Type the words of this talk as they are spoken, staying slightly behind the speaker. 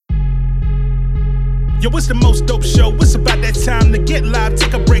Yo, it's the most dope show. It's about that time to get live.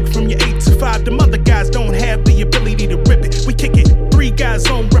 Take a break from your 8 to 5. Them other guys don't have the ability to rip it. We kick it. 3 guys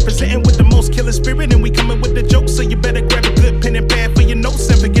on, representing with the most killer spirit. And we coming with the jokes, so you better grab a good pen and pad for your notes.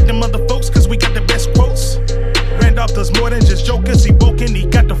 And forget them other folks, cause we got the best quotes. Randolph does more than just jokers. He woke and he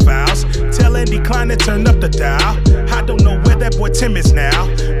got the files. Tell Andy Klein to turn up the dial. I don't know where that boy Tim is now.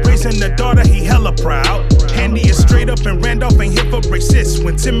 Raising the daughter, he hella proud. Andy is straight up and Randolph ain't here for racist.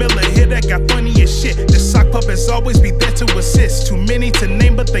 When Tim Miller hit, that got funny as shit. The sock puppets always be there to assist. Too many to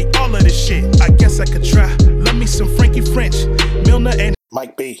name, but they all of this shit. I guess I could try. Love me some Frankie French, Milner and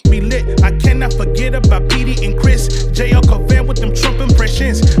Mike B. Be lit. I cannot forget about Petey and Chris. JL Cauvin with them Trump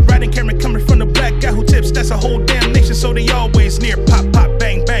impressions. Riding Cameron coming from the black guy who tips. That's a whole damn nation, so they always near. Pop, pop,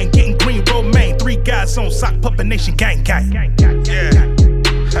 bang, bang. Getting green, romaine. 3 guys on sock puppet nation, gang, gang. Yeah.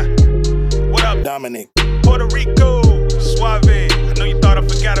 What up, Dominic? Puerto Rico, Suave. I know you thought I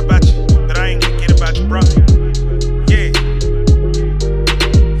forgot about you, but I ain't gonna get about you, bro. Yeah.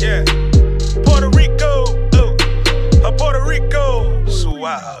 Yeah. Puerto Rico, Puerto Rico,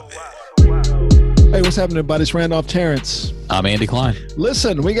 Suave. Hey, what's happening, everybody? It's Randolph Terrence. I'm Andy Klein.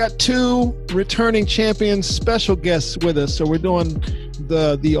 Listen, we got 2 returning champions special guests with us, so we're doing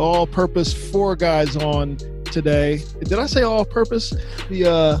the all-purpose 4 guys on today. Did I say all-purpose?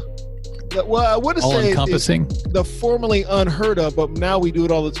 Well, I would say all-encompassing. The formerly unheard of, but now we do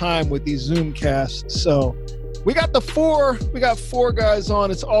it all the time with these Zoom casts. So we got 4 guys on.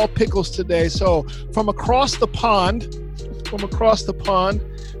 It's all pickles today. So from across the pond,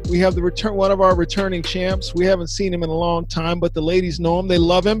 we have one of our returning champs. We haven't seen him in a long time, but the ladies know him. They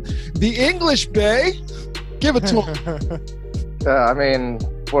love him. The English Bay. Give it to him. I mean,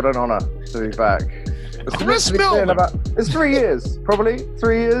 what an honor to be back. Chris Milner. It's 3 years, probably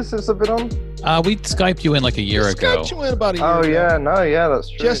 3 years since I've been on. We Skyped you in like a year ago. Skyped you in about a year ago. Yeah, that's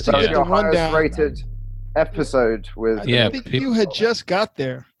true. Just to that get was your the rundown. highest rated episode with. I think you had just got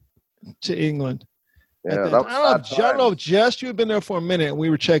there to England. Yeah, I don't know if Jess, you had been there for a minute and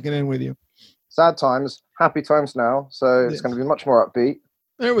we were checking in with you. Sad times, happy times now. So it's going to be much more upbeat.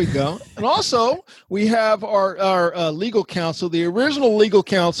 There we go. And also, we have our legal counsel, the original legal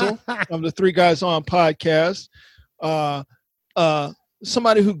counsel of the 3 Guys On podcast.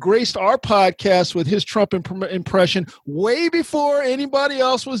 Somebody who graced our podcast with his Trump impression way before anybody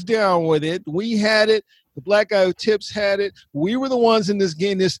else was down with it. We had it. The black guy who tips had it. We were the ones in this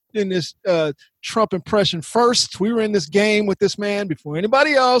game, in this Trump impression first. We were in this game with this man before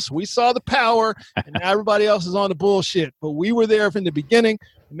anybody else. We saw the power, and now everybody else is on the bullshit. But we were there from the beginning,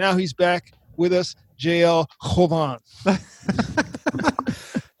 and now he's back with us, JL Cauvin.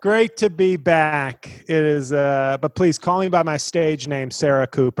 Great to be back. It is, but please call me by my stage name, Sarah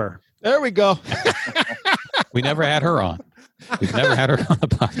Cooper. There we go. We never had her on. We've never had her on the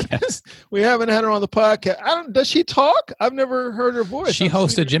podcast. We haven't had her on the podcast. Does she talk? I've never heard her voice. She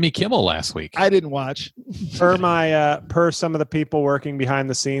hosted Jimmy Kimmel last week. I didn't watch. Per some of the people working behind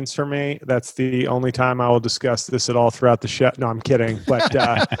the scenes for me, that's the only time I will discuss this at all throughout the show. No, I'm kidding. But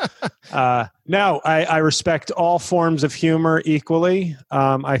no, I respect all forms of humor equally.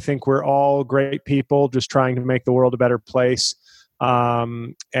 I think we're all great people just trying to make the world a better place.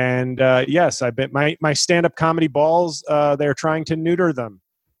 Yes, I bet my stand-up comedy balls, they're trying to neuter them.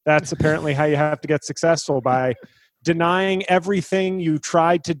 That's apparently how you have to get successful, by denying everything you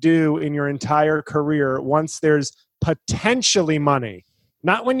tried to do in your entire career once there's potentially money.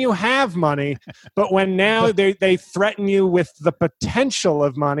 Not when you have money, but when now they threaten you with the potential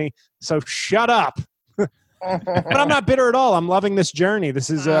of money. So shut up. But I'm not bitter at all. I'm loving this journey. This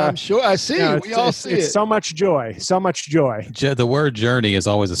is I'm sure. I see. We all see it. It's so much joy. So much joy. The word journey is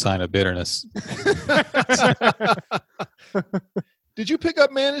always a sign of bitterness. Did you pick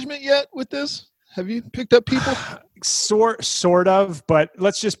up management yet with this? Have you picked up people? Sort of, but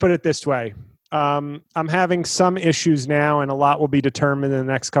let's just put it this way. I'm having some issues now, and a lot will be determined in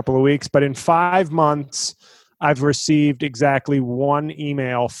the next couple of weeks. But in 5 months, I've received exactly 1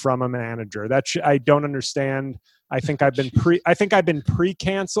 email from a manager. I don't understand. I think I've been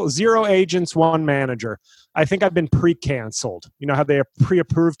pre-canceled. 0 agents, 1 manager. I think I've been pre-canceled. You know how they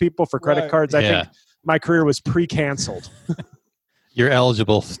pre-approve people for credit cards? I think my career was pre-canceled. You're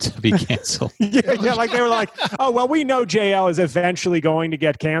eligible to be canceled. yeah, like they were like, oh, well, we know JL is eventually going to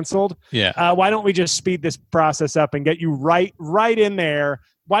get canceled. Yeah. Why don't we just speed this process up and get you right in there?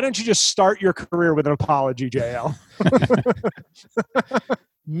 Why don't you just start your career with an apology, JL?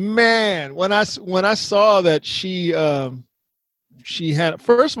 Man, when I saw that she had,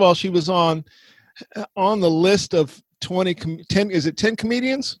 first of all, she was on the list of 10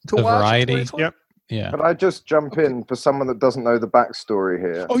 comedians to watch? Variety. Yep. Yeah. But I just jump in for someone that doesn't know the backstory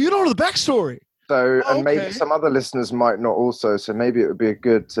here. Oh, you don't know the backstory? So, and maybe Okay. some other listeners might not also. So maybe it would be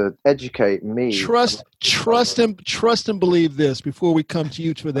good to educate me. Trust and believe this before we come to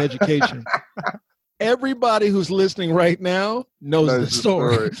you for the education. Everybody who's listening right now knows the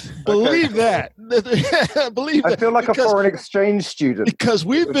story. Believe that. Believe that. I feel like a foreign exchange student. Because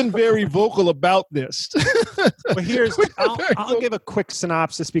we've been very vocal about this. Well, I'll give a quick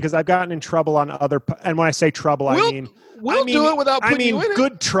synopsis because I've gotten in trouble on and when I say trouble, I mean do it without putting you in it.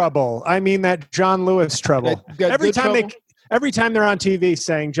 Good trouble. I mean that John Lewis trouble. Every time they're on TV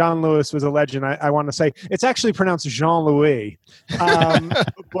saying John Lewis was a legend, I want to say it's actually pronounced Jean-Louis.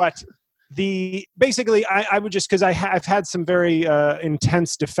 But I would just, because I've had some very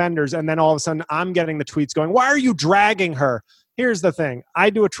intense defenders, and then all of a sudden I'm getting the tweets going, why are you dragging her? Here's the thing. I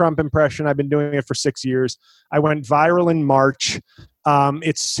do a Trump impression. I've been doing it for 6 years. I went viral in March.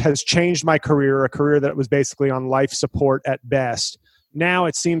 It has changed my career, a career that was basically on life support at best. Now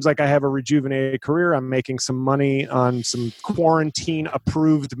it seems like I have a rejuvenated career. I'm making some money on some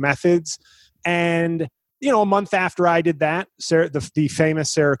quarantine-approved methods. And a month after I did that, the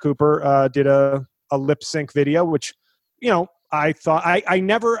famous Sarah Cooper did a lip sync video, which, I thought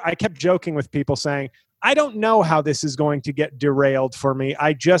I kept joking with people saying, I don't know how this is going to get derailed for me.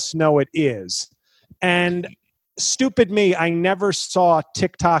 I just know it is. And stupid me, I never saw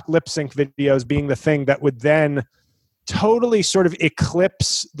TikTok lip sync videos being the thing that would then totally sort of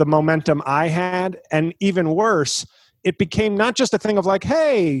eclipse the momentum I had. And even worse, it became not just a thing of like,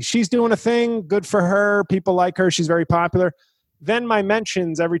 hey, she's doing a thing, good for her, people like her, she's very popular. Then my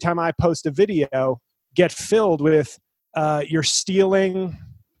mentions every time I post a video get filled with you're stealing,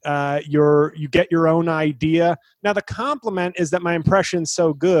 you get your own idea. Now the compliment is that my impression's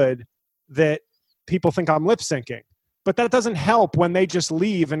so good that people think I'm lip syncing. But that doesn't help when they just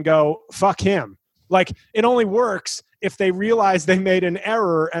leave and go, fuck him. Like, it only works if they realize they made an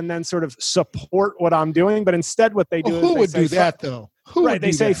error and then sort of support what I'm doing. But instead what they do is who would do that, though?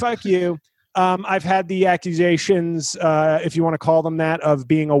 They say, fuck you. I've had the accusations, if you want to call them that, of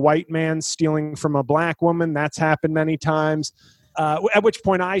being a white man stealing from a black woman. That's happened many times. At which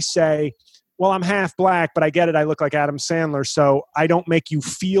point I say, well, I'm half black, but I get it. I look like Adam Sandler, so I don't make you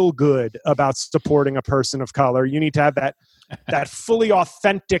feel good about supporting a person of color. You need to have that fully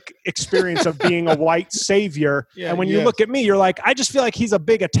authentic experience of being a white savior. And when you look at me, you're like, I just feel like he's a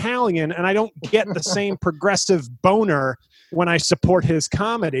big Italian, and I don't get the same progressive boner when I support his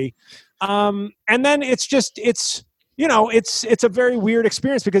comedy. And then it's a very weird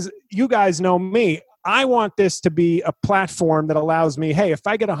experience because you guys know me. I want this to be a platform that allows me, hey, if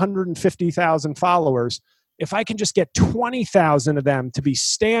I get 150,000 followers, if I can just get 20,000 of them to be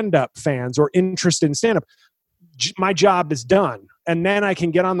stand-up fans or interested in stand-up, my job is done. And then I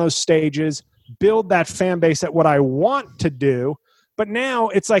can get on those stages, build that fan base at what I want to do. But now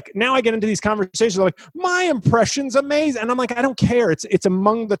it's like, now I get into these conversations like, my impression's amazing. And I'm like, I don't care. It's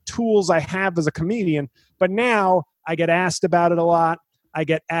among the tools I have as a comedian. But now I get asked about it a lot. I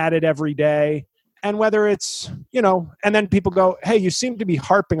get added every day. And whether it's, and then people go, hey, you seem to be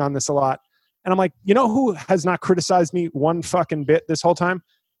harping on this a lot. And I'm like, who has not criticized me one fucking bit this whole time?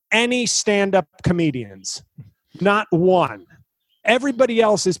 Any stand-up comedians. Not one. Everybody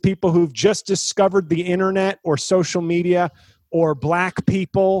else is people who've just discovered the internet or social media or black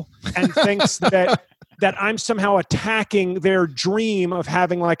people and thinks that I'm somehow attacking their dream of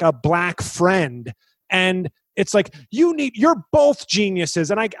having like a black friend. And it's like, you're both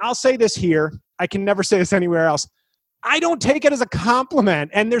geniuses. And I'll say this here. I can never say this anywhere else. I don't take it as a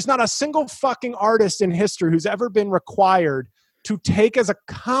compliment. And there's not a single fucking artist in history who's ever been required to take as a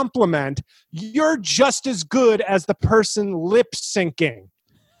compliment, you're just as good as the person lip syncing.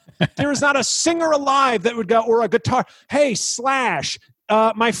 There is not a singer alive that would go, or a guitar. Hey, Slash,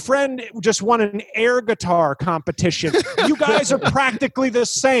 my friend just won an air guitar competition. You guys are practically the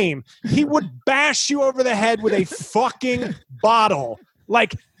same. He would bash you over the head with a fucking bottle.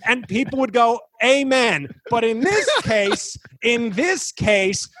 And people would go, amen. But in this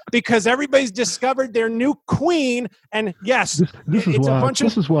case, because everybody's discovered their new queen, and yes, this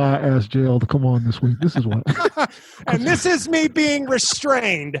is why I asked JL to come on this week. This is why. And this is me being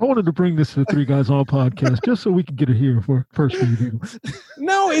restrained. I wanted to bring this to the Three Guys On podcast just so we could get it here for you.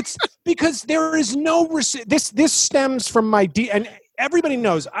 No, it's because there is no this stems from my and everybody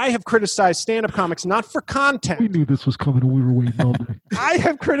knows I have criticized stand-up comics not for content. We knew this was coming and we were waiting all day. I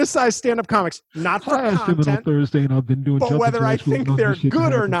have criticized stand-up comics not for content. I asked him on Thursday, and I've been doing. But whether I think they're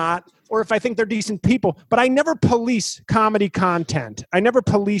good or not, or if I think they're decent people, but I never police comedy content. I never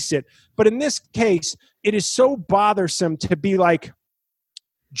police it. But in this case, it is so bothersome to be like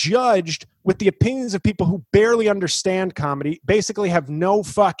judged with the opinions of people who barely understand comedy, basically have no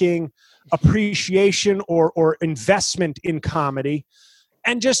fucking appreciation or investment in comedy.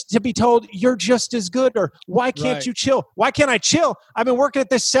 And just to be told, you're just as good, or why can't you chill? Why can't I chill? I've been working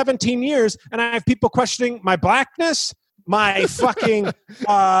at this 17 years, and I have people questioning my blackness, my fucking,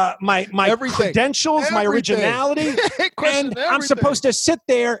 my credentials, my originality. And I'm supposed to sit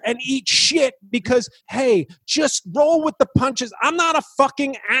there and eat shit because, hey, just roll with the punches. I'm not a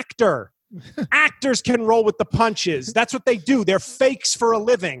fucking actor. Actors can roll with the punches. That's what they do. They're fakes for a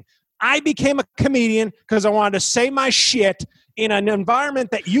living. I became a comedian because I wanted to say my shit in an environment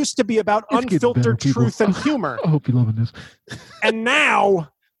that used to be about unfiltered truth and humor. I hope you're loving this. And now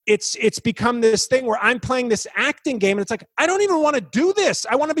it's become this thing where I'm playing this acting game, and it's like, I don't even want to do this.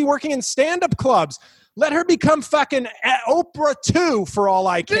 I want to be working in stand-up clubs. Let her become fucking Oprah 2 for all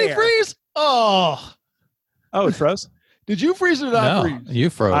I care. Did he freeze? Oh, it froze. Did you freeze or did I freeze? You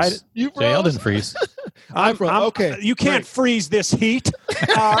froze. You froze? JL didn't freeze. I'm okay. You can't freeze this heat.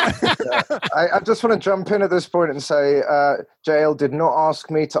 I just want to jump in at this point and say, JL did not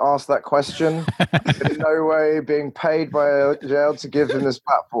ask me to ask that question. In no way being paid by JL to give him this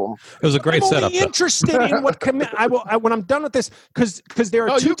platform. It was a great setup. I'm only interested in what when I'm done with this, because there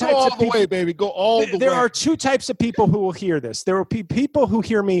are two types of people. Way, baby. Go all the way. There are two types of people who will hear this. There will be people who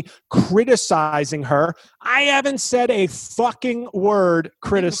hear me criticizing her. I haven't said a fucking word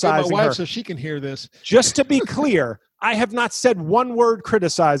criticizing my wife her. so she can hear this. Just to be clear, I have not said one word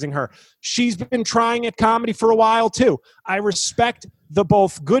criticizing her. She's been trying at comedy for a while too. I respect the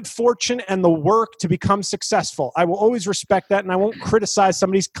both good fortune and the work to become successful. I will always respect that, and I won't criticize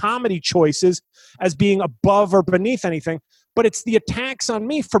somebody's comedy choices as being above or beneath anything. But it's the attacks on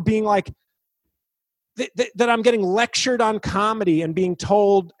me for being like, that I'm getting lectured on comedy and being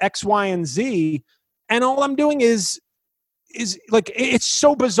told X, Y, and Z, and all I'm doing is like, it's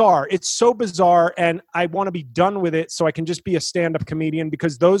so bizarre. It's so bizarre, and I want to be done with it so I can just be a stand-up comedian,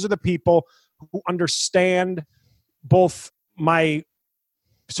 because those are the people who understand both my,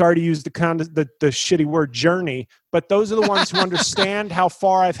 sorry to use the shitty word journey, but those are the ones who understand how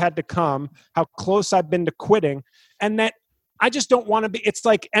far I've had to come, how close I've been to quitting, and that I just don't want to be, it's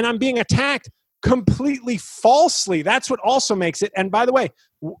like, and I'm being attacked completely falsely. That's what also makes it. And by the way,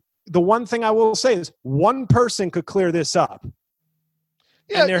 the one thing I will say is one person could clear this up.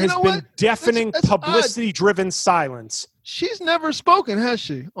 Yeah, and there has been deafening publicity-driven silence. She's never spoken, has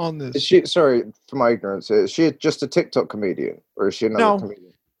she, on this? Is she, sorry for my ignorance, is she just a TikTok comedian, or is she another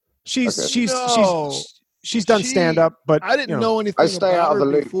comedian? She's done stand-up, but I didn't know anything. I stay out of the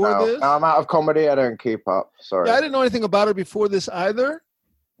loop now. Now I'm out of comedy. I don't keep up. Sorry. Yeah, I didn't know anything about her before this either,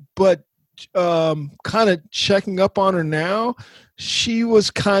 but kind of checking up on her now, she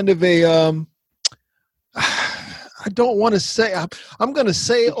was kind of a I don't want to say, I'm going to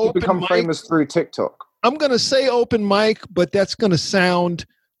say Did open become mic. Famous through TikTok. I'm going to say open mic, but that's going to sound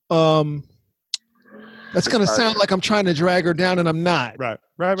like I'm trying to drag her down, and I'm not. Right.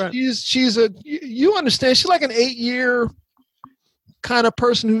 You understand, she's like an 8-year kind of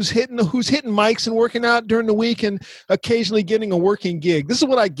person who's hitting mics and working out during the week and occasionally getting a working gig. This is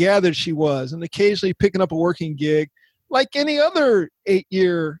what I gathered she was, and occasionally picking up a working gig like any other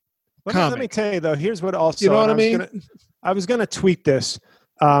 8-year comic. Let me tell you though, here's what also, you know what I mean? I was going to tweet this,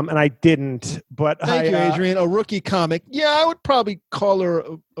 and I didn't, but Thank you, Adrian. A rookie comic. Yeah, I would probably call her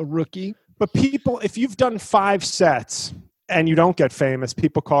a rookie. But people, if you've done 5 sets and you don't get famous,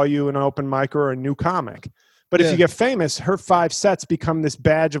 people call you an open micer or a new comic. But if you get famous, her 5 sets become this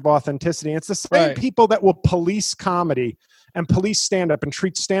badge of authenticity. And it's the same people that will police comedy and police stand-up and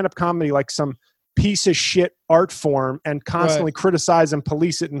treat stand-up comedy like some piece of shit art form and constantly criticize and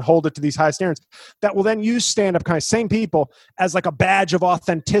police it and hold it to these high standards, that will then use stand-up kind of same people as like a badge of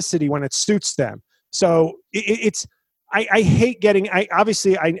authenticity when it suits them. So it's I hate getting, I have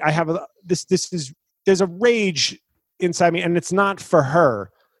there's a rage inside me, and it's not for her.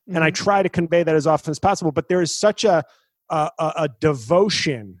 And I try to convey that as often as possible, but there is such a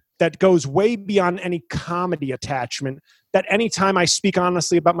devotion that goes way beyond any comedy attachment that anytime I speak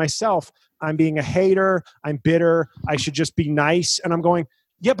honestly about myself, I'm being a hater, I'm bitter, I should just be nice. And I'm going,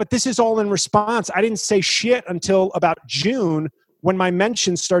 yeah, but this is all in response. I didn't say shit until about June when my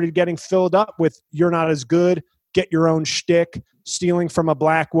mentions started getting filled up with, you're not as good, get your own shtick, stealing from a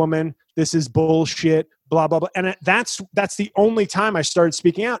black woman, this is bullshit, blah, blah, blah. And that's the only time I started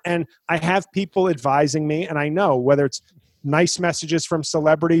speaking out. And I have people advising me, and I know whether it's nice messages from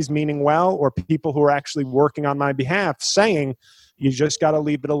celebrities meaning well, or people who are actually working on my behalf saying, you just got to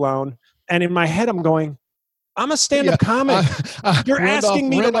leave it alone. And in my head, I'm going, I'm a stand-up comic. You're asking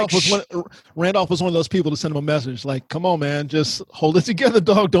me Randolph was one of those people to send him a message like, come on, man, just hold it together,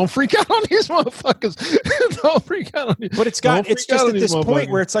 dog. Don't freak out on these motherfuckers. Don't freak out on these. But it's just at this point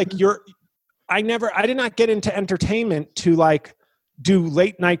where it's like I did not get into entertainment to like do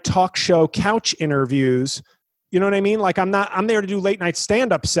late night talk show couch interviews. You know what I mean? Like I'm there to do late night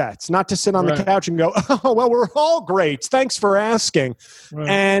stand-up sets, not to sit on the couch and go, oh, well, we're all great. Thanks for asking. Right.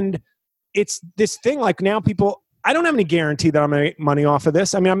 And it's this thing like now I don't have any guarantee that I'm going to make money off of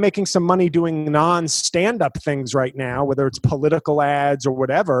this. I mean, I'm making some money doing non-stand-up things right now, whether it's political ads or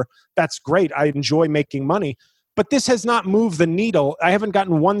whatever. That's great. I enjoy making money. But this has not moved the needle. I haven't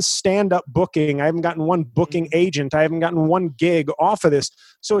gotten one stand-up booking. I haven't gotten one booking agent. I haven't gotten one gig off of this.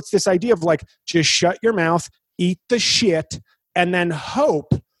 So it's this idea of like, just shut your mouth, eat the shit, and then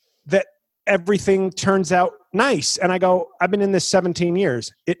hope that everything turns out nice. And I go, I've been in this 17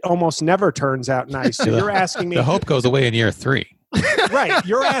 years. It almost never turns out nice. So you're asking me. The hope goes away in year 3. Right.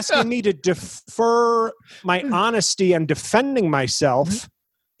 You're asking me to defer my honesty and defending myself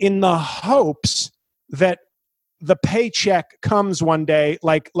in the hopes that the paycheck comes one day,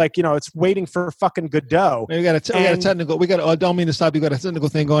 like it's waiting for fucking Godot. We got a technical. I don't mean to stop. You got a technical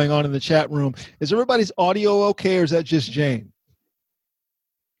thing going on in the chat room. Is everybody's audio okay, or is that just Jane?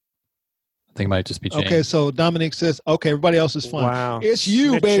 I think it might just be Jane. Okay, so Dominic says, okay, everybody else is fine. Wow, it's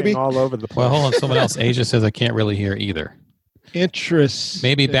you, snitching baby. All over the place. Well, hold on. Someone else. Asia says I can't really hear either. Interest.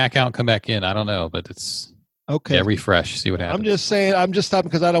 Maybe back out, come back in. I don't know, but it's okay. Yeah, refresh. See what happens. I'm just saying. I'm just stopping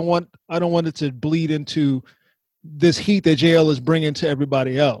because I don't want it to bleed into this heat that JL is bringing to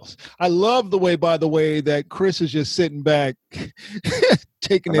everybody else. I love the way, by the way, that Chris is just sitting back,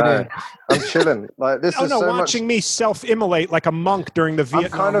 taking it in. I'm chilling. Like this is so watching me self-immolate like a monk during the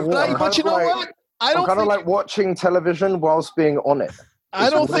Vietnam War. But you know what? I'm kind of like watching television whilst being on it.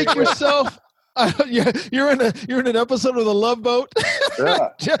 I don't think yourself. You're in an episode of The Love Boat. Yeah,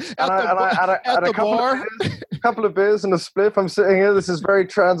 at the bar. A couple of beers and a spliff. I'm sitting here. This is very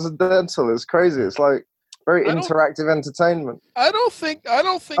transcendental. It's crazy. It's like very interactive entertainment. I don't think.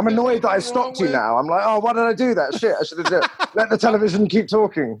 I'm annoyed that I stopped you now. I'm like, oh, why did I do that? Shit, I should have let the television keep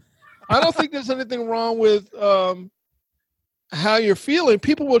talking. I don't think there's anything wrong with how you're feeling.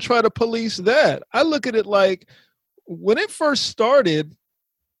 People will try to police that. I look at it like when it first started.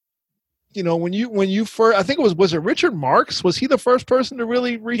 You know, when you first, I think was it Richard Marx? Was he the first person to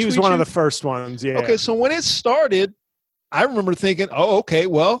really retweet? He was one of the first ones. Yeah. Okay, so when it started, I remember thinking, oh, okay,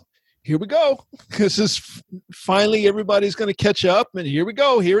 well, here we go. This is finally everybody's going to catch up, and here we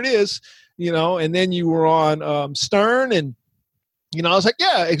go. Here it is. You know, and then you were on Stern, and you know, I was like,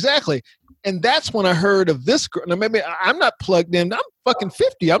 yeah, exactly. And that's when I heard of this girl. Now, maybe I'm not plugged in. I'm fucking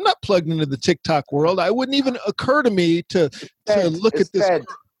 50. I'm not plugged into the TikTok world. It wouldn't even occur to me to look at this.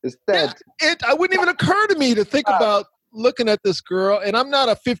 It's dead. Yeah, it wouldn't even occur to me to think about looking at this girl. And I'm not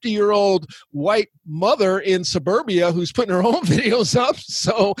a 50-year-old white mother in suburbia who's putting her own videos up.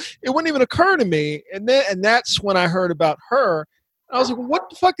 So it wouldn't even occur to me. And that's when I heard about her. I was like, well,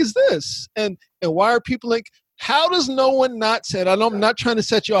 what the fuck is this? And why are people like, how does no one not say, I know I'm not trying to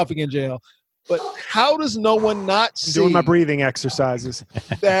set you off again, JL, but how does no one not see doing my breathing exercises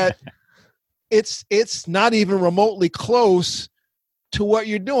that it's not even remotely close to what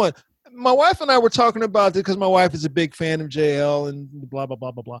you're doing? My wife and I were talking about this because my wife is a big fan of JL and blah, blah,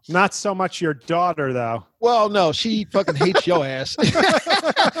 blah, blah, blah. Not so much your daughter, though. Well, no, she fucking hates your ass.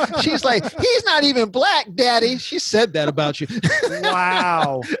 She's like, he's not even black, Daddy. She said that about you.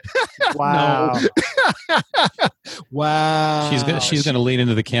 Wow. Wow. Wow. She's gonna lean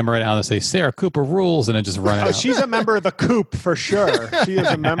into the camera right now and say, Sarah Cooper rules, and then just run out. She's a member of the coop for sure. She is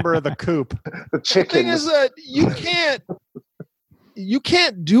a member of the coop. The chicken. The thing is that you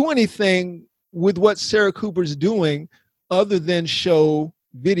can't do anything with what Sarah Cooper's doing other than show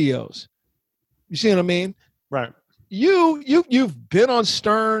videos. You see what I mean? Right. You've been on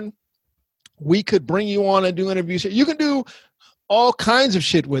Stern. We could bring you on and do interviews. You can do all kinds of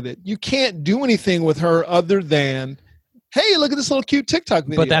shit with it. You can't do anything with her other than, hey, look at this little cute TikTok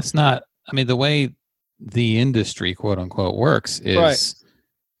video. But that's not, I mean, the way the industry, quote unquote, works is right.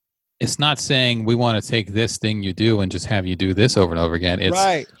 It's not saying we want to take this thing you do and just have you do this over and over again. It's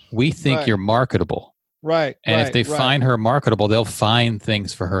right. We think you're marketable. Right. And if they find her marketable, they'll find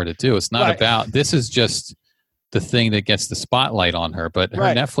things for her to do. It's not about, this is just the thing that gets the spotlight on her. But her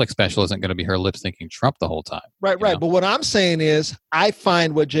Netflix special isn't going to be her lip syncing Trump the whole time. Right. But what I'm saying is I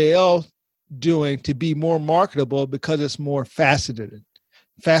find what JL doing to be more marketable because it's more faceted.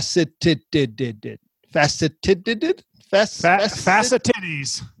 Facetitties.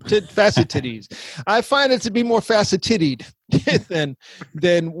 I find it to be more faceted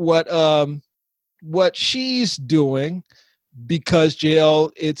than what what she's doing, because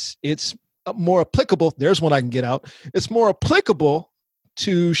JL, it's more applicable. There's one I can get out. It's more applicable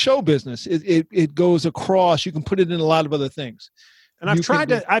to show business. It goes across. You can put it in a lot of other things. And I've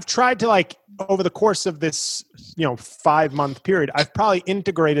tried to like over the course of this, 5-month period, I've probably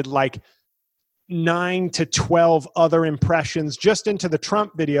integrated like 9 to 12 other impressions just into the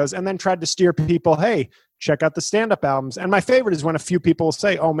Trump videos, and then tried to steer people, hey, check out the stand-up albums. And my favorite is when a few people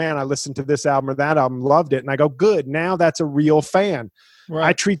say, oh man, I listened to this album or that album, loved it. And I go, good, now that's a real fan. Right.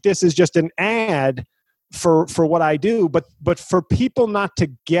 I treat this as just an ad for what I do, but for people not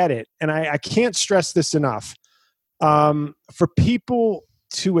to get it, and I can't stress this enough, for people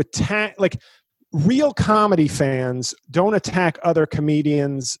to attack, like real comedy fans don't attack other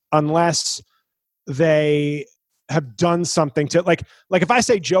comedians unless they have done something to like if I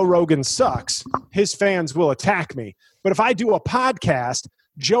say Joe Rogan sucks, his fans will attack me. But if I do a podcast,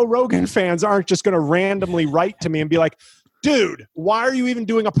 Joe Rogan fans aren't just going to randomly write to me and be like, dude, why are you even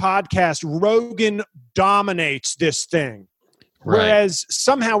doing a podcast? Rogan dominates this thing. Right. Whereas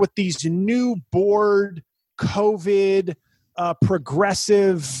somehow with these new bored COVID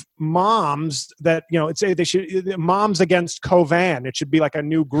progressive moms that, they should, moms against Cauvin. It should be like a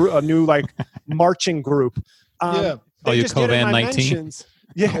new group, a new like marching group. You Cauvin 19?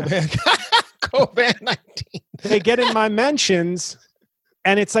 Yeah. Cauvin 19. They get in my mentions,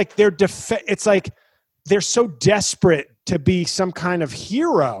 and it's like it's like they're so desperate to be some kind of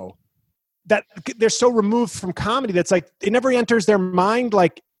hero that they're so removed from comedy that's like it never enters their mind.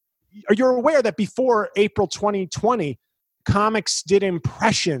 Like, you're aware that before April 2020, comics did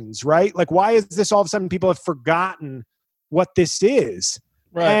impressions, right? Like, why is this all of a sudden people have forgotten what this is?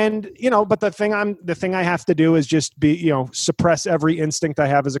 Right. And, but the thing I have to do is just be, suppress every instinct I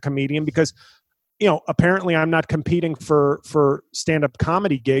have as a comedian, because, apparently I'm not competing for stand-up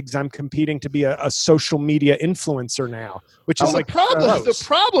comedy gigs. I'm competing to be a social media influencer now, which is like the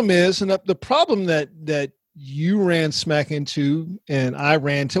problem is, and the problem that you ran smack into and I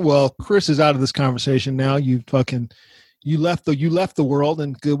ran to, well, Chris is out of this conversation now. You left the world,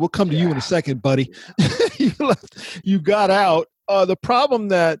 and good. We'll come to you in a second, buddy. You got out. The problem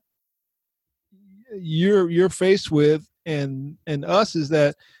that you're faced with and us is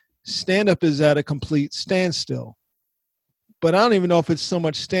that stand-up is at a complete standstill. But I don't even know if it's so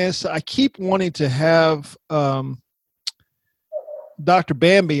much standstill. I keep wanting to have Dr.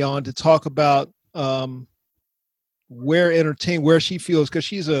 Bambi on to talk about where she feels, because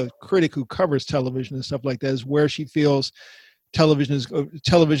she's a critic who covers television and stuff like that, is where she feels television,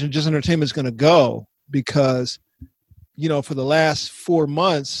 just entertainment, is going to go, because for the last 4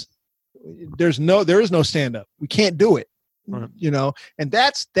 months there is no stand-up. We can't do it. Right. And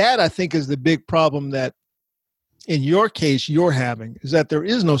that I think is the big problem that in your case you're having, is that there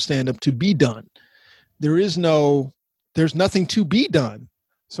is no stand-up to be done. There's nothing to be done.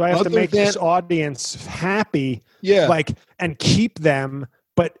 So I have to make this audience happy, and keep them,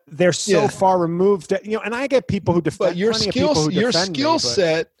 but they're so far removed that, and I get people who defend. But your skill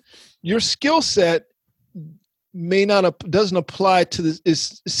set doesn't apply to this.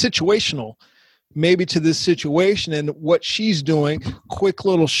 Is situational, maybe to this situation, and what she's doing. Quick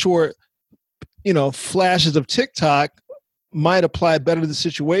little short, flashes of TikTok might apply better to the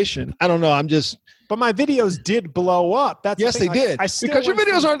situation. I don't know. But my videos did blow up. Yes, they did. Because your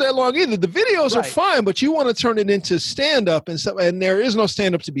videos aren't that long either. The videos are fine, but you want to turn it into stand-up and stuff, and there is no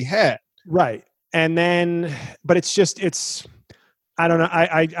stand-up to be had. Right. And then, but I don't know.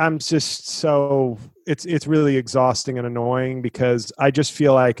 I'm just so, it's really exhausting and annoying, because I just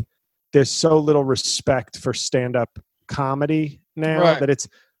feel like there's so little respect for stand-up comedy now that it's,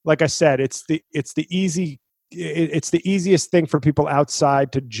 like I said, it's the easiest thing for people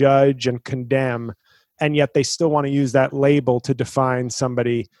outside to judge and condemn, and yet they still want to use that label to define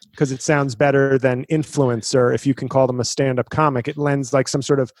somebody because it sounds better than influencer. If you can call them a stand-up comic, it lends like some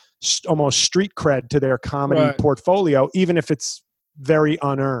sort of almost street cred to their comedy portfolio, even if it's very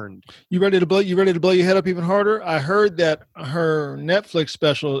unearned. You ready to blow your head up even harder? I heard that her Netflix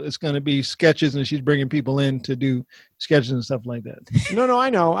special is going to be sketches, and she's bringing people in to do sketches and stuff like that. No, I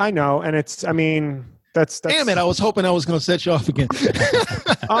know, and it's, that's damn it! I was hoping I was going to set you off again.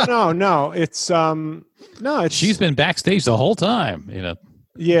 Oh no! It's she's been backstage the whole time.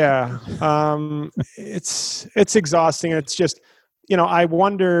 Yeah. It's exhausting. It's just, I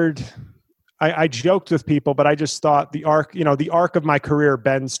wondered. I joked with people, but I just thought the arc of my career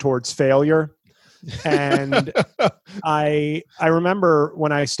bends towards failure. And I remember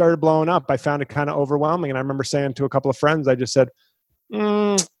when I started blowing up, I found it kind of overwhelming. And I remember saying to a couple of friends, I just said,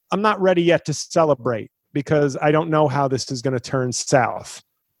 I'm not ready yet to celebrate, because I don't know how this is going to turn south.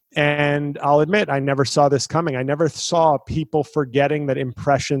 And I'll admit, I never saw this coming. I never saw people forgetting that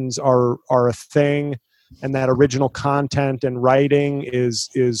impressions are a thing, and that original content and writing is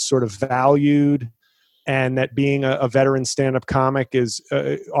sort of valued, and that being a veteran stand-up comic is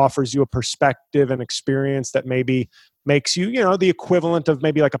offers you a perspective and experience that maybe makes you, the equivalent of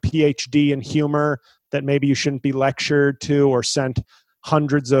maybe like a PhD in humor, that maybe you shouldn't be lectured to or sent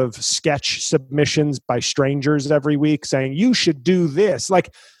hundreds of sketch submissions by strangers every week saying you should do this.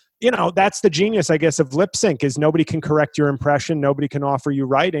 Like, that's the genius, I guess, of lip sync, is nobody can correct your impression. Nobody can offer you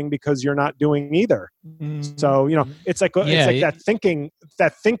writing because you're not doing either. Mm-hmm. So, it's like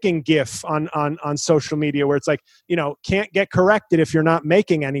that thinking gif on social media where it's like, can't get corrected if you're not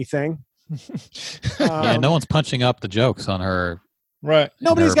making anything. No one's punching up the jokes on her. Right.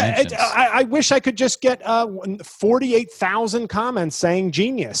 Nobody's got. I wish I could just get 48,000 comments saying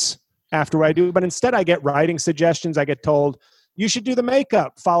genius after I do, but instead I get writing suggestions. I get told you should do the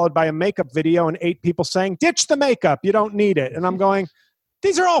makeup, followed by a makeup video and 8 people saying ditch the makeup, you don't need it. And I'm going,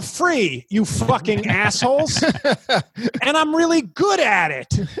 these are all free, you fucking assholes, and I'm really good at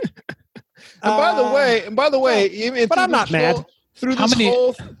it. And by the way, even but I'm not mad through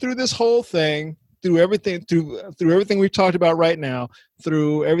this whole thing. Through everything we've talked about right now,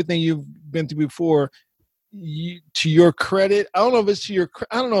 through everything you've been through before, to your credit, I don't know if it's to your,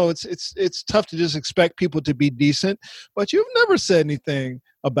 I don't know, it's tough to just expect people to be decent, but you've never said anything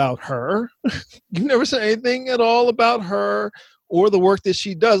about her. You've never said anything at all about her or the work that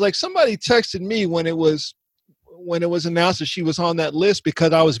she does. Like, somebody texted me when it was announced that she was on that list,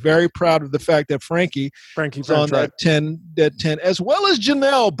 because I was very proud of the fact that Frankie was on that 10, as well as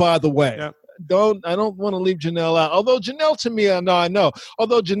Janelle, by the way. Yeah. I don't want to leave Janelle out. Although Janelle to me, I know.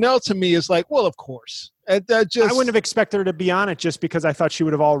 Although Janelle to me is like, well, of course. I wouldn't have expected her to be on it just because I thought she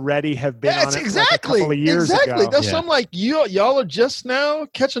would have already have been on it like a couple of years ago. That's I'm like, y'all are just now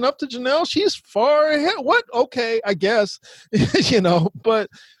catching up to Janelle. She's far ahead. What? Okay, I guess.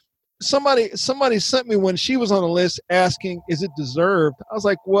 But somebody sent me when she was on the list asking, is it deserved? I was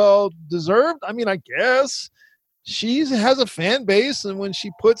like, well, deserved? I mean, I guess. She has a fan base, and when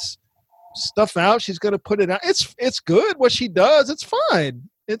she puts stuff out, she's going to put it out. It's good what she does. It's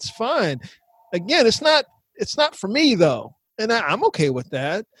fine. Again, it's not for me though, and I'm okay with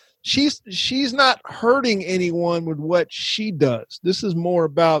that. She's not hurting anyone with what she does. This is more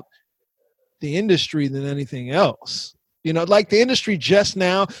about the industry than anything else. Like the industry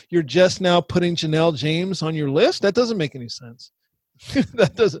you're just now putting Janelle James on your list. That doesn't make any sense.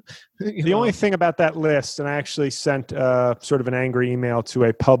 That doesn't. The only thing about that list, and I actually sent sort of an angry email to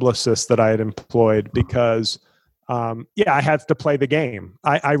a publicist that I had employed because, I had to play the game.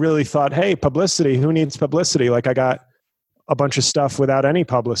 I really thought, hey, publicity, who needs publicity? Like, I got a bunch of stuff without any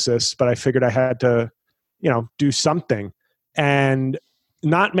publicists, but I figured I had to, do something. And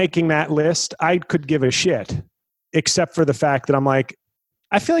not making that list, I could give a shit, except for the fact that I'm like,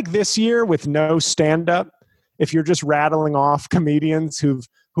 I feel like this year with no stand-up, if you're just rattling off comedians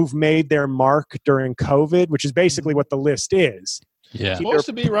who've made their mark during COVID, which is basically what the list is. Yeah. Supposed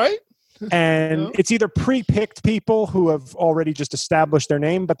to be, right? And it's either pre-picked people who have already just established their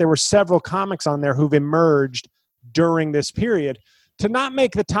name, but there were several comics on there who've emerged during this period. To not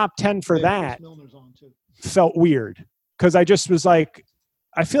make the top 10 for that Milner's on too. Felt weird, because I just was like,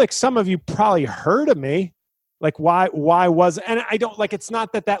 I feel like some of you probably heard of me. Like, why was, and I don't, like, it's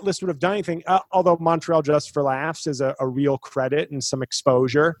not that list would have done anything, although Montreal Just for Laughs is a real credit and some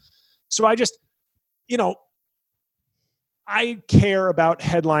exposure. So I just, I care about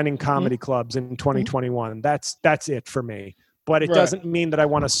headlining comedy clubs in 2021. That's it for me. But it doesn't mean that I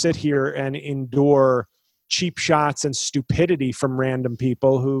want to sit here and endure cheap shots and stupidity from random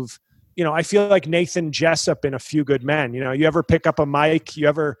people who've, I feel like Nathan Jessup in A Few Good Men. You ever pick up a mic? You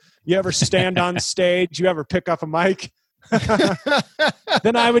ever stand on stage? You ever pick up a mic?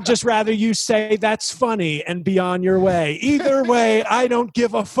 Then I would just rather you say that's funny and be on your way. Either way, I don't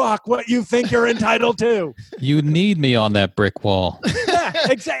give a fuck what you think you're entitled to. You need me on that brick wall. Yeah,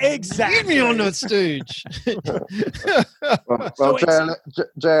 exactly. Need me on that stage. Well,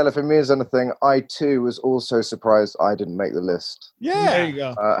 JL, if it means anything, I too was also surprised I didn't make the list. Yeah, there you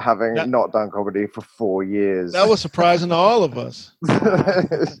go. Having not done comedy for 4 years. That was surprising to all of us.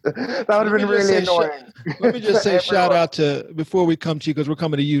 That would have been really annoying. Let me just say shout out to, before we come to you, because we're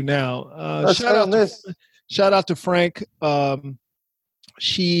coming to you now. Shout out to Frank.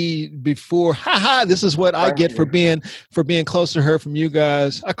 This is what I get for being close to her from you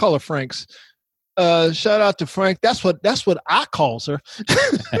guys. I call her Frank's. Shout out to Frank. That's what I calls her.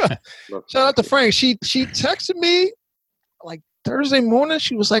 Shout out to Frank. She texted me like Thursday morning,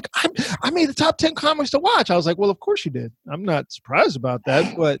 she was like, I made the top 10 comics to watch. I was like, well, of course you did. I'm not surprised about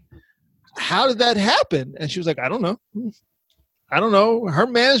that, but how did that happen? And she was like, I don't know. Her and her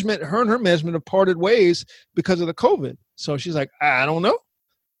management have parted ways because of the COVID. So she's like, I don't know.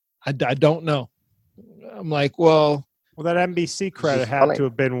 I don't know. I'm like, well, that NBC credit had to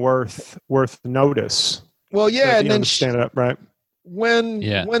have been worth notice. Well, yeah, and then stand up, right? When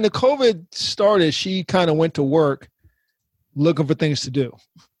the COVID started, she kind of went to work looking for things to do.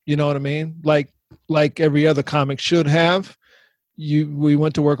 You know what I mean? Like every other comic should have. We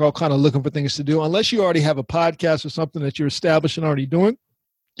went to work all kind of looking for things to do. Unless you already have a podcast or something that you're established and already doing,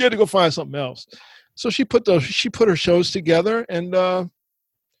 you had to go find something else. So she put her shows together, and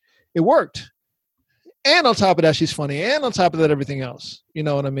it worked. And on top of that, she's funny. And on top of that, everything else. You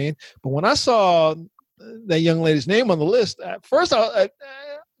know what I mean? But when I saw that young lady's name on the list, at first,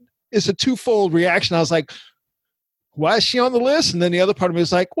 it's a twofold reaction. I was like, why is she on the list? And then the other part of me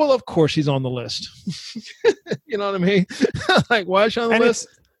was like, well, of course she's on the list. You know what I mean? Like, why is she on the list?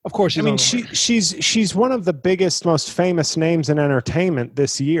 Of course she's on the list. She's one of the biggest, most famous names in entertainment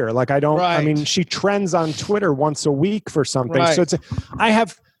this year. Like, she trends on Twitter once a week for something. Right. So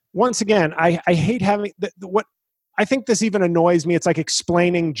once again, I hate having what I think this even annoys me. It's like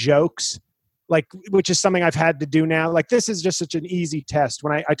explaining jokes, which is something I've had to do now. Like, this is just such an easy test.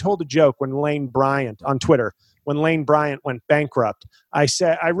 When I told a joke when Lane Bryant on Twitter, when Lane Bryant went bankrupt, I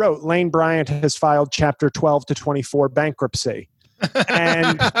wrote, Lane Bryant has filed chapter 12 to 24 bankruptcy.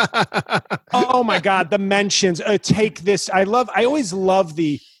 And oh my God, the mentions, take this. I always love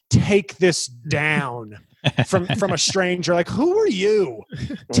the take this down. from a stranger, like, who are you?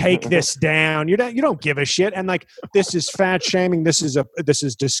 Take this down. You don't give a shit. And like, this is fat shaming. This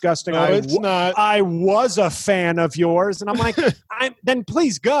is disgusting. No, it's not. I was a fan of yours, and I'm like, then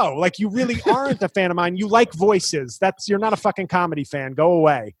please go. Like, you really aren't a fan of mine. You like voices. You're not a fucking comedy fan. Go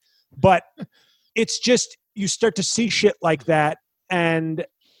away. But it's just, you start to see shit like that, and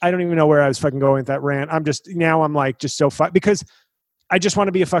I don't even know where I was fucking going with that rant. I'm just so because I just want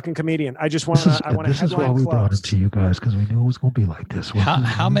to be a fucking comedian. I just want to. This is why we brought it to you guys, because we knew it was going to be like this.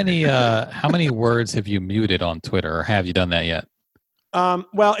 How many words have you muted on Twitter, or have you done that yet?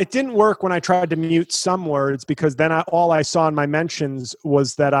 Well, it didn't work when I tried to mute some words, because then all I saw in my mentions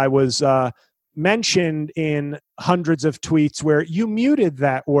was that I was mentioned in hundreds of tweets where you muted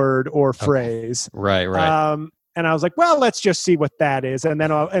that word or phrase. Right. And I was like, well, let's just see what that is. And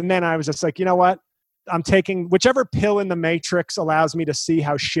then I was just like, you know what? I'm taking whichever pill in the Matrix allows me to see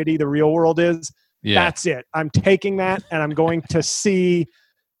how shitty the real world is. Yeah. That's it. I'm taking that, and I'm going to see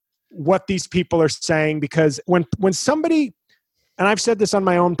what these people are saying, because when somebody, and I've said this on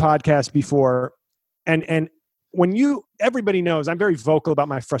my own podcast before, and when everybody knows I'm very vocal about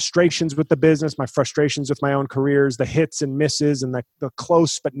my frustrations with the business, my frustrations with my own careers, the hits and misses, and the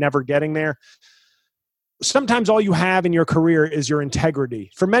close but never getting there. Sometimes all you have in your career is your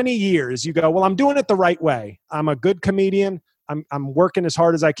integrity. For many years, you go, well, I'm doing it the right way. I'm a good comedian. I'm working as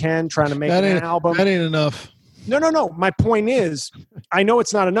hard as I can, trying to make an album. That ain't enough. No. My point is, I know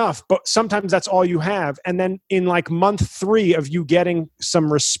it's not enough, but sometimes that's all you have. And then in like month 3 of you getting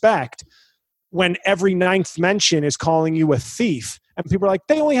some respect, when every 9th mention is calling you a thief, and people are like,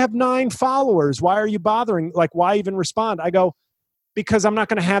 they only have 9 followers. Why are you bothering? Like, why even respond? I go, because I'm not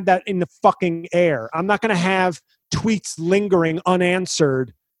going to have that in the fucking air. I'm not going to have tweets lingering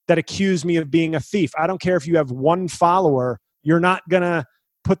unanswered that accuse me of being a thief. I don't care if you have 1 follower. You're not going to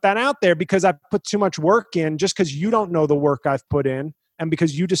put that out there because I put too much work in, just because you don't know the work I've put in, and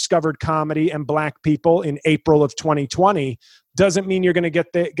because you discovered comedy and black people in April of 2020 doesn't mean you're going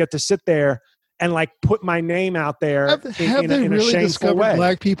to get to sit there and like put my name out there have they really discovered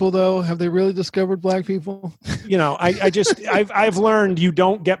black people, though? Have they really discovered black people? You know, I've learned you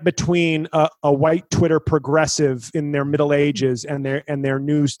don't get between a white Twitter progressive in their middle ages and their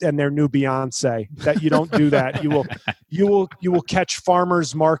new Beyonce. That you don't do that. You will catch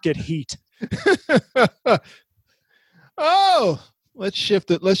farmers market heat. Oh, let's shift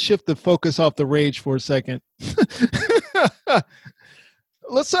the focus off the rage for a second.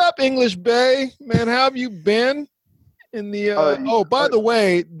 What's up, English Bay? Man, how have you been? By the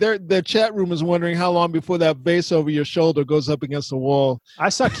way, the chat room is wondering how long before that vase over your shoulder goes up against the wall. I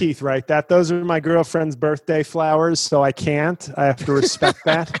saw Keith write that. Those are my girlfriend's birthday flowers, so I can't. I have to respect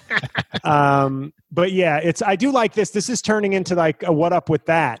that. But yeah, I do like this. This is turning into like a what up with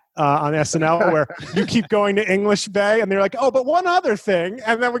that on SNL, where you keep going to English Bay and they're like, oh, but one other thing.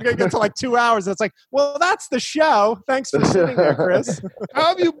 And then we're going to get to like 2 hours. And it's like, well, that's the show. Thanks for sitting there, Chris. How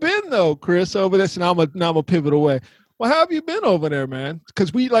have you been though, Chris, over this? And I'm a pivot away. Well, how have you been over there, man?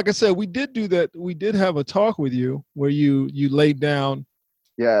 Because like I said, we did do that. We did have a talk with you where you laid down.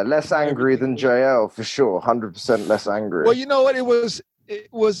 Yeah, less angry than JL for sure. 100% less angry. Well, you know what? It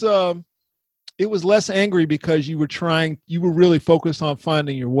was less angry because you were really focused on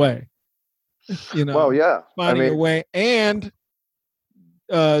finding your way. Well, yeah, finding your way and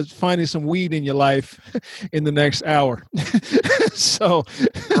finding some weed in your life in the next hour. So,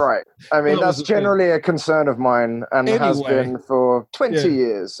 right. I mean, that's generally a concern of mine and has been for 20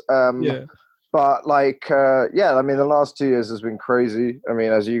 years. But I mean, the last 2 years has been crazy. I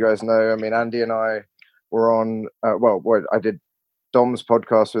mean, as you guys know, I mean, Andy and I were on, I did Dom's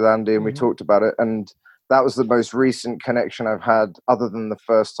podcast with Andy and we talked about it. And that was the most recent connection I've had other than the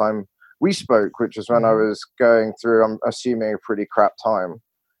first time we spoke, which was when I was going through, I'm assuming, a pretty crap time.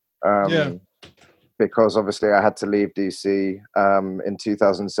 Because obviously I had to leave DC in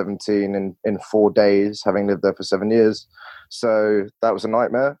 2017 in 4 days, having lived there for 7 years. So that was a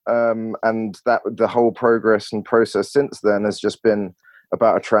nightmare. And that the whole progress and process since then has just been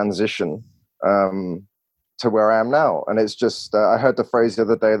about a transition to where I am now. And it's just, I heard the phrase the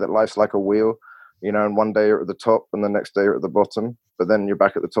other day that life's like a wheel, and one day you're at the top and the next day you're at the bottom, but then you're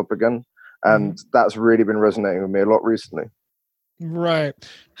back at the top again. And that's really been resonating with me a lot recently. Right.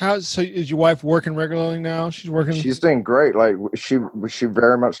 So is your wife working regularly now? She's doing great. Like she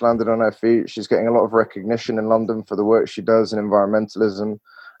very much landed on her feet. She's getting a lot of recognition in London for the work she does in environmentalism.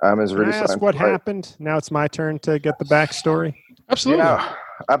 Is really. Can I ask what happened? Now it's my turn to get the backstory. Absolutely. Yeah,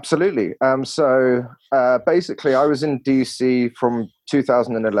 absolutely. So basically, I was in DC from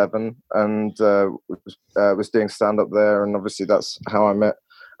 2011 and was doing stand up there, and obviously that's how I met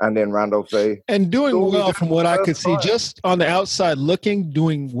Andy and Randolph. And doing well from what I could see, just on the outside looking,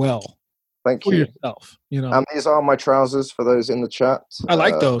 doing well. Thank you. For yourself, And these are my trousers for those in the chat. I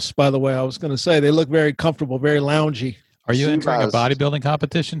like those, by the way. I was going to say they look very comfortable, very loungy. Are you entering a bodybuilding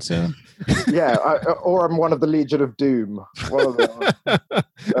competition soon? Yeah, or I'm one of the Legion of Doom. One of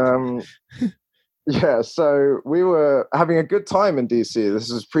them. Yeah, so we were having a good time in DC.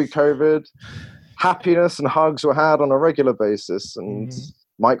 This is pre-COVID. Happiness and hugs were had on a regular basis, and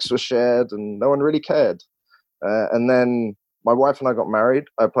mics were shared, and no one really cared. And then my wife and I got married.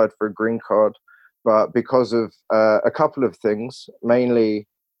 I applied for a green card, but because of a couple of things, mainly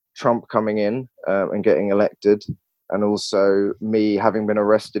Trump coming in and getting elected, and also me having been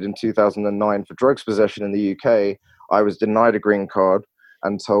arrested in 2009 for drugs possession in the UK, I was denied a green card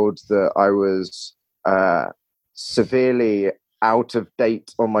and told that I was severely out of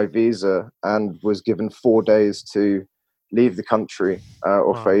date on my visa and was given 4 days to leave the country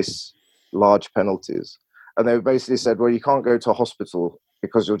or face large penalties. And they basically said, well, you can't go to a hospital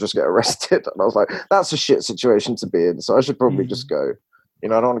because you'll just get arrested. And I was like, that's a shit situation to be in. So I should probably just go. I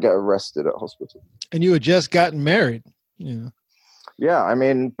don't want to get arrested at hospital. And you had just gotten married. Yeah, I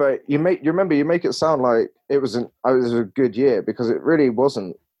mean, but you make it sound like it was a good year, because it really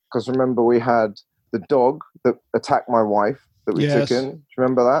wasn't. Because remember, we had the dog that attacked my wife that we took in. Do you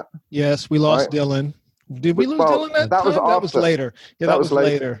remember that? Yes, we lost Dylan. Did we lose Dylan that time? That was later. Yeah, that was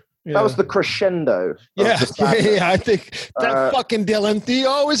later. Yeah. That was the crescendo. Yeah. I think that fucking Dylan, he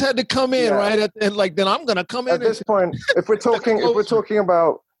always had to come in right and then I'm gonna come in. At this point, if we're talking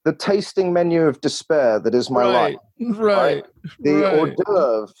about the tasting menu of despair that is my life, right? The hors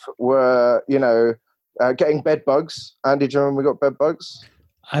d'oeuvre were, getting bed bugs. Andy, do you remember we got bed bugs?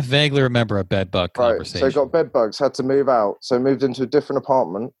 I vaguely remember a bed bug conversation. So got bed bugs, had to move out. So moved into a different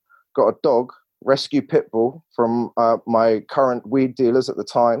apartment, got a dog, rescue pit bull from my current weed dealers at the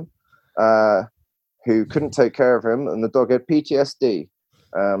time, who couldn't take care of him. And the dog had PTSD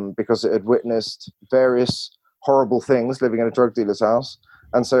because it had witnessed various horrible things living in a drug dealer's house.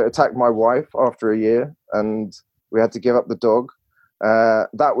 And so it attacked my wife after a year, and we had to give up the dog.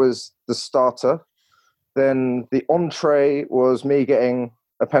 That was the starter. Then the entree was me getting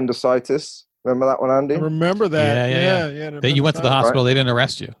appendicitis. Remember that one, Andy? I remember that. Yeah. You went to the hospital. Right? They didn't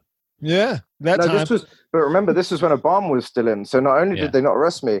arrest you. Yeah, time. But remember, this was when Obama was still in. So not only did they not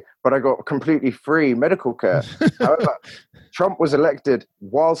arrest me, but I got completely free medical care. However, Trump was elected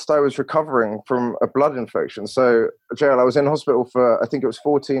whilst I was recovering from a blood infection. So, JL, I was in hospital for, I think it was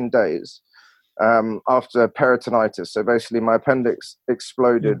 14 days after peritonitis. So basically my appendix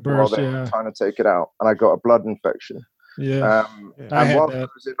exploded while they were trying to take it out, and I got a blood infection. Yeah. And while I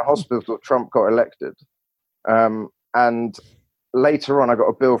was in the hospital, Trump got elected. And later on, I got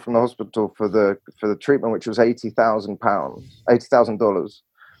a bill from the hospital for the treatment, which was $80,000,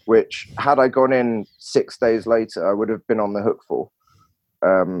 which had I gone in 6 days later, I would have been on the hook for.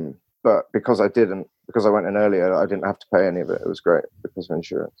 But because I went in earlier, I didn't have to pay any of it. It was great because of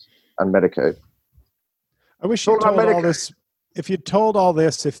insurance and Medicaid. I wish you told all this. If you told all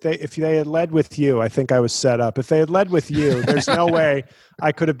this, if they had led with you, I think I was set up. If they had led with you, there's no way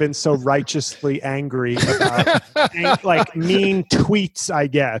I could have been so righteously angry about like mean tweets I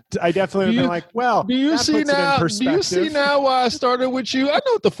get. I definitely would have been like, well, do you see now why I started with you? I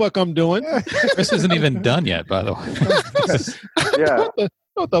know what the fuck I'm doing. This isn't even done yet, by the way. Yeah.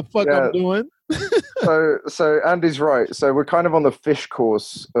 What the fuck I'm doing? So Andy's right. So we're kind of on the fish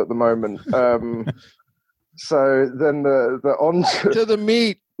course at the moment. So then the entree to the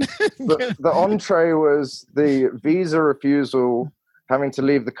meat. the entree was the visa refusal, having to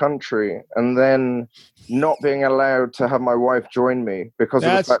leave the country, and then not being allowed to have my wife join me because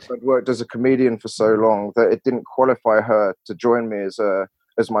of the fact that I'd worked as a comedian for so long that it didn't qualify her to join me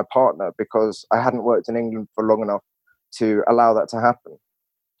as my partner because I hadn't worked in England for long enough to allow that to happen.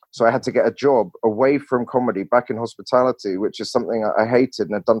 So I had to get a job away from comedy, back in hospitality, which is something I hated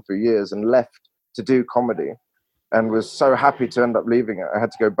and had done for years, and left to do comedy, and was so happy to end up leaving it. I had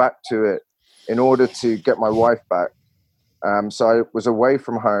to go back to it in order to get my wife back. So I was away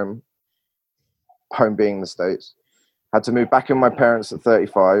from home being the States. Had to move back in with my parents at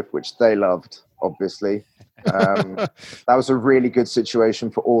 35, which they loved, obviously. That was a really good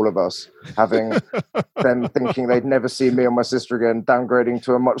situation for all of us, having them thinking they'd never see me and my sister again, downgrading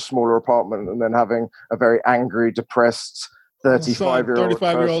to a much smaller apartment, and then having a very angry, depressed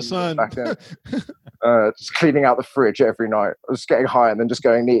 35-year-old son back in, just cleaning out the fridge every night. I was getting high and then just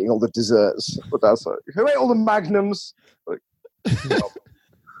going and eating all the desserts. But that's like, who ate all the magnums? Like,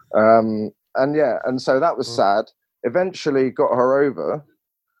 and so that was sad. Eventually got her over,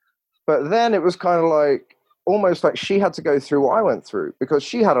 but then it was kind of like almost like she had to go through what I went through because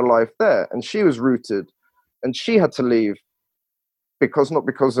she had a life there and she was rooted, and she had to leave not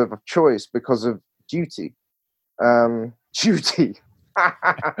because of a choice, because of duty. Duty.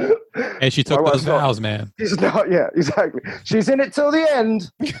 And she took those vows, man. She's not, yeah, exactly. She's in it till the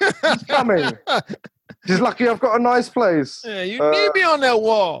end. She's coming. She's lucky I've got a nice place. Yeah, you need me on that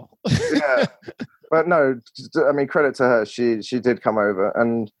wall. Yeah. But no, I mean, credit to her. She did come over.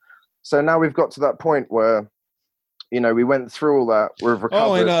 And so now we've got to that point where, we went through all that. We've recovered.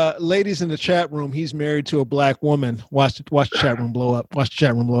 Oh, and ladies in the chat room, he's married to a black woman. Watch the chat room blow up. Watch the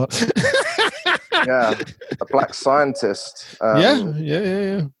chat room blow up. Yeah, a black scientist.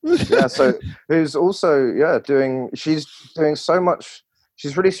 Yeah. So who's also she's doing so much.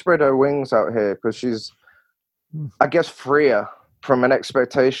 She's really spread her wings out here because she's, I guess, freer from an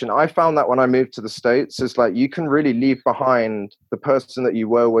expectation. I found that when I moved to the States, it's like you can really leave behind the person that you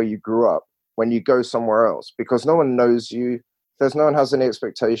were where you grew up when you go somewhere else, because no one knows you. No one has any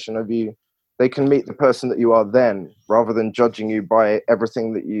expectation of you. They can meet the person that you are then, rather than judging you by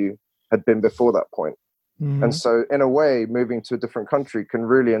everything that you had been before that point. Mm-hmm. And so in a way, moving to a different country can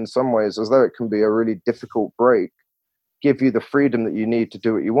really, in some ways, as though it can be a really difficult break, give you the freedom that you need to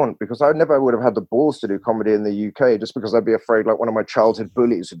do what you want. Because I never would have had the balls to do comedy in the UK just because I'd be afraid like one of my childhood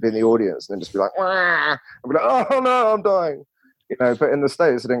bullies would be in the audience and then just be like, wah! I'd be like, oh no, I'm dying. But in the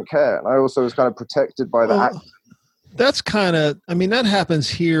States, I didn't care. And I also was kind of protected by the act. That's that happens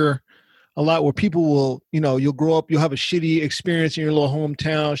here a lot, where people will, you'll grow up, you'll have a shitty experience in your little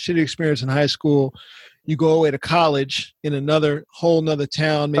hometown, shitty experience in high school. You go away to college in whole another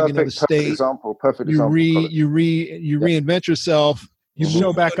town, maybe another state. Perfect example. You reinvent yourself. You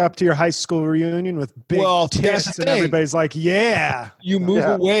show back up to your high school reunion with big tits, and everybody's like, "Yeah." You move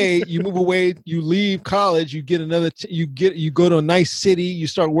away. You leave college. You get you go to a nice city. You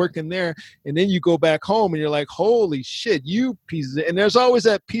start working there, and then you go back home, and you're like, "Holy shit, you piece of..." And there's always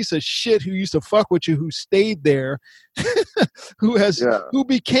that piece of shit who used to fuck with you, who stayed there, who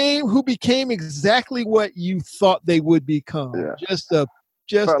became exactly what you thought they would become. Yeah.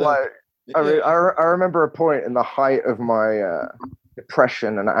 I remember a point in the height of my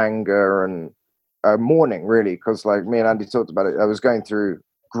depression and anger and mourning, really, because like me and Andy talked about it, I was going through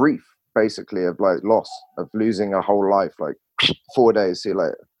grief, basically, of like loss, of losing a whole life, like 4 days, see you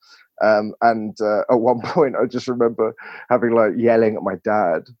later. And at one point I just remember having like yelling at my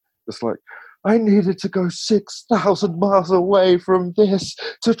dad, just like, I needed to go 6,000 miles away from this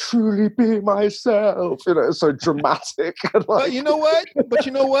to truly be myself. It's so dramatic. But you know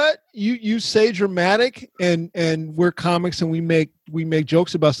what? You say dramatic, and we're comics and we make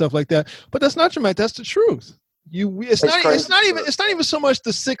jokes about stuff like that. But that's not dramatic. That's the truth. It's not even so much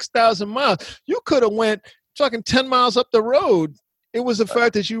the 6,000 miles. You could have went fucking 10 miles up the road. It was the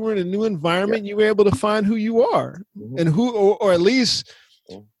fact that you were in a new environment. You were able to find who you are, and or at least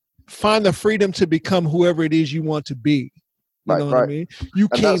find the freedom to become whoever it is you want to be. You know what I mean? You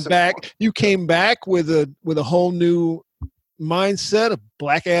came back with a whole new mindset, a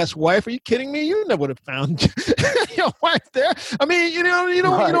black ass wife. Are you kidding me? You never would have found your wife there. I mean, you know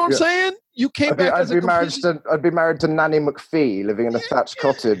what I'm saying? You came back as I'd be married to Nanny McPhee, living in a thatched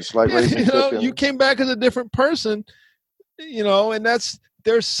cottage, like raising chickens. You came back as a different person, and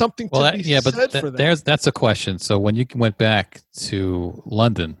there's something to be said for that. That's a question. So when you went back to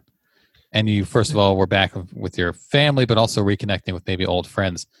London, and you first of all were back with your family, but also reconnecting with maybe old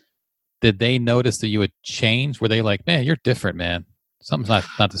friends, did they notice that you had changed? Were they like, man, you're different, man? Something's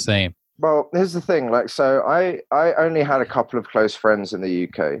not the same. Well, here's the thing. So I only had a couple of close friends in the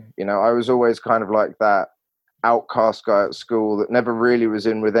UK. I was always kind of like that outcast guy at school that never really was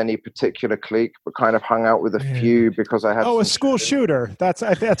in with any particular clique, but kind of hung out with a few because I had. A school shooter. That's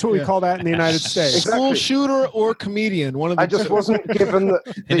what we call that in the United States. Exactly. School shooter or comedian. One of the I just wasn't given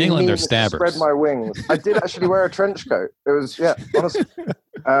the in England they're stabbers. Spread my wings. I did actually wear a trench coat. It was honestly.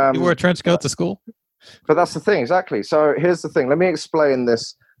 You wore a trench coat to school? But that's the thing, exactly. So here's the thing. Let me explain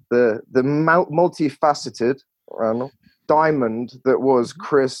this. The multifaceted diamond that was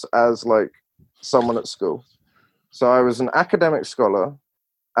Chris as like someone at school. So I was an academic scholar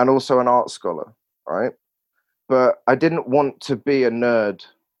and also an art scholar, right? But I didn't want to be a nerd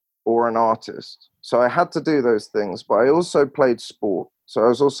or an artist. So I had to do those things, but I also played sport. So I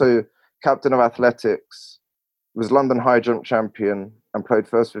was also captain of athletics, was London high jump champion, and played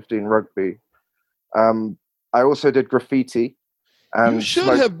first 15 rugby. I also did graffiti. And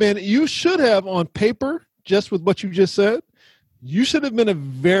you should have on paper, just with what you just said, you should have been a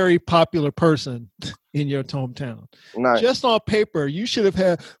very popular person in your hometown. No. Just on paper, you should have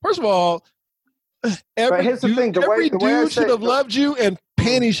had, first of all, every dude should have loved you, and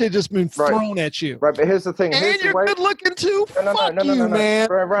panties should have just been thrown at you. Right, but here's the thing. And you're good looking too. Fuck you, man.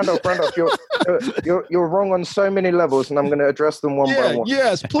 Randolph, you're wrong on so many levels, and I'm going to address them one by one.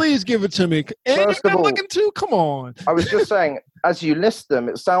 Yes, please give it to me. And you're good looking too. Come on. I was just saying, as you list them,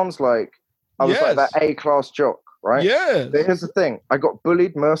 it sounds like I was like that A-class jock. Right? Yeah. But here's the thing. I got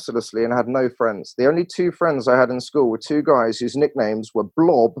bullied mercilessly and had no friends. The only two friends I had in school were two guys whose nicknames were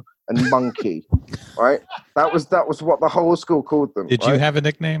Blob and Monkey. Right? That was what the whole school called them. Did you have a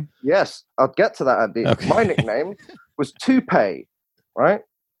nickname? Yes. I'll get to that, Andy. Okay. My nickname was Toupee. Right?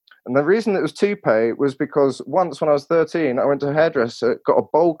 And the reason it was Toupee was because once when I was 13, I went to a hairdresser, got a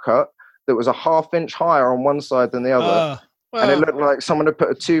bowl cut that was a half-inch higher on one side than the other. And it looked like someone had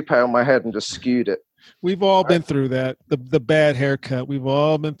put a toupee on my head and just skewed it. We've all been through that. The bad haircut. We've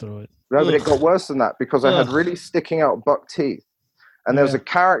all been through it. No, but it got worse than that because I had really sticking out buck teeth. And there was a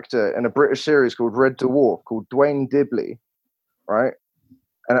character in a British series called Red Dwarf called Dwayne Dibley, right?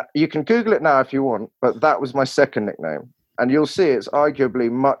 And you can Google it now if you want, but that was my second nickname. And you'll see it's arguably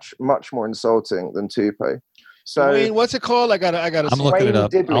much, much more insulting than toupee. So, Dwayne, what's it called? I gotta. I'm looking it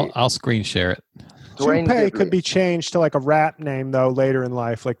up. I'll screen share it. Toupee could be changed to like a rap name though later in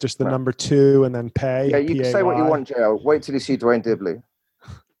life, like just the number 2 and then pay. Yeah, you can say what you want, JL. Wait till you see Dwayne Dibley.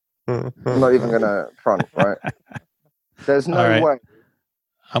 I'm not even gonna front, right? There's no way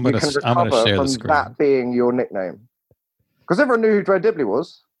I'm gonna share the screen. That being your nickname, because everyone knew who Dwayne Dibley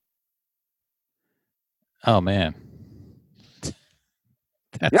was. Oh man,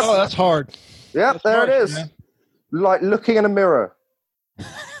 that's hard. Yeah, there it is. Man. Like looking in a mirror.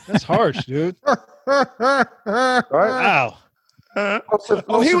 That's harsh, dude. Right? Wow.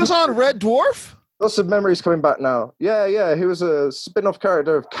 He was on Red Dwarf? Lots of memories coming back now. Yeah. He was a spin-off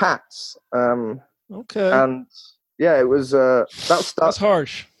character of Cats. Okay. And yeah, it was that stuck. That's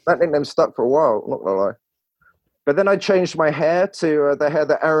harsh. That nickname stuck for a while, not gonna lie. But then I changed my hair to the hair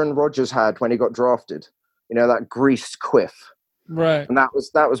that Aaron Rodgers had when he got drafted. That greased quiff. Right. And that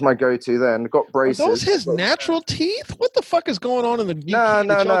was my go-to then. Got braces. Are those his natural teeth? What the fuck is going on in the UK?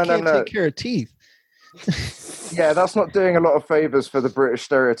 No. Take care of teeth. Yeah, that's not doing a lot of favors for the British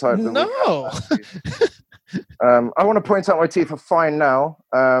stereotype. No. I want to point out my teeth are fine now.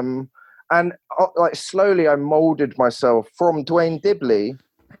 And like slowly I molded myself from Dwayne Dibley,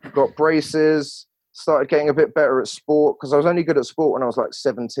 got braces, started getting a bit better at sport because I was only good at sport when I was like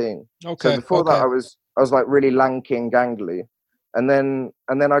 17. Okay. So before that I was like really lanky and gangly. And then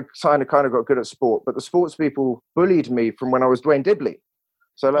I kind of got good at sport, but the sports people bullied me from when I was Dwayne Dibley.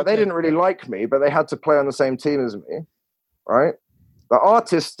 So they didn't really like me, but they had to play on the same team as me, right? The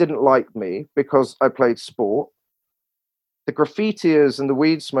artists didn't like me because I played sport. The graffitiers and the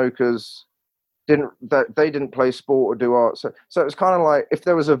weed smokers didn't play sport or do art. So it was kind of like if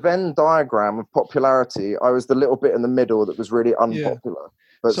there was a Venn diagram of popularity, I was the little bit in the middle that was really unpopular.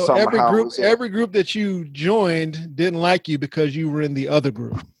 But so every group that you joined didn't like you because you were in the other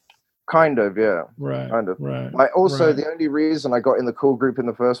group. Kind of, yeah. Right. Kind of. Right. The only reason I got in the cool group in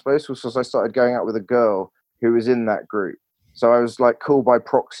the first place was because I started going out with a girl who was in that group. So I was like cool by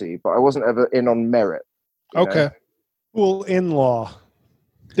proxy, but I wasn't ever in on merit. Okay. Cool in-law.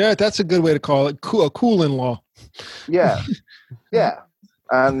 Yeah, that's a good way to call it. Cool, a cool in-law. Yeah. Yeah.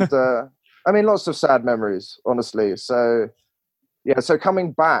 And I mean, lots of sad memories, honestly. So yeah, so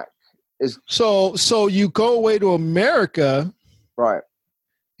coming back is So you go away to America right.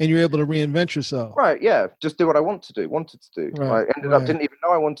 and you're able to reinvent yourself. Right, yeah. Just do what I wanted to do. Right, I ended up didn't even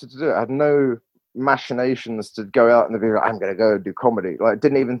know I wanted to do it. I had no machinations to go out and be like, I'm gonna go do comedy. Like,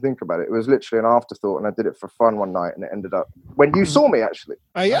 didn't even think about it. It was literally an afterthought, and I did it for fun one night, and it ended up when you saw me actually.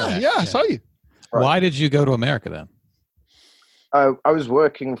 Yeah, I saw you. Right. Why did you go to America then? I was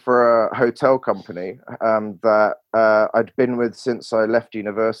working for a hotel company that I'd been with since I left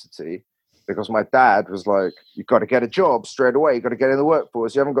university, because my dad was like, you've got to get a job straight away. You've got to get in the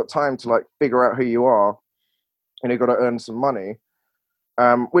workforce. You haven't got time to like figure out who you are, and you've got to earn some money,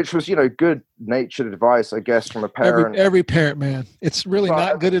 which was, good natured advice, I guess, from a parent. Every parent, man. It's really But not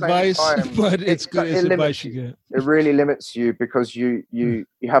at the good same advice, time, but it's good. It's advice you get. It really limits you, because you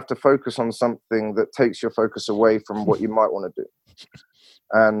have to focus on something that takes your focus away from what you might want to do.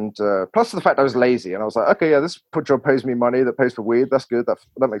 And plus the fact I was lazy, and I was like, okay, yeah, this job pays me money that pays for weed. That's good.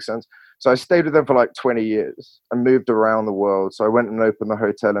 That makes sense. So I stayed with them for like 20 years and moved around the world. So I went and opened the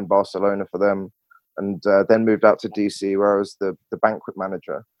hotel in Barcelona for them, and then moved out to DC, where I was the banquet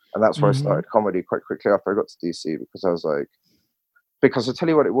manager. And that's where I started comedy quite quickly after I got to DC, because I was like, because I'll tell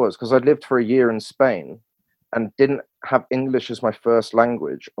you what it was, because I'd lived for a year in Spain and didn't have English as my first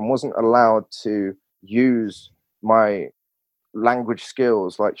language, and wasn't allowed to use my language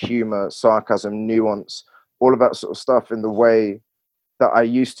skills like humor, sarcasm, nuance, all of that sort of stuff in the way that I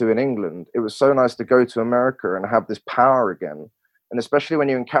used to in England. It was so nice to go to America and have this power again. And especially when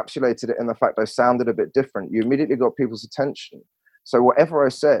you encapsulated it in the fact I sounded a bit different, you immediately got people's attention. So whatever I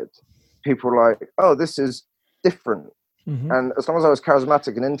said, people were like, oh, this is different. And as long as I was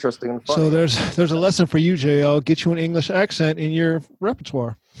charismatic and interesting and funny. So there's a lesson for you, JL. Get you an English accent in your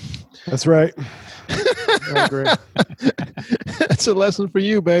repertoire. That's right. I agree. That's a lesson for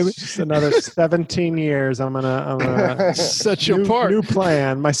you, baby. Just another 17 years. I'm gonna set you apart. New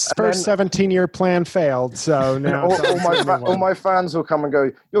plan. My first 17-year plan failed. So now all my fans will come and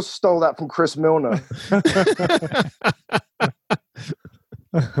go, you stole that from Chris Milner.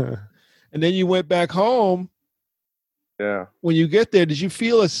 And then you went back home. Yeah. When you get there, did you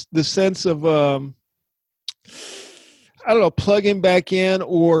feel the sense of I don't know, plugging back in,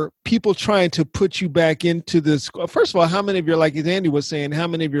 or people trying to put you back into this? First of all, how many of your, like as Andy was saying, how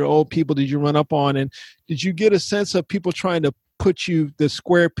many of your old people did you run up on? And did you get a sense of people trying to put you, the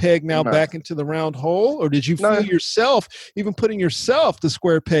square peg now, back into the round hole? Or did you feel yourself, even putting yourself, the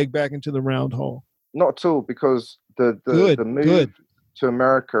square peg back into the round hole? Not at all, because the move to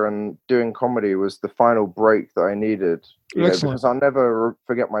America and doing comedy was the final break that I needed. Because I'll never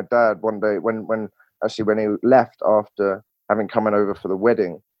forget my dad one day when he left after having come in over for the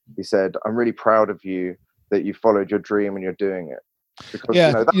wedding. He said, I'm really proud of you that you followed your dream and you're doing it. Because,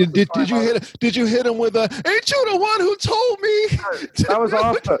 did you hit him with a, ain't you the one who told me? That was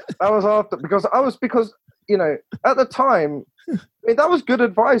after, because at the time, I mean, that was good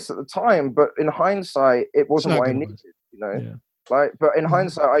advice at the time, but in hindsight, it wasn't what I needed, Yeah. But in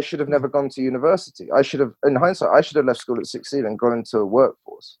hindsight, I should have never gone to university. I should have left school at 16 and gone into a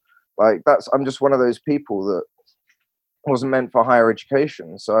workforce. I'm just one of those people that wasn't meant for higher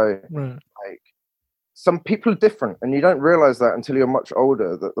education. So some people are different, and you don't realize that until you're much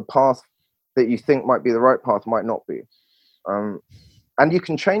older, that the path that you think might be the right path might not be. And you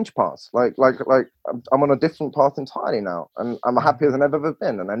can change paths. Like I'm on a different path entirely now, and I'm happier than I've ever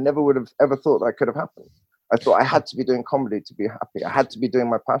been. And I never would have ever thought that could have happened. I thought I had to be doing comedy to be happy. I had to be doing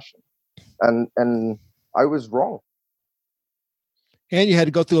my passion, and I was wrong. And you had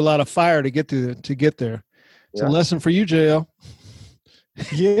to go through a lot of fire to get there. It's a lesson for you, JL.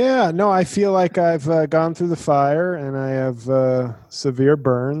 Yeah, no, I feel like I've gone through the fire, and I have severe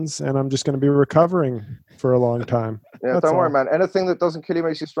burns, and I'm just going to be recovering for a long time. Yeah, don't worry, man. Anything that doesn't kill you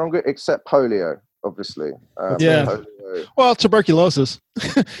makes you stronger, except polio, obviously. Polio. Well, tuberculosis.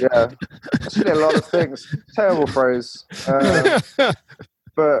 Yeah, that's really a lot of things. Terrible phrase.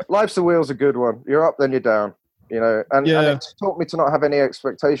 But life's a wheel's a good one. You're up, then you're down. And it's taught me to not have any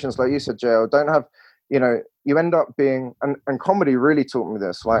expectations, like you said, JL. Don't have, you end up being, and comedy really taught me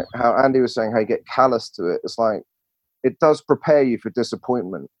this, like how Andy was saying, how you get callous to it. It's like, it does prepare you for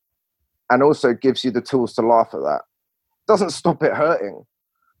disappointment, and also gives you the tools to laugh at that. Doesn't stop it hurting,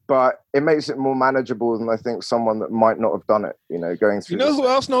 but it makes it more manageable than I think someone that might not have done it, going through. You know who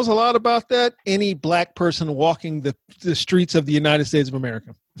else knows a lot about that? Any black person walking the streets of the United States of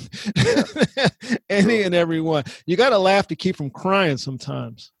America. Yeah. Any and every one. You got to laugh to keep from crying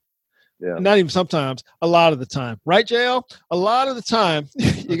sometimes. Yeah. Not even sometimes, a lot of the time. Right, JL? A lot of the time,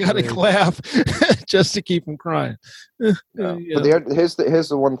 you got to laugh just to keep from crying. Yeah. But here's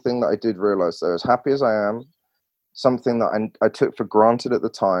the one thing that I did realize, though. As happy as I am, something that I took for granted at the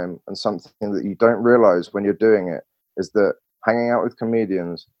time, and something that you don't realize when you're doing it, is that hanging out with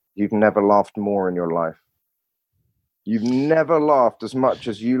comedians, you've never laughed more in your life. You've never laughed as much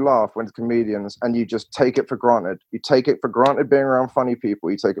as you laugh with comedians, and you just take it for granted. You take it for granted being around funny people.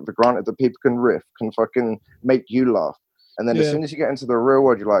 You take it for granted that people can riff, can fucking make you laugh. And then as soon as you get into the real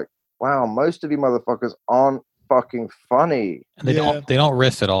world, you're like, wow, most of you motherfuckers aren't fucking funny. And they don't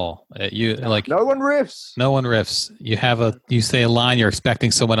riff at all. No one riffs. No one riffs. You say a line, you're expecting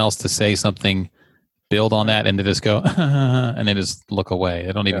someone else to say something, build on that, and they just go and they just look away.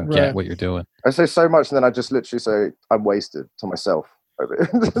 They don't even get what you're doing. I say so much, and then I just literally say I'm wasted to myself.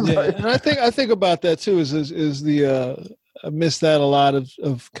 And I think about that too. Is the I miss that a lot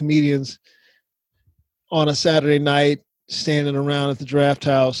of comedians on a Saturday night standing around at the Draft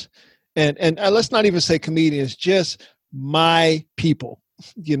House, and let's not even say comedians, just my people.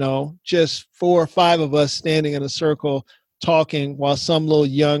 Just 4 or 5 of us standing in a circle talking while some little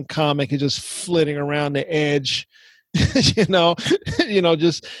young comic is just flitting around the edge, just, you know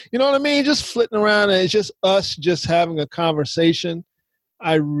what I mean? Just flitting around, and it's just us just having a conversation.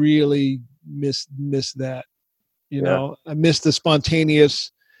 I really miss that, I miss the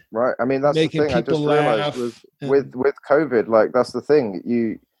spontaneous. Right. I mean, that's the thing I just realized with COVID, like that's the thing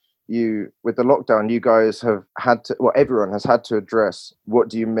you with the lockdown, you guys have had to, everyone has had to address, what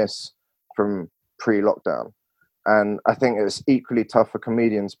do you miss from pre-lockdown? And I think it's equally tough for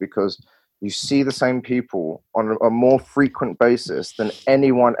comedians because you see the same people on a more frequent basis than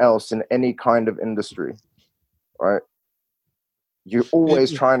anyone else in any kind of industry, right? You're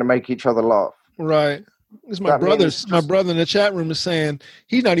always trying to make each other laugh. Right. My brother in the chat room is saying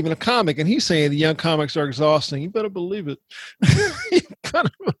he's not even a comic, and he's saying the young comics are exhausting. You better believe it. you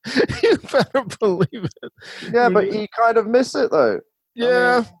better believe it. Yeah, but you kind of miss it, though.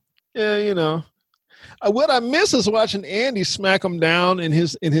 Yeah. What I miss is watching Andy smack him down in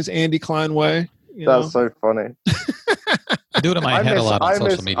his Andy Klein way. That's so funny. I do it in my head a lot on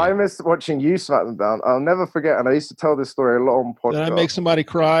social media. I miss watching you smack them down. I'll never forget, and I used to tell this story a lot on podcast. Did I make somebody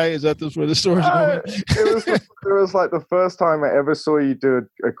cry? Is that where the story's going? It was like the first time I ever saw you do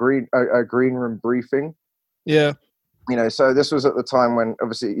a green room briefing. Yeah. So this was at the time when,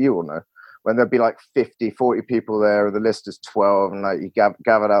 obviously you all know, when there'd be like 50, 40 people there, and the list is 12, and like you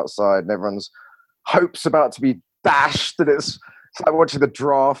gathered outside, and everyone's hopes about to be dashed, and it's like watching the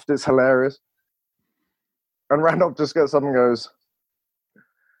draft. It's hilarious. And Randolph just gets up and goes,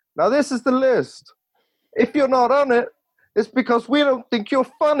 now this is the list. If you're not on it, it's because we don't think you're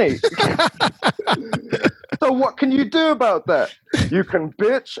funny. So what can you do about that? You can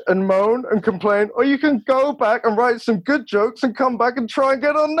bitch and moan and complain, or you can go back and write some good jokes and come back and try and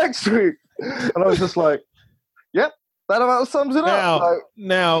get on next week. And I was just like, yep, that about sums it up.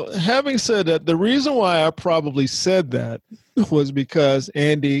 Now, having said that, the reason why I probably said that was because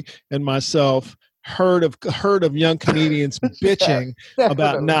Andy and myself heard of young comedians bitching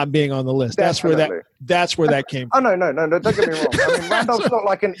about not being on the list. Definitely. That's where that came from. Oh no, don't get me wrong. I mean, Randolph's not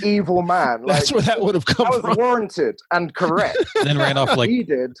like an evil man. That's where that would have come from. That was warranted and correct. And then Randolph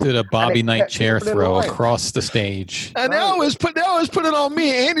did a Bobby Knight chair throw across the stage. And they always put it on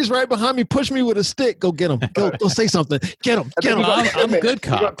me. Andy's right behind me, push me with a stick. Go get him. Go say something. Get him. I'm a good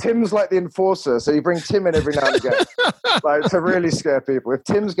cop. You got Tim's like the enforcer, so you bring Tim in every now and again, like to really scare people. If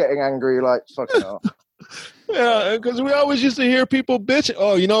Tim's getting angry, you're like, fucking hell. Yeah, because we always used to hear people bitching.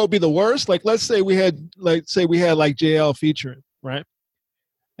 Oh, it'd be the worst. Like, let's say we had JL featuring, right?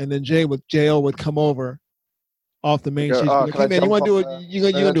 And then JL would come over off the main stage. Hey man, you want to do it?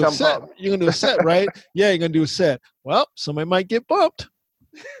 You're gonna do a set. You're gonna do a set, right? Yeah, you're gonna do a set. Well, somebody might get bumped.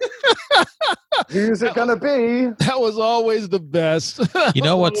 Who's it gonna be? That was always the best. You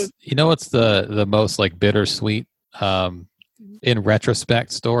know what's the most like bittersweet in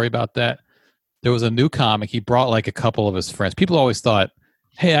retrospect story about that? There was a new comic. He brought like a couple of his friends. People always thought,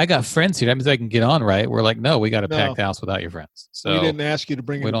 hey, I got friends here. That means I can get on, right? We're like, no, we got a packed house without your friends. So we didn't ask you to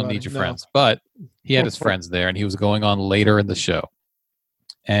bring. We don't need your friends. But he had his friends there, and he was going on later in the show,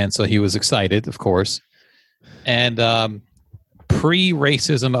 and so he was excited, of course. And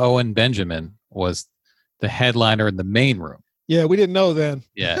pre-racism, Owen Benjamin was the headliner in the main room. Yeah, we didn't know then.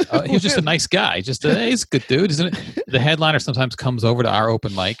 Yeah, he was just a nice guy. Just he's a good dude, isn't it? The headliner sometimes comes over to our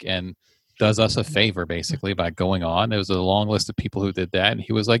open mic and does us a favor, basically, by going on. There was a long list of people who did that, and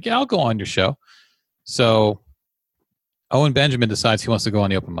he was like, "Yeah, I'll go on your show." So Owen Benjamin decides he wants to go on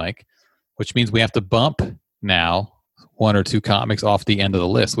the open mic, which means we have to bump now one or two comics off the end of the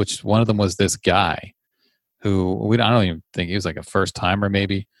list. Which one of them was this guy who I don't even think he was like a first timer,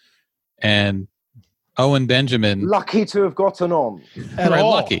 maybe, and Owen Benjamin, lucky to have gotten on.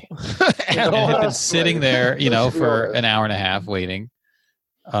 Lucky. Had been sitting there, for an hour and a half waiting.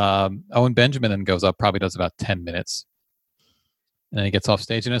 Owen Benjamin then goes up, probably does about 10 minutes. And then he gets off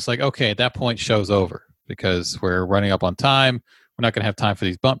stage, and it's like, okay, at that point, show's over because we're running up on time. We're not going to have time for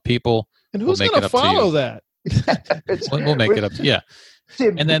these bump people. And who's going to follow that? We'll make it up to you. Yeah.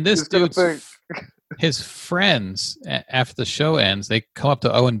 And then this dude's... His friends, after the show ends, they come up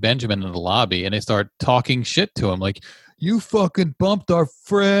to Owen Benjamin in the lobby and they start talking shit to him, like, "You fucking bumped our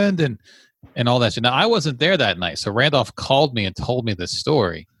friend," and all that shit. Now, I wasn't there that night, so Randolph called me and told me this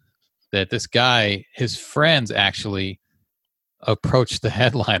story, that this guy, his friends actually approached the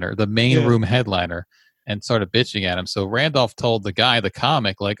headliner, the main room headliner, and started bitching at him. So Randolph told the guy, the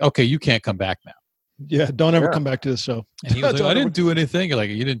comic, like, "Okay, you can't come back now. Yeah, don't ever come back to the show." And he was like, "I didn't do anything." You're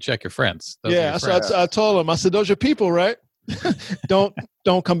like, "You didn't check your friends." So I told him, I said, "Those are people, right? don't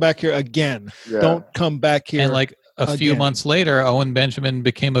come back here again. Yeah. Don't come back here." And like a few months later, Owen Benjamin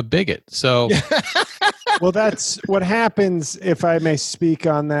became a bigot. So, well, that's what happens. If I may speak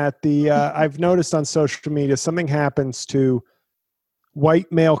on that, I've noticed on social media something happens to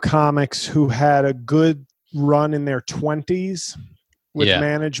white male comics who had a good run in their 20s. With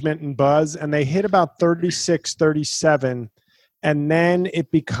management and buzz, and they hit about 36, 37, and then it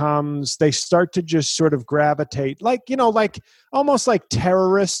becomes, they start to just sort of gravitate, like almost like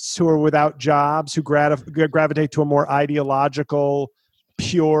terrorists who are without jobs, who gravitate to a more ideological,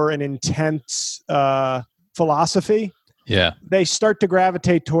 pure, and intense philosophy. Yeah. They start to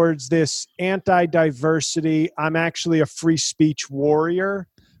gravitate towards this anti-diversity, I'm actually a free speech warrior,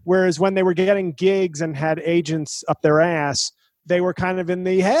 whereas when they were getting gigs and had agents up their ass, they were kind of in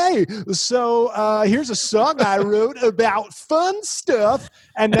the, hey, so here's a song I wrote about fun stuff.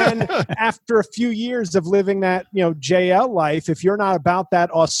 And then after a few years of living that, JL life, if you're not about that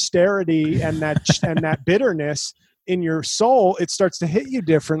austerity and that bitterness in your soul, it starts to hit you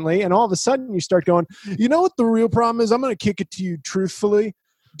differently. And all of a sudden you start going, you know what the real problem is? I'm going to kick it to you truthfully.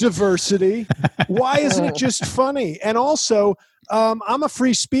 Diversity. Why isn't it just funny? And also, I'm a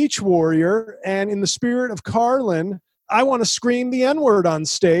free speech warrior. And in the spirit of Carlin, I want to scream the N-word on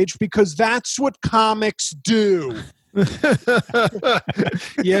stage because that's what comics do.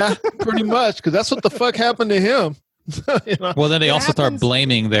 Yeah, pretty much, because that's what the fuck happened to him. Well, then they also start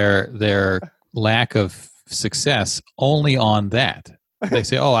blaming their lack of success only on that. They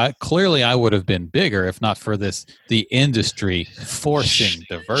say, clearly I would have been bigger if not for the industry forcing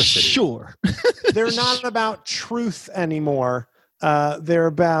diversity. Sure. They're not about truth anymore. They're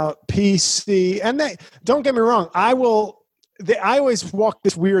about PC, and they don't get me wrong. I always walk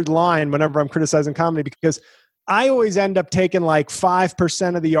this weird line whenever I'm criticizing comedy because I always end up taking like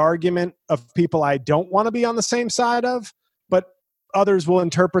 5% of the argument of people I don't want to be on the same side of, but others will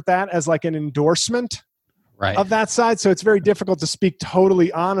interpret that as like an endorsement of that side. So it's very difficult to speak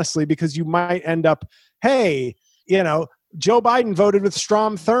totally honestly because you might end up, hey, Joe Biden voted with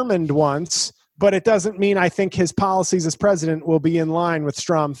Strom Thurmond once. But it doesn't mean I think his policies as president will be in line with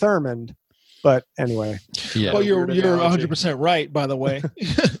Strom Thurmond. But anyway. Yeah. Well, you're 100% right, by the way.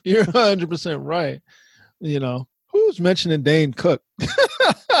 You're 100% right. Who's mentioning Dane Cook?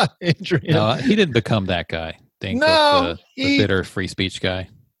 Adrian. No, he didn't become that guy. Dane Cook, the bitter free speech guy.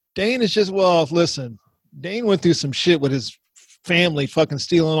 Dane is just, listen, Dane went through some shit with his family fucking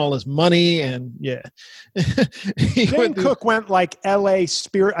stealing all his money, and Dane Cook went like LA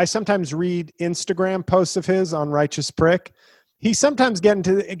spirit. I sometimes read Instagram posts of his on Righteous Prick. He sometimes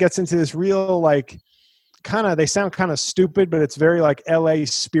gets into this real like they sound kind of stupid, but it's very like LA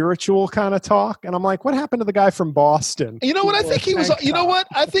spiritual kind of talk. And I'm like, what happened to the guy from Boston? You know what? I think he was. You know what?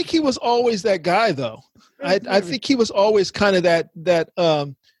 I think he was always that guy, though. I think he was always kind of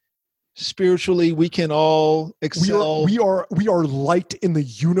that. Spiritually, we can all excel. We are light in the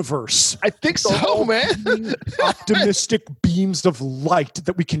universe. I think so, man. Optimistic beams of light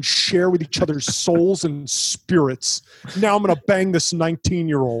that we can share with each other's souls and spirits. Now I'm going to bang this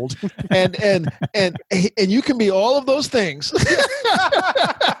 19-year-old, and you can be all of those things.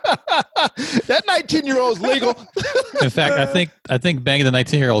 That 19-year-old's legal. In fact, I think banging the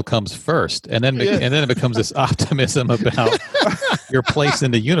 19-year-old comes first, and then it becomes this optimism about your place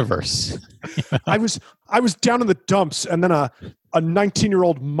in the universe. Yes. I was down in the dumps, and then a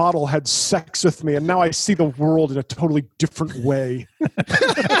 19-year-old model had sex with me, and now I see the world in a totally different way.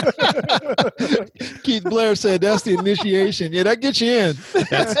 Keith Blair said that's the initiation. Yeah, that gets you in.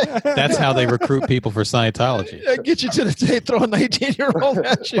 That's how they recruit people for Scientology. That gets you to the day, throw a 19-year-old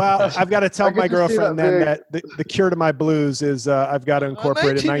at you. Well, I've got to tell I my get to see girlfriend that then that the cure to my blues is I've got to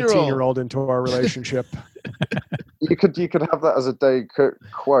incorporate a 19-year-old into our relationship. You could have that as a day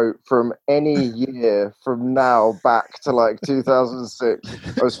quote from any year from now back to like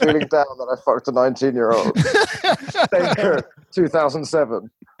 2006. I was feeling down that I fucked a 19-year-old. Dave Cook,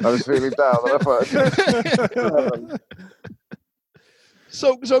 2007. I was feeling down that I fucked.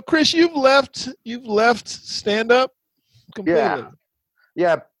 So Chris, you've left stand up completely.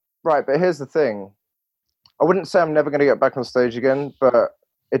 Yeah, right. But here's the thing. I wouldn't say I'm never going to get back on stage again, but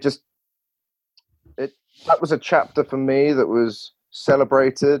that was a chapter for me that was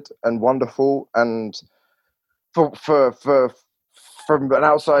celebrated and wonderful, and for from an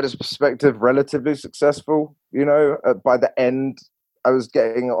outsider's perspective, relatively successful. You know, by the end, I was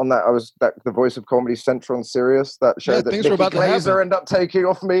getting on that. I was the voice of Comedy Central on Sirius. That show that things were Nikki about to happen. Glaser ended up taking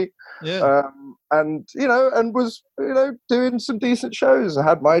off me. Yeah. And was doing some decent shows. I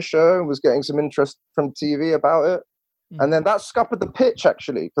had my show and was getting some interest from TV about it. And then that scuppered the pitch,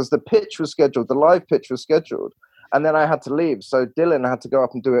 actually, because the pitch was scheduled, the live pitch was scheduled, and then I had to leave. So Dylan had to go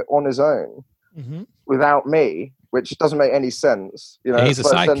up and do it on his own without me, which doesn't make any sense. You know, Yeah, he's a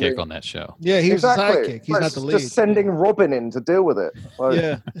sidekick on that show. Yeah, he was exactly. a sidekick. He's not the lead. Just sending Robin in to deal with it.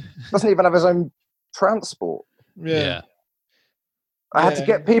 Like, doesn't even have his own transport. Yeah. I had to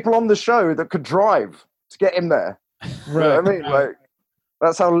get people on the show that could drive to get him there. Right. You know what I mean? Like,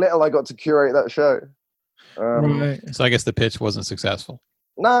 that's how little I got to curate that show. Right. So I guess the pitch wasn't successful.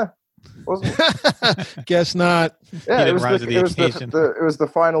 No, wasn't. Guess not. Yeah, it was it was the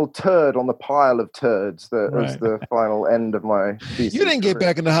final turd on the pile of turds that was the final end of my thesis. You didn't get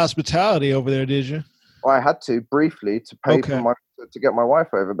back into hospitality over there, did you? Well, I had to briefly to pay for to get my wife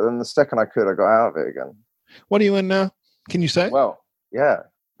over, but then the second I could, I got out of it again. What are you in now? Can you say? Well, yeah,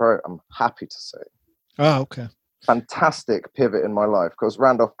 bro, I'm happy to say. Oh, okay. Fantastic pivot in my life, because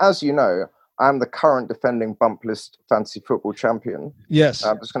Randolph, as you know, I'm the current defending bump list fantasy football champion. Yes.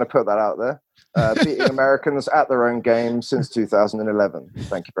 I'm just going to put that out there. Beating Americans at their own game since 2011.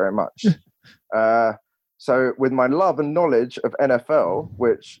 Thank you very much. So with my love and knowledge of NFL,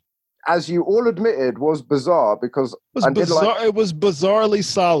 which, as you all admitted, was bizarre because it was bizarrely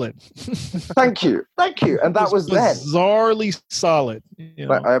solid. Thank you. And that was then. Bizarrely solid. You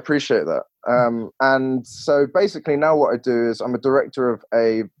know? I appreciate that. And so basically now what I do is I'm a director of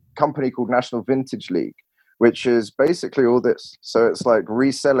a company called National Vintage League, which is basically all this. So it's like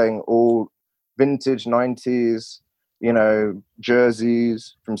reselling all vintage 90s,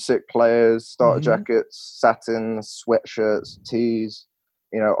 jerseys from sick players, starter jackets, satins, sweatshirts, tees,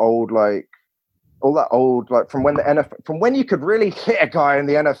 old, like all that old, like from when you could really hit a guy in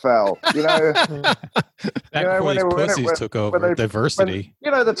the NFL, Back before these pussies took over, diversity.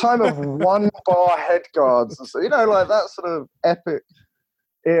 The time of one bar head guards, like that sort of epic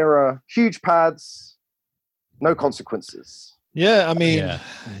era, huge pads, no consequences. Yeah, I mean,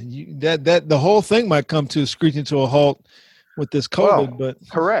 that the whole thing might come to screeching to a halt with this COVID, but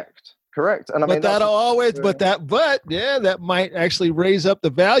correct. And I mean, that might actually raise up the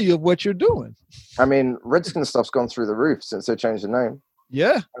value of what you're doing. I mean, Redskin stuff's gone through the roof since they changed the name.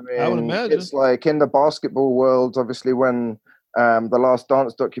 Yeah, I mean, I would imagine. It's like in the basketball world, obviously, when the Last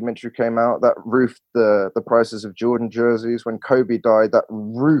Dance documentary came out, that roofed the prices of Jordan jerseys. When Kobe died, that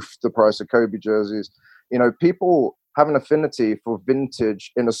roofed the price of Kobe jerseys. People have an affinity for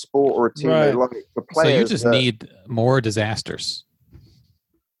vintage in a sport or a team they like. For players, so you just need more disasters.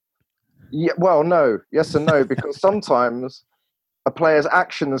 Yeah, well, no, yes and no, because sometimes a player's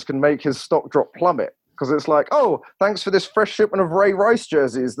actions can make his stock drop plummet. Because it's like, oh, thanks for this fresh shipment of Ray Rice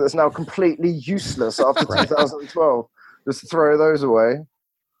jerseys that's now completely useless after 2012. Just throw those away.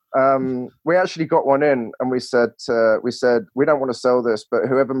 We actually got one in, and we said we don't want to sell this, but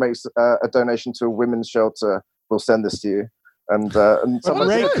whoever makes a donation to a women's shelter, we'll send this to you. And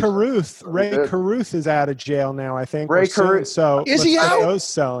Ray Caruth is out of jail now, I think. Ray Caruth. So is he out? Those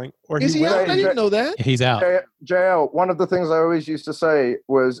selling, or is he out? I didn't know that. He's out. JL, one of the things I always used to say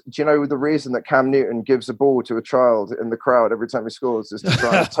was, do you know the reason that Cam Newton gives a ball to a child in the crowd every time he scores is to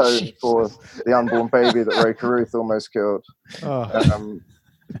try and atone for the unborn baby that Ray Caruth almost killed.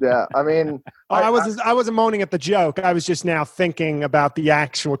 Yeah, I mean, I wasn't moaning at the joke. I was just now thinking about the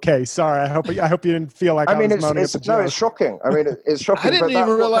actual case. Sorry, I hope you didn't feel like I was moaning at the joke. No, it's shocking. I mean, it's shocking. I didn't even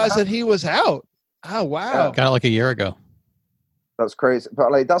realize that he was out. Oh wow! Got it like a year ago. That's crazy.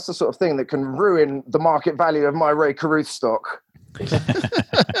 But like, that's the sort of thing that can ruin the market value of my Ray Caruth stock.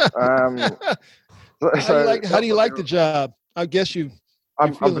 How do you like the job? I guess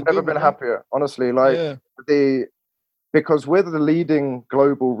I've never been happier, honestly. Like because we're the leading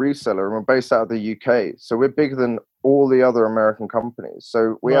global reseller and we're based out of the UK, so we're bigger than all the other American companies.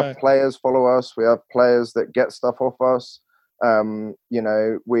 So we have players follow us. We have players that get stuff off us.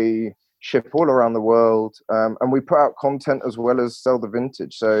 We ship all around the world, and we put out content as well as sell the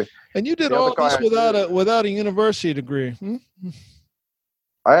vintage. So, and you did all this without a university degree.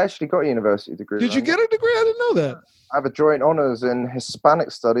 I actually got a university degree. Did you get a degree? I didn't know that. I have a joint honors in Hispanic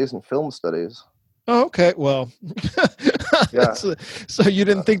studies and film studies. Oh, okay. Well, yeah. So you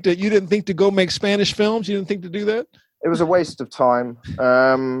didn't think to go make Spanish films? You didn't think to do that? It was a waste of time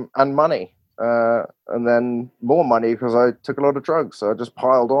and money, and then more money because I took a lot of drugs. So I just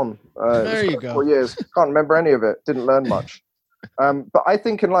piled on. There you go. 4 years. Can't remember any of it. Didn't learn much. But I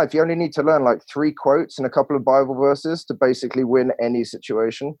think in life you only need to learn like 3 quotes and a couple of Bible verses to basically win any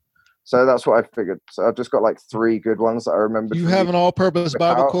situation. So that's what I figured. So I've just got like 3 good ones that I remember. You have an all-purpose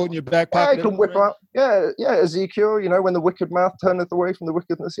Bible quote in your back pocket? Yeah, I can whip out. Yeah, Ezekiel, when the wicked mouth turneth away from the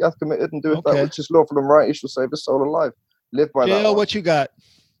wickedness he hath committed and doeth that which is lawful and right, he shall save his soul alive. Live by that one. What you got?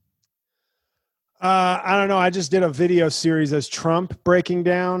 I don't know. I just did a video series as Trump breaking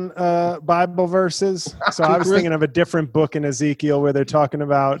down Bible verses. So I was thinking of a different book in Ezekiel where they're talking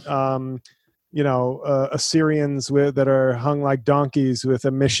about Assyrians that are hung like donkeys with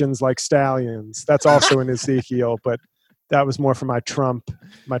emissions like stallions. That's also in Ezekiel, but that was more for my Trump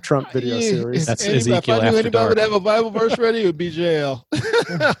video series. That's Ezekiel if I knew after anybody dark. would have a Bible verse ready, it would be JL.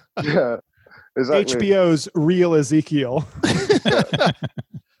 Yeah, exactly. HBO's Real Ezekiel.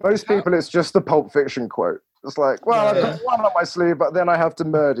 Most people, it's just the Pulp Fiction quote. It's like, I've got one up my sleeve, but then I have to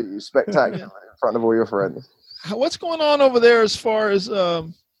murder you spectacularly in front of all your friends. What's going on over there as far as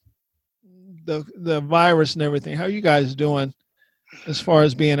the virus and everything? How are you guys doing as far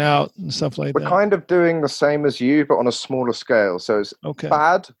as being out and stuff like that? We're kind of doing the same as you, but on a smaller scale. So it's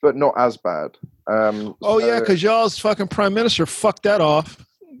bad, but not as bad. Because y'all's fucking prime minister fucked that off.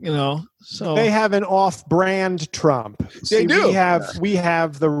 So they have an off-brand Trump. They do. We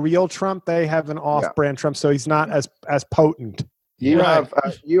have the real Trump. They have an off-brand Trump, so he's not as potent. You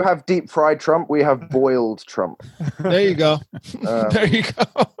have deep fried Trump. We have boiled Trump. There you go. There you go.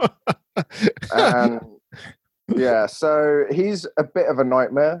 And so he's a bit of a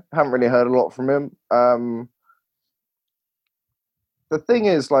nightmare. Haven't really heard a lot from him. The thing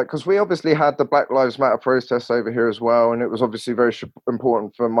is, because we obviously had the Black Lives Matter protests over here as well, and it was obviously very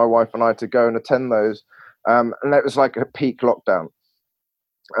important for my wife and I to go and attend those. And it was like a peak lockdown.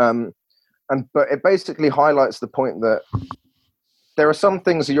 But it basically highlights the point that there are some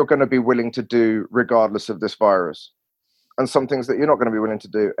things that you're going to be willing to do regardless of this virus, and some things that you're not going to be willing to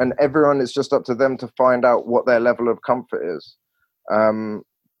do. And everyone, it's just up to them to find out what their level of comfort is.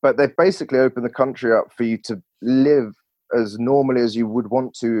 But they've basically opened the country up for you to live as normally as you would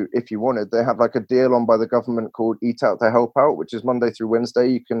want to if you wanted. They have like a deal on by the government called Eat Out to Help Out, which is Monday through Wednesday.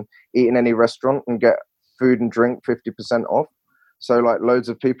 You can eat in any restaurant and get food and drink 50% off. So like loads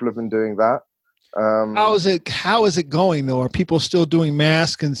of people have been doing that. How is it going though? Are people still doing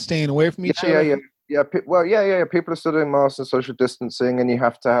masks and staying away from each other? Yeah. People are still doing masks and social distancing, and you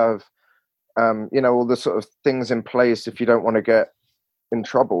have to have all the sort of things in place if you don't want to get in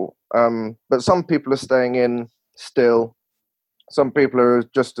trouble. But some people are staying in still. Some people are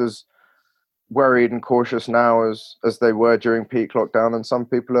just as worried and cautious now as they were during peak lockdown, and some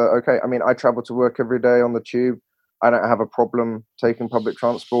people are okay. I mean, I travel to work every day on the tube. I don't have a problem taking public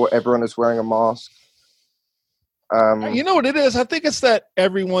transport. Everyone is wearing a mask. You know what it is? I think it's that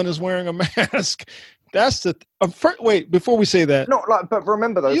everyone is wearing a mask. That's the wait. Before we say that, but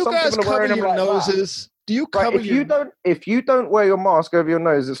remember though, you some guys people are cover wearing your them like noses. That. Do you cover if you don't wear your mask over your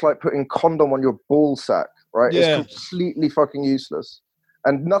nose, it's like putting condom on your ball sack, right? Yeah. It's completely fucking useless.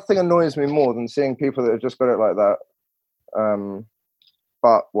 And nothing annoys me more than seeing people that have just got it like that.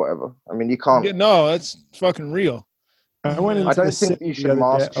 But whatever. I mean, you can't. Yeah, no, it's fucking real. I don't think you should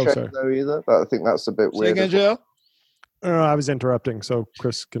mask check though either. But I think that's a bit weird. Say again, Joe? I was interrupting, so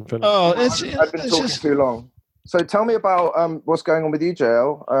Chris can finish. Oh, I've been talking too long. So tell me about what's going on with you,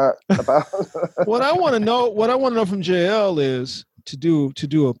 JL. About what I want to know from JL is to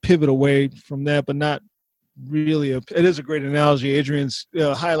do a pivot away from that, but not really. It is a great analogy. Adrian's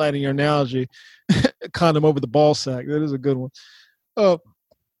highlighting your analogy, condom over the ball sack. That is a good one.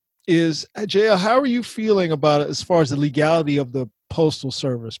 Is JL, how are you feeling about it as far as the legality of the Postal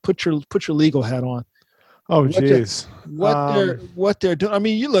Service? Put your legal hat on. Oh, geez. What they're doing. I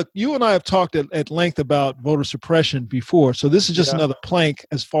mean, you and I have talked at length about voter suppression before, so this is just another plank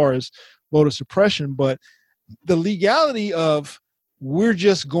as far as voter suppression. But the legality of we're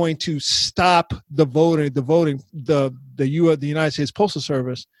just going to stop the United States Postal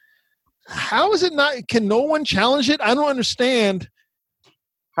Service. How is it not? Can no one challenge it? I don't understand.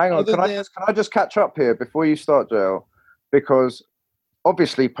 Hang on, can I just catch up here before you start, Joel? Because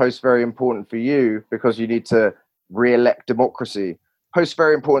obviously, post's very important for you because you need to re-elect democracy. Post's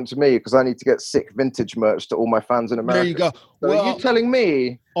very important to me because I need to get sick vintage merch to all my fans in America. There you go. So well, you're telling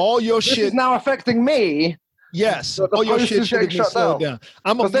me all your shit is now affecting me? Yes, all your shit should be slowed down.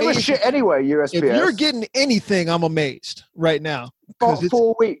 I'm amazed. They were shit anyway, USPS. If you're getting anything, I'm amazed right now. About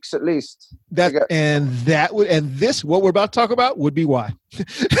 4 weeks at least. What we're about to talk about would be why.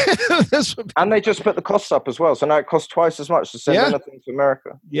 And they just put the costs up as well, so now it costs twice as much to send anything to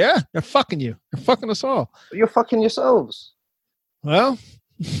America. Yeah, they're fucking you. They're fucking us all. You're fucking yourselves. Well,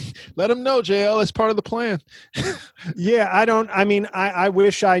 let them know, JL. It's part of the plan. I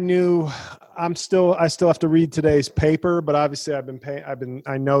wish I knew. I still have to read today's paper, but obviously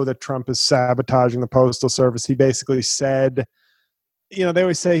I know that Trump is sabotaging the Postal Service. He basically said, they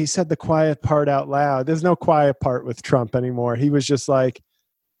always say he said the quiet part out loud. There's no quiet part with Trump anymore. He was just like,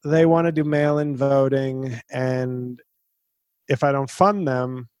 they want to do mail-in voting, and if I don't fund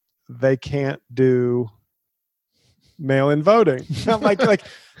them, they can't do mail-in voting. like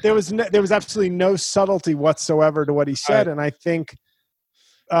there was absolutely no subtlety whatsoever to what he said, and I think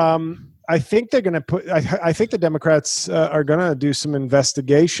they're going to put. I think the Democrats are going to do some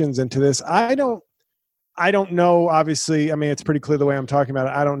investigations into this. I don't know. Obviously, I mean, it's pretty clear the way I'm talking about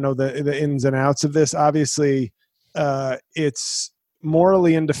it. I don't know the ins and outs of this. Obviously, it's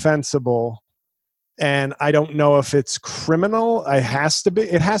morally indefensible, and I don't know if it's criminal. It has to be.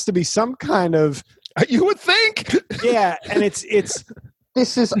 It has to be some kind of. You would think. Yeah, and it's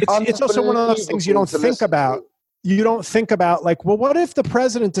also one of those things you don't think about. You don't think about, like, well, what if the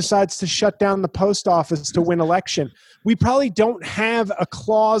president decides to shut down the post office to win election? We probably don't have a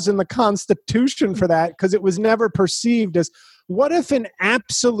clause in the Constitution for that because it was never perceived as, what if an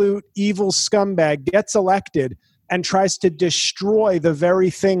absolute evil scumbag gets elected and tries to destroy the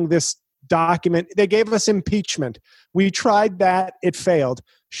very thing this document, they gave us impeachment. We tried that. It failed.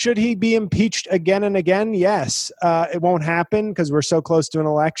 Should he be impeached again and again? Yes. It won't happen because we're so close to an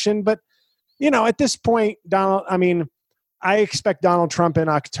election, but at this point, I expect Donald Trump in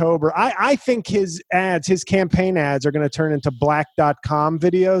October. I think his campaign ads are going to turn into black.com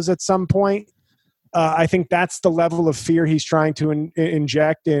videos at some point. I think that's the level of fear he's trying to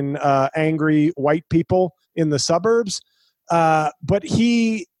inject in angry white people in the suburbs. But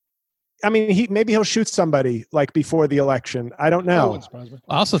maybe he'll shoot somebody like before the election. I don't know.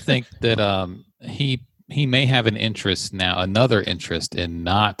 I also think that he may have another interest in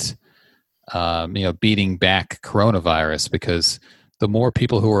not beating back coronavirus, because the more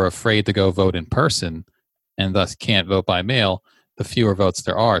people who are afraid to go vote in person and thus can't vote by mail, the fewer votes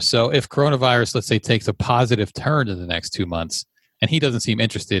there are. So if coronavirus, let's say, takes a positive turn in the next 2 months, and he doesn't seem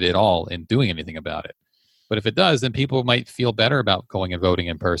interested at all in doing anything about it, but if it does, then people might feel better about going and voting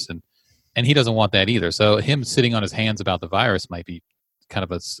in person, and he doesn't want that either. So him sitting on his hands about the virus might be kind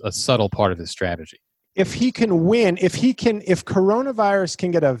of a subtle part of his strategy. If he can win, if coronavirus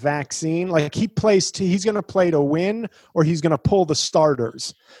can get a vaccine, like he's going to play to win, or he's going to pull the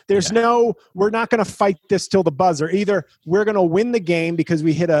starters. We're not going to fight this till the buzzer. Either we're going to win the game because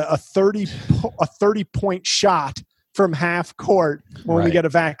we hit a 30-point shot from half court when we get a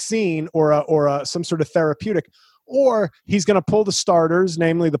vaccine or some sort of therapeutic, or he's going to pull the starters,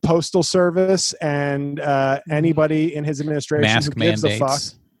 namely the Postal Service and anybody in his administration Mask who gives mandates. a fuck.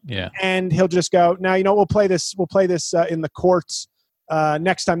 Yeah, and he'll just go, now, we'll play this in the courts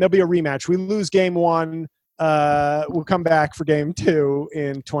next time. There'll be a rematch. We lose game 1. We'll come back for game 2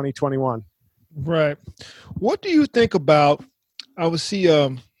 in 2021. Right. What do you think about, I would see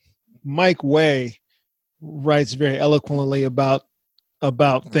Mike Way writes very eloquently about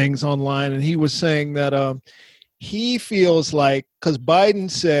things online, and he was saying that he feels like, because Biden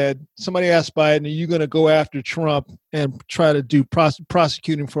said, somebody asked Biden, are you going to go after Trump and try to do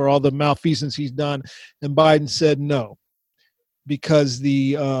prosecuting for all the malfeasance he's done? And Biden said no, because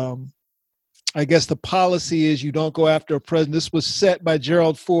I guess the policy is you don't go after a president. This was set by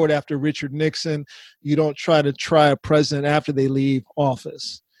Gerald Ford after Richard Nixon. You don't try a president after they leave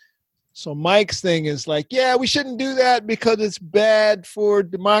office. So Mike's thing is like, yeah, we shouldn't do that because it's bad for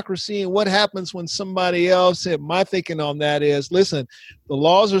democracy. And what happens when somebody else? And my thinking on that is, listen, the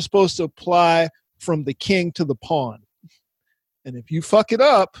laws are supposed to apply from the king to the pawn. And if you fuck it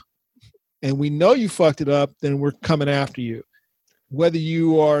up, and we know you fucked it up, then we're coming after you. Whether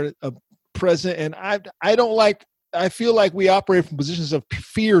you are a president, and I feel like we operate from positions of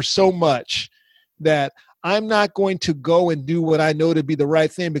fear so much that I'm not going to go and do what I know to be the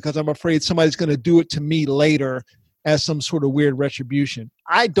right thing because I'm afraid somebody's going to do it to me later as some sort of weird retribution.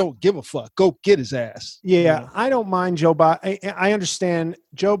 I don't give a fuck. Go get his ass. Yeah, I don't mind Joe Biden. I understand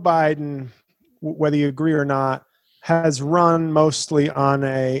Joe Biden, whether you agree or not, has run mostly on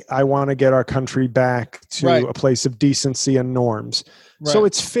I want to get our country back to a place of decency and norms. Right. So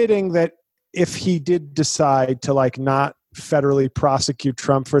it's fitting that if he did decide to not federally prosecute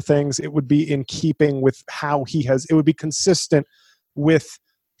Trump for things, it would be in keeping with how it would be consistent with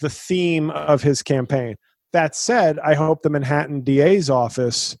the theme of his campaign. That said, I hope the Manhattan DA's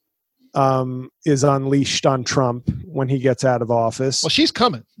office is unleashed on Trump when he gets out of office. Well, she's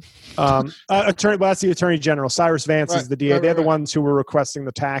coming. That's the Attorney General. Cyrus Vance is the DA. They're the ones who were requesting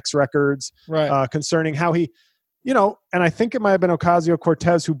the tax records concerning how he, and I think it might have been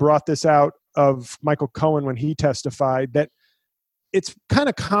Ocasio-Cortez who brought this out of Michael Cohen when he testified, that it's kind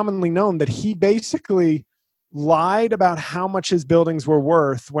of commonly known that he basically lied about how much his buildings were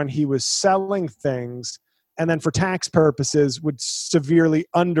worth when he was selling things, and then for tax purposes would severely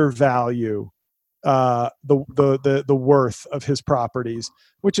undervalue the worth of his properties,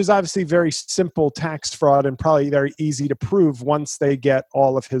 which is obviously very simple tax fraud and probably very easy to prove once they get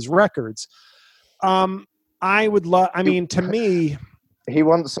all of his records. To me, he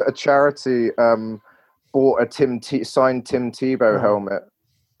wants a charity bought a signed Tim Tebow helmet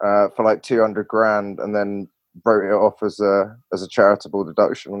for like $200,000 and then wrote it off as a charitable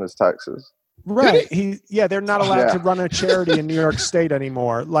deduction on his taxes. Right. They're not allowed to run a charity in New York State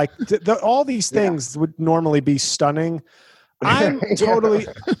anymore. All these things would normally be stunning. I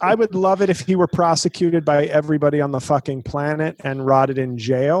would love it if he were prosecuted by everybody on the fucking planet and rotted in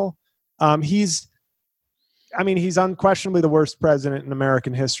jail. He's unquestionably the worst president in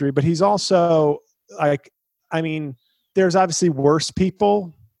American history, but he's also there's obviously worse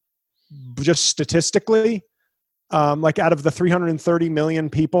people just statistically. Out of the 330 million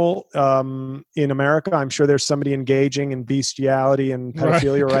people in America, I'm sure there's somebody engaging in bestiality and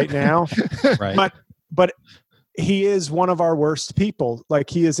pedophilia right now. Right. But he is one of our worst people.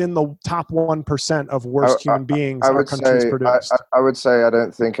 He is in the top 1% of worst human beings our country's produced. I would say I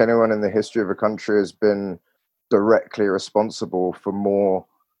don't think anyone in the history of a country has been directly responsible for more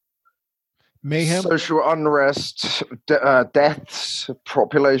mayhem, social unrest, deaths,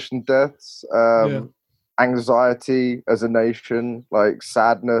 population deaths, anxiety as a nation,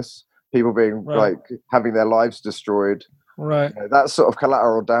 sadness, people being having their lives destroyed. Right. That's sort of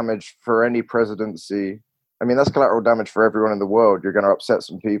collateral damage for any presidency. I mean, that's collateral damage for everyone in the world. You're going to upset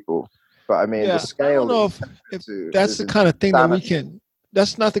some people. But the scale. I don't know if that's the kind of thing that we can.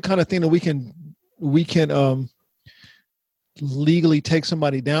 That's not the kind of thing that we can legally take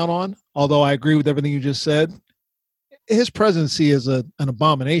somebody down on. Although I agree with everything you just said, his presidency is an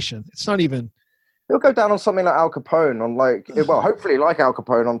abomination. It's not even. He'll go down on something like Al Capone on hopefully like Al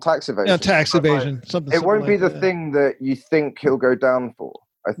Capone on tax evasion. Yeah, tax evasion. Something won't be like the thing that you think he'll go down for.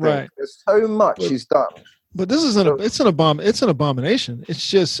 I think there's so much he's done. But this is it's an abomination.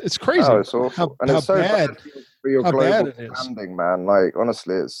 It's crazy. Oh, it's awful. And it's so bad for your global standing, man.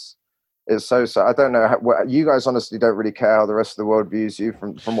 Honestly, it's so sad. I don't know you guys honestly don't really care how the rest of the world views you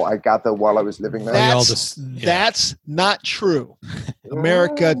from what I gather while I was living there. That's not true.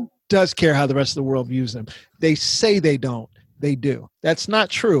 America does care how the rest of the world views them. They say they don't. They do. That's not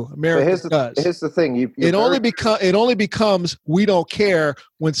true. America does. Here's the thing. It only becomes we don't care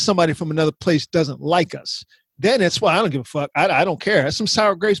when somebody from another place doesn't like us. Then it's I don't give a fuck. I don't care. That's some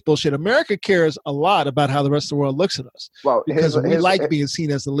sour grapes bullshit. America cares a lot about how the rest of the world looks at us. Well, because we like being seen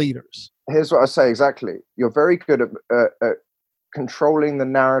as the leaders. Here's what I say exactly. You're very good at controlling the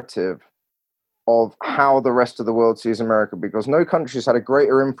narrative of how the rest of the world sees America, because no country's had a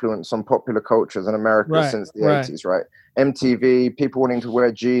greater influence on popular culture than America since the 80s, right? MTV, people wanting to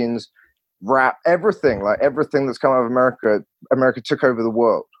wear jeans, rap, everything that's come out of America. America took over the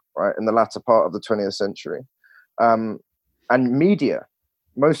world, right, in the latter part of the 20th century. And media,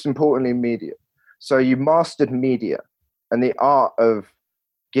 most importantly, media. So you mastered media and the art of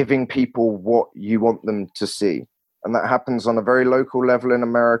giving people what you want them to see. And that happens on a very local level in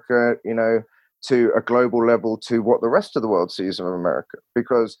America, to a global level, to what the rest of the world sees of America.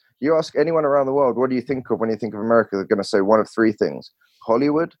 Because you ask anyone around the world, what do you think of when you think of America? They're going to say one of three things: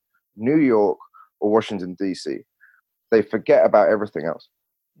 Hollywood, New York, or Washington, D.C. They forget about everything else.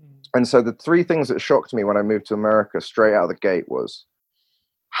 And so the three things that shocked me when I moved to America straight out of the gate was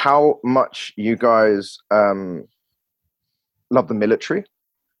how much you guys love the military,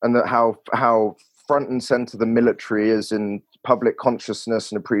 and that how front and center the military is in public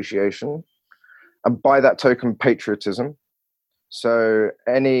consciousness and appreciation, and by that token, patriotism. So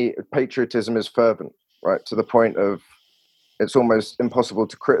any patriotism is fervent, right? To the point of it's almost impossible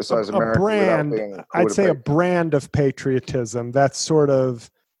to criticize America without being called I'd say a brand of patriotism. That's sort of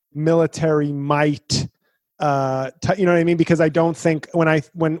military might. You know what I mean? Because I don't think when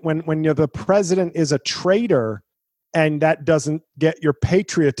the president is a traitor, and that doesn't get your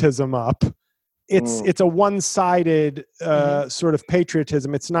patriotism up, it's a one-sided sort of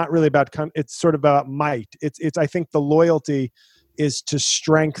patriotism. It's not really about it's sort of about might. It's I think the loyalty is to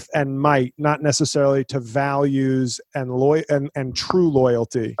strength and might, not necessarily to values and true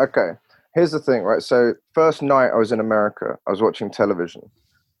loyalty. Okay, here's the thing, right? So first night I was in America, I was watching television,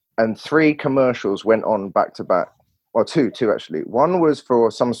 and 3 commercials went on back to back. Well, two actually. One was for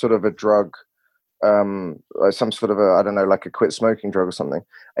some sort of a drug, like some sort of I don't know, like a quit smoking drug or something.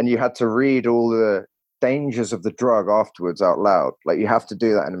 And you had to read all the dangers of the drug afterwards out loud. Like, you have to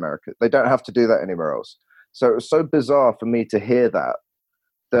do that in America. They don't have to do that anywhere else. So it was so bizarre for me to hear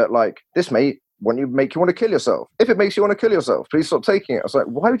that like, this may make you want to kill yourself. If it makes you want to kill yourself, please stop taking it. I was like,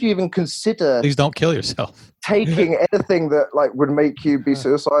 why would you even consider Please don't kill yourself. taking anything that like would make you be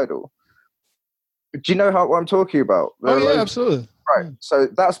suicidal? Do you know what I'm talking about? Absolutely. Right. So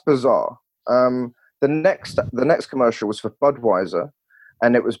that's bizarre. The next commercial was for Budweiser,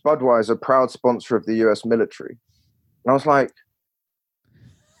 and it was Budweiser, proud sponsor of the US military. And I was like,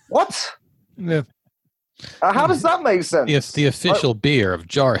 what? Yeah. How does that make sense? It's the official beer of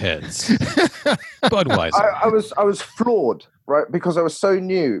jarheads. Budweiser. I was floored, right? Because I was so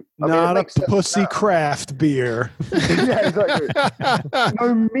new. Not a pussy craft beer. Yeah, exactly.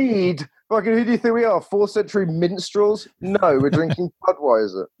 No mead. Fucking, who do you think we are? 4th century minstrels? No, we're drinking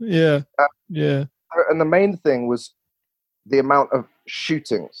Budweiser. Yeah. Yeah. And the main thing was the amount of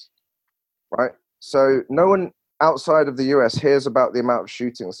shootings, right? So no one outside of the US hears about the amount of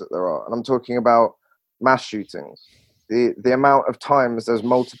shootings that there are. And I'm talking about mass shootings. The amount of times there's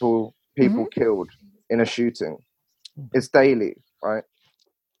multiple people killed in a shooting. It's daily, right?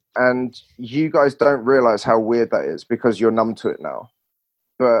 And you guys don't realize how weird that is because you're numb to it now.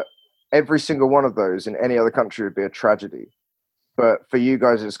 But every single one of those in any other country would be a tragedy. But for you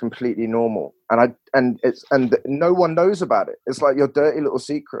guys, it's completely normal. And no one knows about it. It's like your dirty little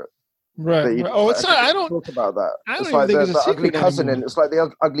secret. Right. Oh, it's not. I don't talk about that. I don't it's even like think the it's a secret ugly cousin anymore. it's like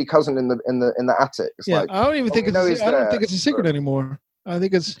the ugly cousin in the attic. It's like, I don't even think it's. I don't think it's a secret anymore. I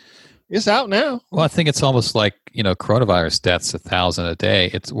think it's out now. Well, I think it's almost like, coronavirus deaths 1,000 a day.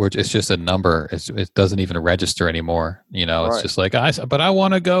 It's just a number. It doesn't even register anymore. It's just like but I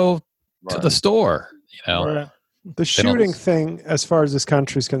want to go to the store. Right. The shooting thing, as far as this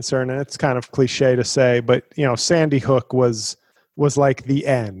country is concerned, and it's kind of cliche to say, but Sandy Hook was like the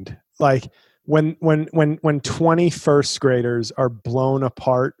end. Like when 20 first graders are blown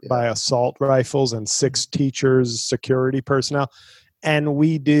apart by assault rifles and 6 teachers, security personnel, and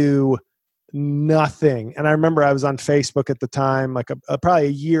we do nothing. And I remember I was on Facebook at the time, like probably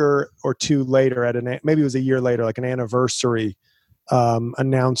a year or two later, maybe it was a year later, like an anniversary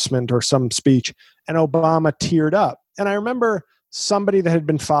announcement or some speech, and Obama teared up. And I remember somebody that had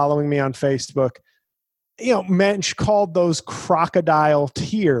been following me on Facebook, Mensch called those crocodile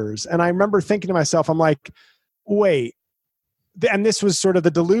tears. And I remember thinking to myself, I'm like, wait, and this was sort of the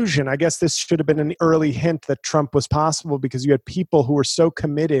delusion. I guess this should have been an early hint that Trump was possible, because you had people who were so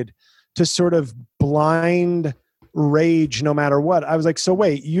committed to sort of blind rage no matter what. I was like, so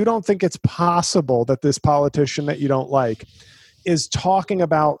wait, you don't think it's possible that this politician that you don't like is talking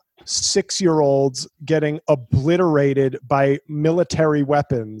about 6-year-olds getting obliterated by military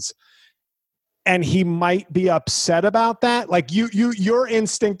weapons, and he might be upset about that? Like, your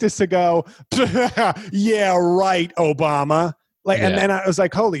instinct is to go, yeah, right, Obama. Like, and then I was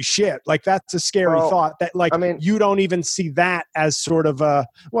like, holy shit! Like, that's a scary thought. That, like, you don't even see that as sort of a,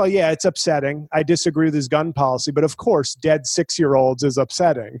 well, yeah, it's upsetting. I disagree with his gun policy, but of course, dead 6-year-olds is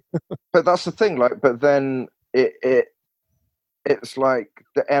upsetting. But that's the thing. Like, but then it's like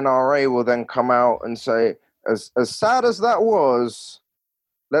the NRA will then come out and say, as sad as that was,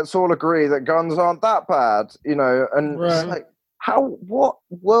 let's all agree that guns aren't that bad, and it's like, what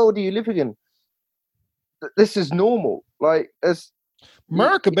world are you living in? This is normal. Like, it's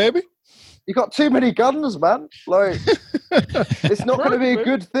America, baby. You got too many guns, man. Like, it's not going to be a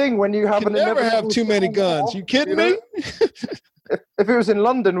good thing when you have never have too many guns. You kidding me? If it was in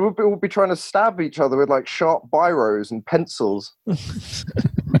London, we'll be trying to stab each other with like sharp biros and pencils.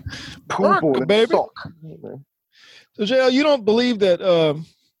 America, baby. So, JL, you don't believe that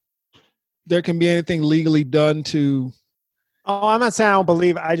there can be anything legally done to Oh, I'm not saying I don't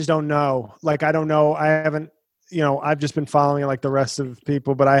believe it. I just don't know. Like, I don't know. I haven't, I've just been following it like the rest of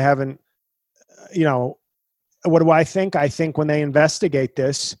people, but I haven't, what do I think? I think when they investigate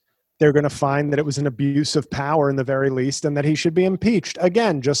this, they're going to find that it was an abuse of power in the very least, and that he should be impeached.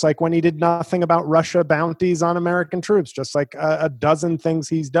 Again, just like when he did nothing about Russia bounties on American troops, just like a dozen things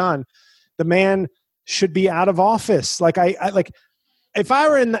he's done. The man should be out of office. Like if I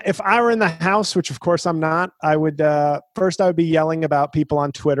were in the House, which of course I'm not, I would first I would be yelling about people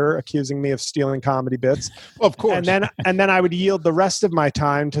on Twitter accusing me of stealing comedy bits. Of course. And then I would yield the rest of my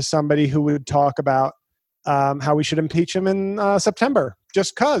time to somebody who would talk about how we should impeach him in September.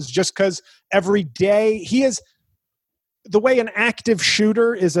 Just cause every day he is the way an active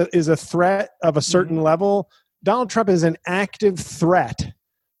shooter is a threat of a certain level. Donald Trump is an active threat.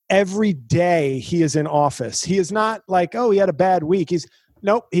 Every day he is in office. He is not like, oh, he had a bad week.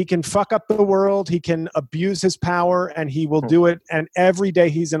 Nope. He can fuck up the world. He can abuse his power, and he will do it. And every day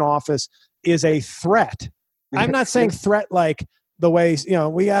he's in office is a threat. I'm not saying threat like the way,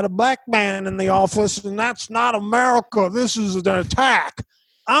 we had a black man in the office and that's not America. This is an attack.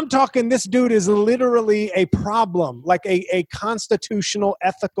 I'm talking this dude is literally a problem, like a constitutional,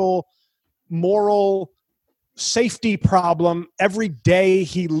 ethical, moral safety problem every day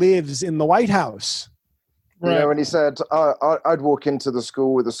he lives in the White House. Right. When he said, I'd walk into the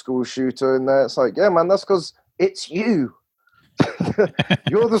school with a school shooter in there, it's like, yeah, man, that's because it's you.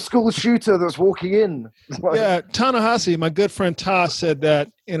 You're the school shooter that's walking in. Yeah, Ta-Nehisi, my good friend Ta, said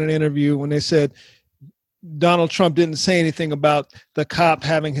that in an interview when they said Donald Trump didn't say anything about the cop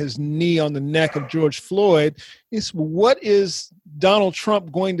having his knee on the neck of George Floyd. It's what is Donald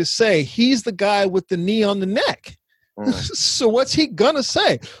Trump going to say? He's the guy with the knee on the neck. So what's he going to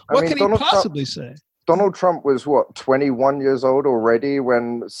say? What can he possibly say? Donald Trump was, 21 years old already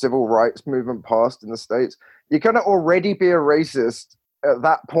when civil rights movement passed in the States? You're going to already be a racist at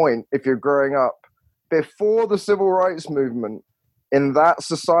that point if you're growing up before the civil rights movement in that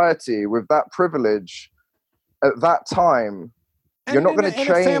society with that privilege at that time. You're not going to change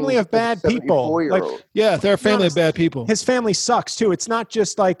a family of bad people. Like, yeah, they're a family of bad people. His family sucks too. It's not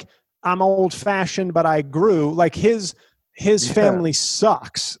just like I'm old fashioned, but I grew. Like his family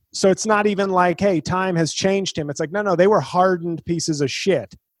sucks. So it's not even like, hey, time has changed him. It's like, no, they were hardened pieces of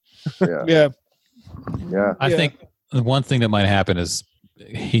shit. Yeah. I think the one thing that might happen is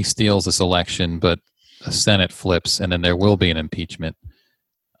he steals this election, but the Senate flips, and then there will be an impeachment.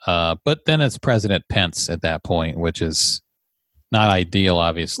 But then it's President Pence at that point, which is not ideal,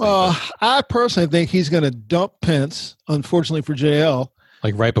 obviously. I personally think he's going to dump Pence, unfortunately for JL.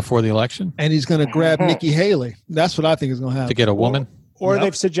 Like right before the election? And he's going to grab Nikki Haley. That's what I think is going to happen. To get a woman? Or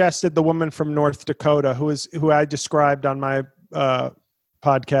they've suggested the woman from North Dakota who I described on my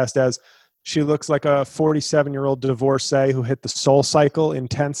podcast as she looks like a 47-year-old divorcee who hit the soul cycle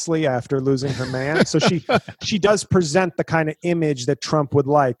intensely after losing her man. So she does present the kind of image that Trump would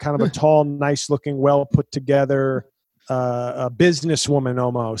like, kind of a tall, nice-looking, well-put-together a businesswoman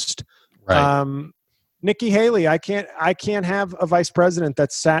almost. Right. Nikki Haley, I can't have a vice president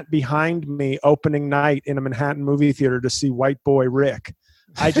that sat behind me opening night in a Manhattan movie theater to see White Boy Rick.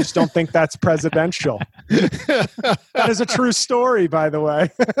 I just don't think that's presidential. That is a true story, by the way.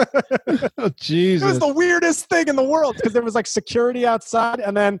 Oh, Jesus. It was the weirdest thing in the world because there was like security outside.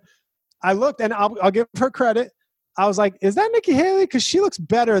 And then I looked, and I'll give her credit. I was like, is that Nikki Haley? Because she looks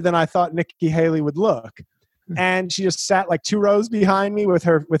better than I thought Nikki Haley would look. And she just sat like 2 rows behind me with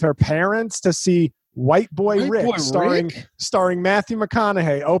her parents to see White Boy Rick, starring Matthew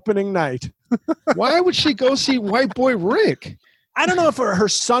McConaughey, opening night. Why would she go see White Boy Rick? I don't know if her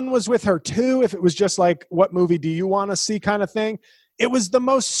son was with her too, if it was just like, what movie do you want to see kind of thing. It was the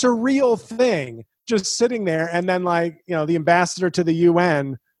most surreal thing, just sitting there. And then like, the ambassador to the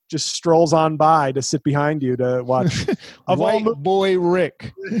UN just strolls on by to sit behind you to watch White Boy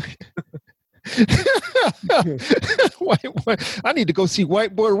Rick. I need to go see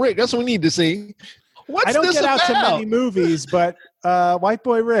White Boy Rick. That's what we need to see. What's I don't this get out about? to many movies, but White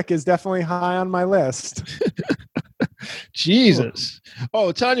Boy Rick is definitely high on my list. Jesus.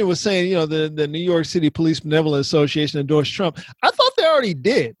 Oh, Tanya was saying, the New York City Police Benevolent Association endorsed Trump. I thought they already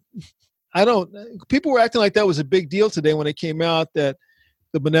did. People were acting like that was a big deal today when it came out that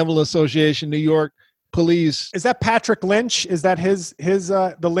the Benevolent Association, New York Police. Is that Patrick Lynch? Is that his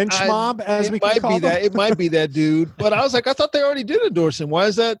the Lynch mob, as we can call them? It might be that dude. But I was like, I thought they already did endorse him. Why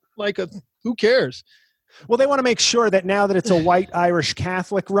is that who cares? Well, they want to make sure that now that it's a white Irish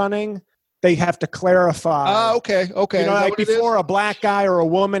Catholic running, they have to clarify. Okay. Like before a black guy or a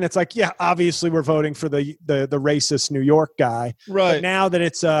woman, it's like, yeah, obviously we're voting for the racist New York guy. Right. But now that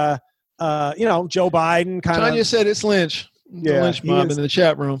it's Joe Biden kind of. Tanya said it's Lynch. The lynch mob in the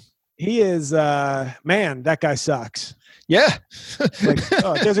chat room. He is, man, that guy sucks. Yeah.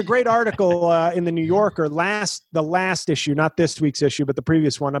 There's a great article in the New Yorker, the last issue, not this week's issue, but the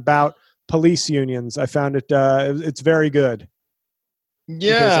previous one, about police unions. I found it, it's very good.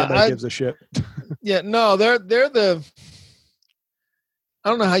 Yeah. Nobody gives a shit. Yeah, no, they're the, I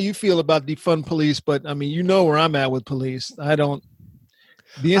don't know how you feel about defund police, but I mean, you know where I'm at with police.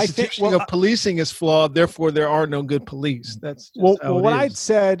 The institution of policing is flawed, therefore there are no good police. That's just how it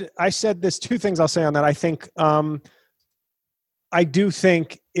is. I said there's two things I'll say on that. I think, I do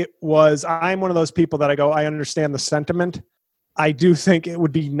think I'm one of those people that I understand the sentiment. I do think it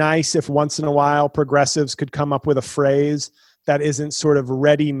would be nice if once in a while progressives could come up with a phrase that isn't sort of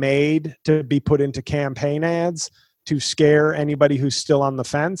ready-made to be put into campaign ads to scare anybody who's still on the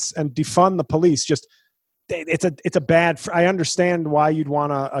fence. And defund the police, it's a bad, I understand why you'd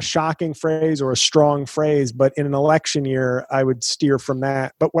want a shocking phrase or a strong phrase, but in an election year, I would steer from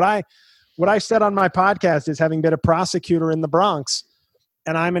that. But what I said on my podcast is, having been a prosecutor in the Bronx,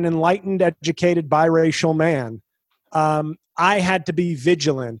 and I'm an enlightened, educated, biracial man, I had to be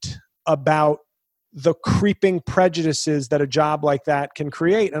vigilant about the creeping prejudices that a job like that can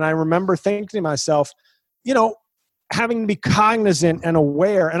create. And I remember thinking to myself, having to be cognizant and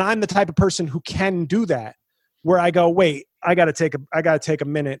aware, and I'm the type of person who can do that, where I go, wait, I got to take a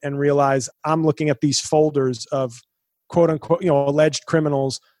minute and realize I'm looking at these folders of quote unquote, alleged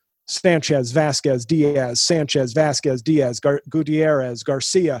criminals, Sanchez, Vasquez, Diaz, Sanchez, Vasquez, Diaz, Gutierrez,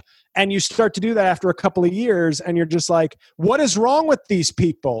 Garcia. And you start to do that after a couple of years, and you're just like, what is wrong with these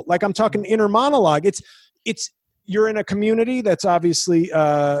people? Like, I'm talking inner monologue. You're in a community that's obviously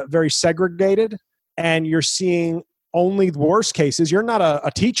very segregated, and you're seeing only the worst cases. You're not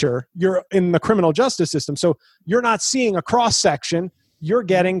a teacher. You're in the criminal justice system. So you're not seeing a cross section. You're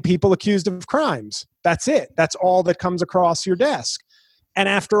getting people accused of crimes. That's it. That's all that comes across your desk. And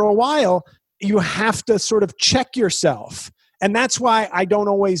after a while, you have to sort of check yourself. And that's why I don't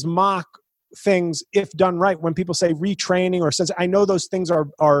always mock things if done right. When people say retraining or sense, I know those things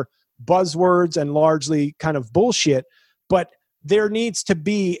are buzzwords and largely kind of bullshit, but there needs to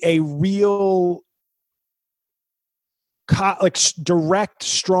be a real direct,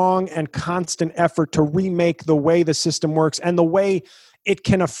 strong, and constant effort to remake the way the system works and the way it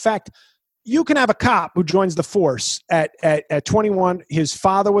can affect. You can have a cop who joins the force at 21. His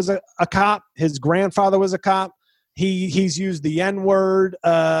father was a cop. His grandfather was a cop. He's used the N-word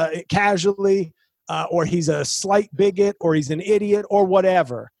casually, or he's a slight bigot, or he's an idiot, or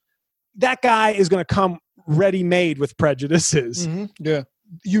whatever. That guy is going to come ready-made with prejudices. Mm-hmm. Yeah.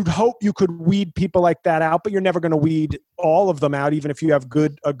 You'd hope you could weed people like that out, but you're never going to weed all of them out, even if you have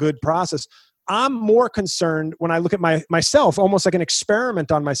a good process. I'm more concerned when I look at myself, almost like an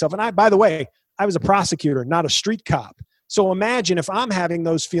experiment on myself. And by the way, I was a prosecutor, not a street cop. So imagine if I'm having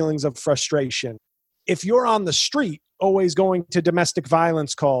those feelings of frustration. If you're on the street, always going to domestic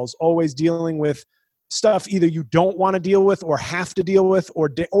violence calls, always dealing with stuff either you don't want to deal with or have to deal with,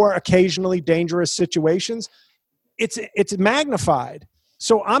 or occasionally dangerous situations, it's magnified.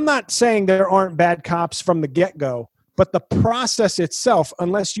 So I'm not saying there aren't bad cops from the get-go, but the process itself,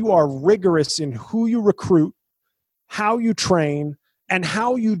 unless you are rigorous in who you recruit, how you train, and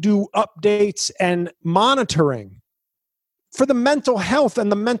how you do updates and monitoring for the mental health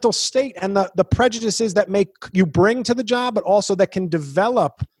and the mental state and the prejudices that make you bring to the job, but also that can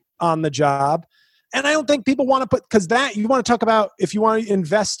develop on the job. And I don't think people want to put, because that you want to talk about, if you want to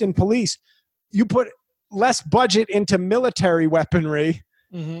invest in police, you put less budget into military weaponry.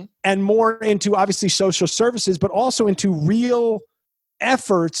 Mm-hmm. And more into obviously social services, but also into real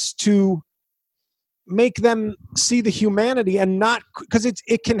efforts to make them see the humanity and not, because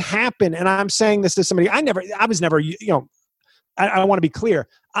it can happen. And I'm saying this to somebody, I was never, I want to be clear.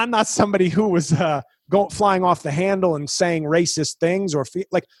 I'm not somebody who was flying off the handle and saying racist things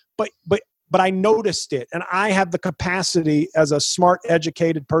but I noticed it, and I have the capacity as a smart,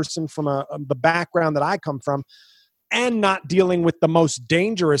 educated person from the background that I come from, and not dealing with the most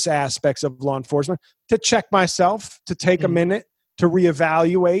dangerous aspects of law enforcement, to check myself, to take a minute, to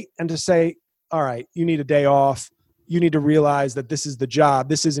reevaluate, and to say, all right, you need a day off. You need to realize that this is the job.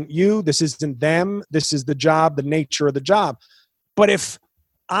 This isn't you. This isn't them. This is the job, the nature of the job. But if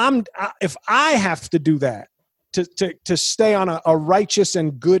I have to do that to stay on a righteous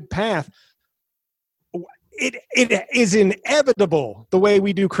and good path, it is inevitable, the way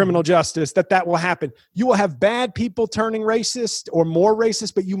we do criminal justice, that will happen. You will have bad people turning racist or more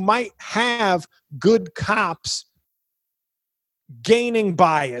racist, but you might have good cops gaining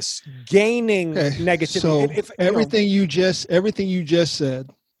bias, gaining negativity. So everything you just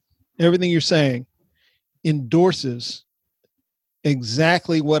said, everything you're saying endorses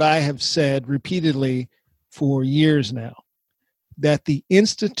exactly what I have said repeatedly for years now, that the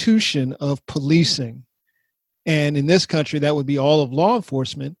institution of policing, and in this country that would be all of law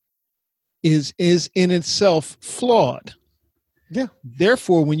enforcement, is in itself flawed. Yeah.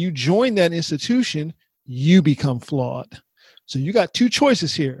 Therefore, when you join that institution, you become flawed. So you got two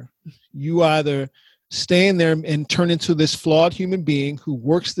choices here. You either stay in there and turn into this flawed human being who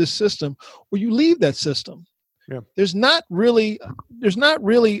works this system, or you leave that system. Yeah. There's not really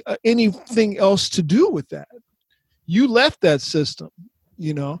anything else to do with that. You left that system,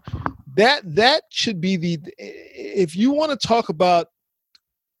 you know. That should be if you want to talk about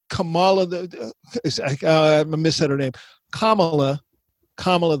Kamala, I missaid her name, Kamala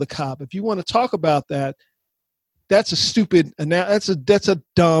the cop. If you want to talk about that, that's a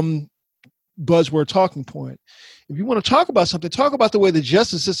dumb buzzword talking point. If you want to talk about something, talk about the way the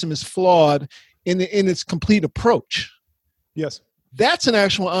justice system is flawed in its complete approach. Yes, that's an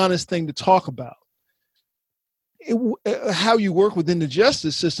actual honest thing to talk about. How you work within the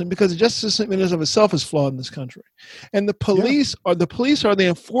justice system, because the justice system in and of itself is flawed in this country, and the police are the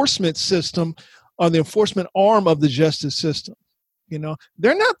enforcement system, are the enforcement arm of the justice system. You know,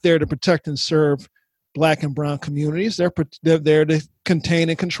 they're not there to protect and serve Black and brown communities. They're there to contain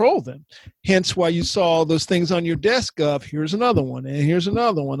and control them. Hence why you saw all those things on your desk of here's another one and here's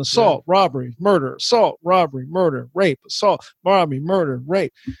another one: assault, robbery, murder, assault, robbery, murder, rape, assault, robbery, murder,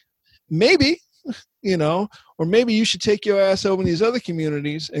 rape. Maybe, you know, or maybe you should take your ass over in these other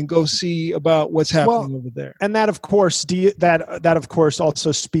communities and go see about what's happening over there. And that, of course, that of course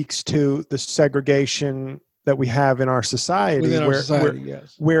also speaks to the segregation that we have in our society,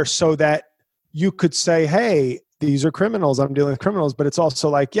 where so that you could say, hey, these are criminals, I'm dealing with criminals, but it's also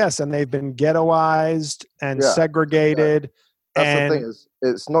like, yes, and they've been ghettoized and segregated. That's the thing,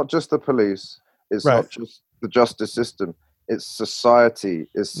 it's not just the police, it's not just the justice system, it's society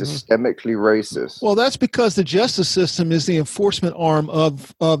is systemically racist. Well, that's because the justice system is the enforcement arm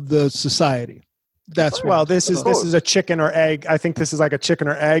of the society. That's this is a chicken or egg. I think this is like a chicken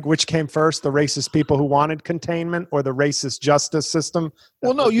or egg. Which came first, the racist people who wanted containment or the racist justice system?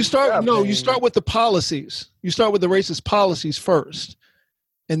 Well, no, you start with the policies. You start with the racist policies first,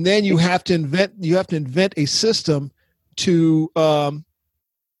 and then you have to invent a system to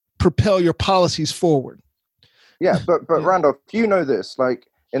propel your policies forward. Yeah, but Randolph, you know this, like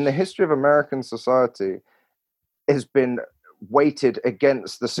in the history of American society, has been weighted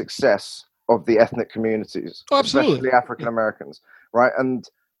against the success of the ethnic communities, especially African Americans, right? And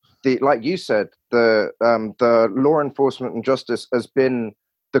like you said, the law enforcement and justice has been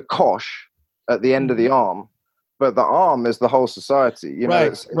the cosh at the end of the arm, but the arm is the whole society. You know,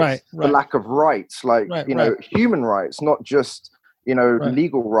 it's the lack of rights, human rights, not just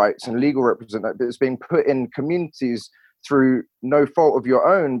legal rights and legal representation. It's being put in communities through no fault of your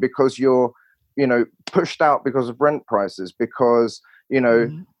own, because you're pushed out because of rent prices, because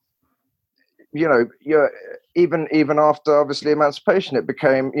you're even after obviously emancipation, it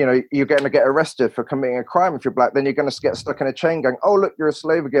became, you're going to get arrested for committing a crime if you're Black, then you're going to get stuck in a chain going, oh, look, you're a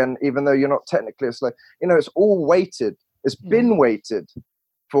slave again, even though you're not technically a slave. It's all weighted. It's been weighted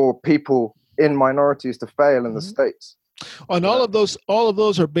for people in minorities to fail in the States. And all of those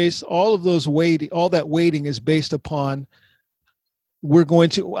are based, all that weighting is based upon,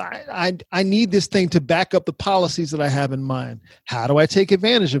 I need this thing to back up the policies that I have in mind. How do I take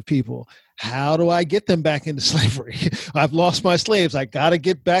advantage of people? How do I get them back into slavery? I've lost my slaves. I got to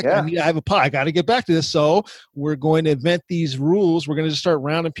get back. I got to get back to this. So we're going to invent these rules. We're going to just start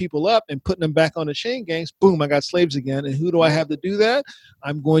rounding people up and putting them back on the chain gangs. Boom, I got slaves again. And who do I have to do that?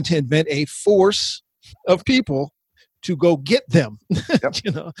 I'm going to invent a force of people to go get them. Yep.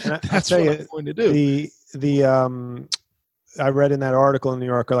 That's what I'm going to do. I read in that article in New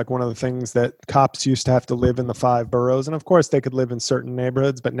Yorker, like one of the things that cops used to have to live in the 5 boroughs. And of course they could live in certain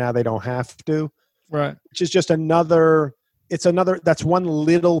neighborhoods, but now they don't have to. Right. Which is just that's one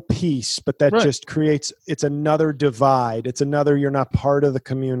little piece, but that just creates, it's another divide. It's another, you're not part of the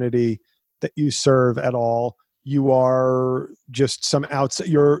community that you serve at all. You are just some outside,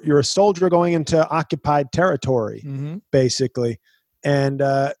 you're a soldier going into occupied territory, basically. And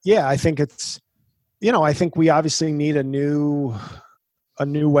I think it's, I think we obviously need a new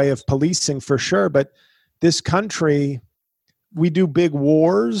way of policing for sure. But this country, we do big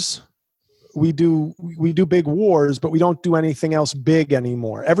wars. We do big wars, but we don't do anything else big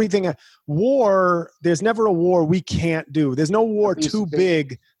anymore. War, there's never a war we can't do. There's no war too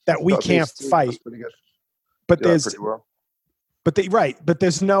big that we can't fight. But there's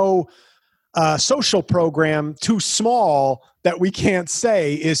no social program too small that we can't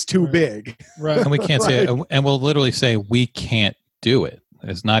say is too big. Right. And we can't say, and we'll literally say we can't do it.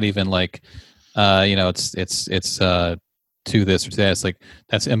 It's not even like, it's to this or to that. It's like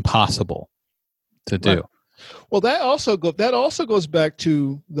that's impossible to do. Right. Well, that also goes back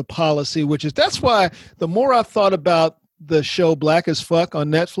to the policy, which is that's why the more I thought about the show Black as Fuck on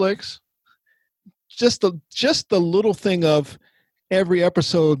Netflix, just the little thing of every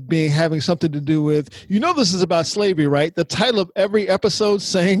episode having something to do with, this is about slavery, right? The title of every episode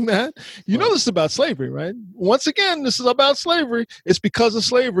saying that, this is about slavery, right? Once again, this is about slavery. It's because of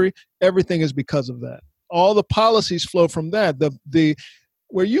slavery. Everything is because of that. All the policies flow from that. The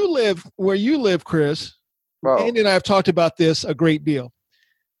where you live, Chris, Andy and I have talked about this a great deal.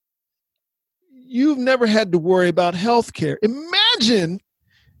 You've never had to worry about health care. Imagine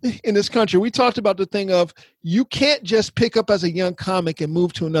in this country, we talked about the thing of you can't just pick up as a young comic and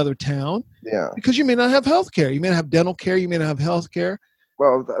move to another town. Yeah. Because you may not have health care. You may not have dental care. You may not have health care.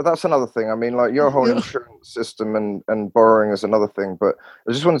 Well, that's another thing. I mean, like your whole insurance system and borrowing is another thing. But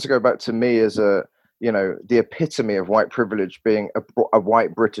I just wanted to go back to me as the epitome of white privilege being a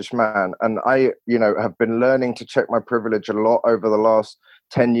white British man. And I, have been learning to check my privilege a lot over the last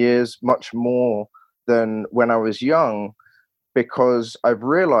 10 years, much more than when I was young. Because I've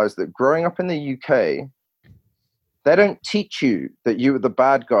realized that growing up in the UK, they don't teach you that you were the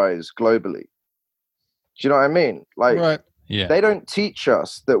bad guys globally. Do you know what I mean? Like, right. Yeah. They don't teach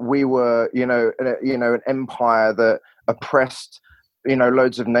us that we were, an empire that oppressed,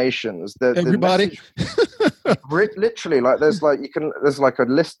 loads of nations. Everybody. Literally, like there's like a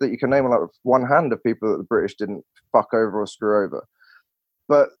list that you can name on like one hand of people that the British didn't fuck over or screw over,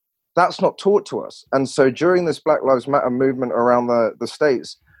 but that's not taught to us. And so during this Black Lives Matter movement around the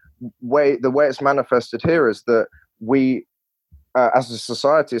States, the way it's manifested here is that we, as a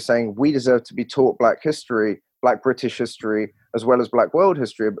society, is saying we deserve to be taught Black history, Black British history, as well as Black world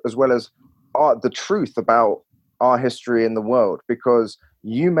history, as well as the truth about our history in the world, because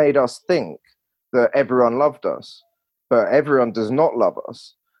you made us think that everyone loved us, but everyone does not love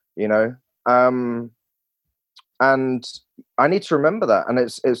us, and I need to remember that. And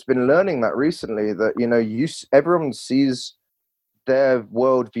it's been learning that recently that, everyone sees their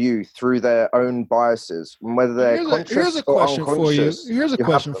worldview through their own biases, whether they're conscious here's a or question unconscious. Here's a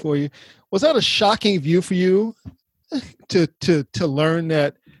question for you. Was that a shocking view for you to learn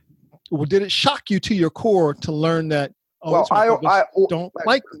that? Or did it shock you to your core to learn that? Well, I don't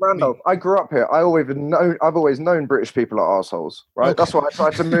like Randolph. me. I grew up here. I've always known British people are assholes, right? Okay. That's why I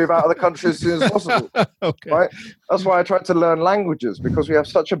tried to move out of the country as soon as possible. Okay. Right? That's why I tried to learn languages, because we have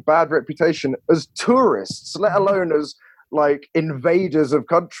such a bad reputation as tourists, let alone as like invaders of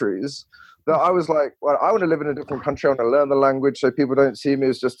countries, that I was like, well, I want to live in a different country. I want to learn the language so people don't see me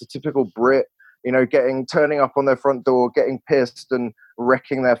as just a typical Brit, turning up on their front door, getting pissed and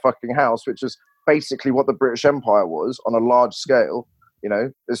wrecking their fucking house, which is basically what the British Empire was on a large scale.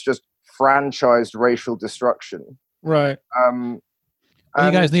 It's just franchised racial destruction. Right. You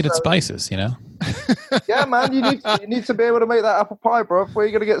guys needed spices, Yeah, man, you need to be able to make that apple pie, bro. Where are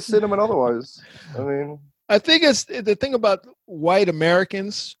you going to get cinnamon otherwise? I mean, I think it's the thing about white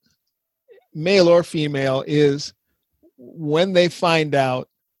Americans, male or female, is when they find out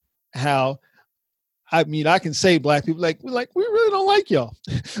how. I mean, I can say Black people we really don't like y'all.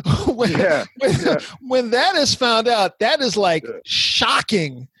 When that is found out, that is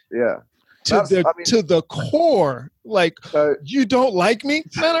shocking. Yeah. To the core. Like, you don't like me?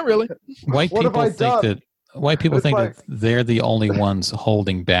 No, not really. White people think that they're the only ones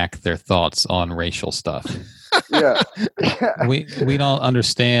holding back their thoughts on racial stuff. Yeah. we don't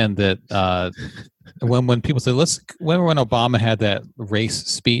understand that when people say when Obama had that race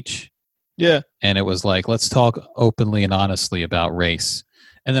speech. Yeah. And it was like, let's talk openly and honestly about race.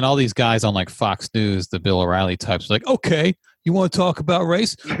 And then all these guys on like Fox News, the Bill O'Reilly types, like, okay, you want to talk about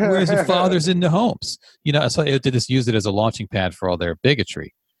race? Where's the fathers in the homes? So they just used it as a launching pad for all their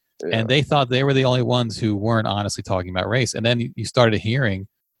bigotry. Yeah. And they thought they were the only ones who weren't honestly talking about race. And then you started hearing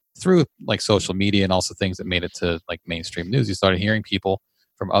through like social media and also things that made it to like mainstream news, you started hearing people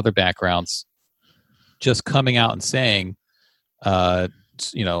from other backgrounds just coming out and saying,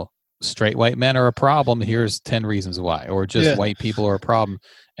 straight white men are a problem. Here's 10 reasons why. Or just white people are a problem.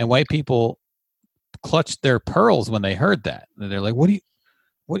 And white people clutched their pearls when they heard that. And they're like,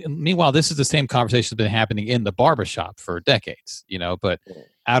 meanwhile, this is the same conversation that's been happening in the barbershop for decades, but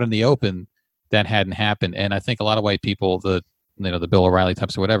out in the open, that hadn't happened. And I think a lot of white people, the Bill O'Reilly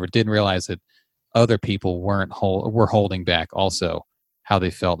types or whatever, didn't realize that other people were holding back also how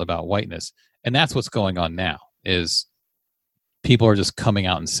they felt about whiteness. And that's what's going on now is people are just coming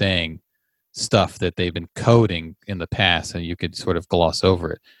out and saying stuff that they've been coding in the past, and you could sort of gloss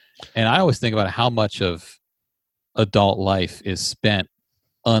over it. And I always think about how much of adult life is spent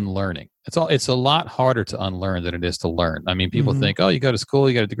unlearning. It's a lot harder to unlearn than it is to learn. I mean, people think, oh, you go to school,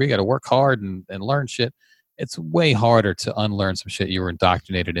 you got a degree, you got to work hard and learn shit. It's way harder to unlearn some shit you were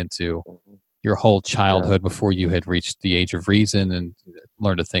indoctrinated into your whole childhood before you had reached the age of reason and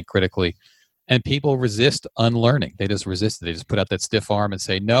learned to think critically. And people resist unlearning. They just resist it. They just put out that stiff arm and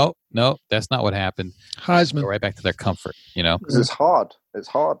say, no, that's not what happened. Heisman. Go right back to their comfort, Because it's hard. It's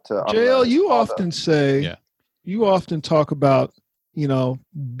hard to. JL, you often say, you often talk about,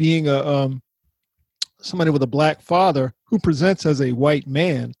 being somebody with a black father who presents as a white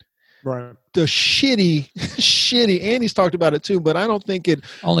man. Right. The shitty, Andy's talked about it too, but I don't think it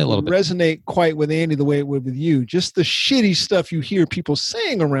only a little bit resonate quite with Andy the way it would with you. Just the shitty stuff you hear people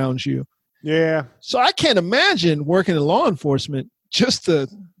saying around you. Yeah. So I can't imagine working in law enforcement, just the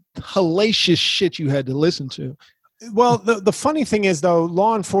hellacious shit you had to listen to. Well, the funny thing is, though,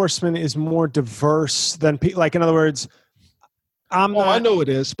 law enforcement is more diverse than like, in other words, I know it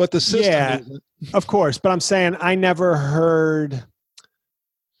is, but the system isn't. Of course. But I'm saying I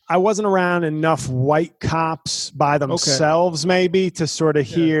wasn't around enough white cops by themselves, maybe, to sort of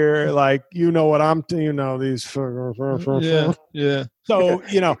hear, like, what I'm, these. Yeah. So,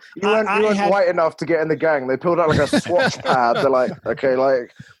 you weren't white enough to get in the gang. They pulled out like a swatch pad. They're like, okay,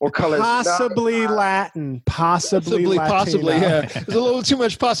 like, what color is possibly Latin, possibly, yeah. There's a little too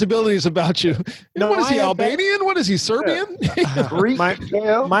much possibilities about you. What is he, Albanian? What is he, Serbian? Greek.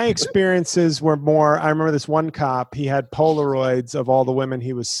 My experiences were more, I remember this one cop, he had Polaroids of all the women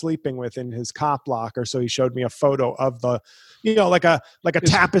he was sleeping with in his cop locker. So he showed me a photo of the, like a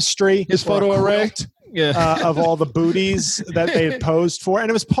tapestry. His photo array. Of all the booties that they had posed for. And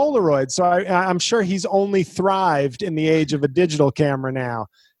it was Polaroid. So I'm sure he's only thrived in the age of a digital camera now,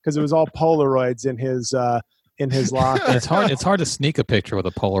 because it was all Polaroids in his locker. It's hard to sneak a picture with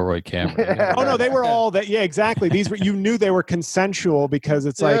a Polaroid camera. Oh no, they were all that. Yeah, exactly. You knew they were consensual, because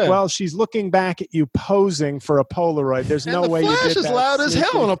it's like, well, she's looking back at you posing for a Polaroid. There's no way you did that. The flash is loud as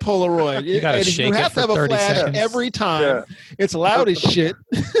hell on a Polaroid. You got to shake it for 30 seconds. You have to have a flash every time. Yeah. It's loud as shit.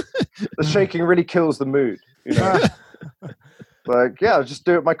 The shaking really kills the mood. Like, just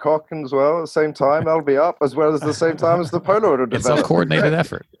do it my cock as well at the same time. That'll be up as well as the same time as the Polaroid will develop. It's a coordinated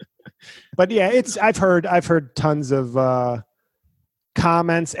effort. But yeah, I've heard tons of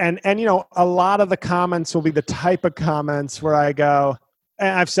comments, and a lot of the comments will be the type of comments where I go, and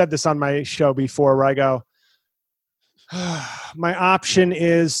I've said this on my show before, where I go, my option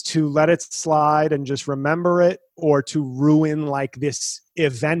is to let it slide and just remember it, or to ruin like this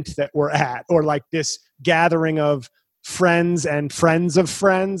event that we're at, or like this gathering of friends and friends of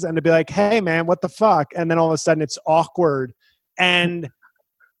friends, and to be like, hey man, what the fuck? And then all of a sudden it's awkward. And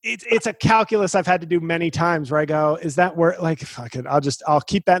it's a calculus I've had to do many times, where I go, is that where, like, fuck it, I'll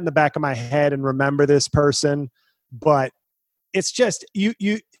keep that in the back of my head and remember this person. But it's just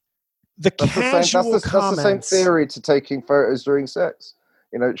the casual comments. That's the same theory to taking photos during sex.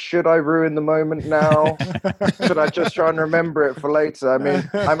 Should I ruin the moment now? Should I just try and remember it for later? I mean,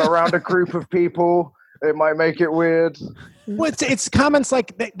 I'm around a group of people. It might make it weird. Well, it's comments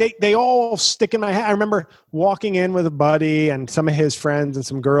like they all stick in my head. I remember walking in with a buddy and some of his friends and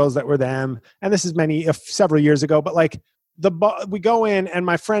some girls that were them. And this is several years ago. But like we go in, and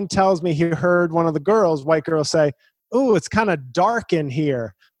my friend tells me he heard one of the girls, white girls, say, "Ooh, it's kind of dark in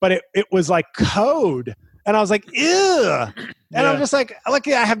here." But it was like code. And I was like, ew. And I'm just like, I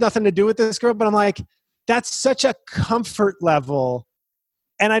have nothing to do with this girl, but I'm like, that's such a comfort level.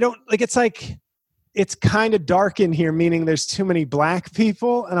 And I don't like, it's kind of dark in here, meaning there's too many black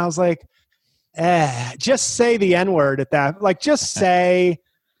people. And I was like, just say the N-word at that. Like, just say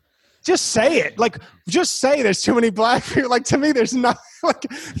it. Like, just say there's too many black people. Like, to me, there's not, like,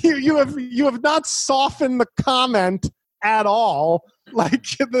 you have not softened the comment at all. Like,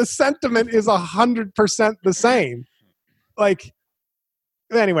 the sentiment is 100% the same. Like,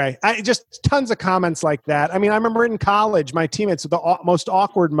 anyway, I just tons of comments like that. I mean, I remember in college, my teammates, the most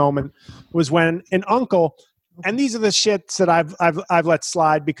awkward moment was when an uncle, and these are the shits that I've let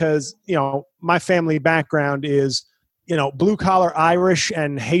slide, because my family background is blue collar Irish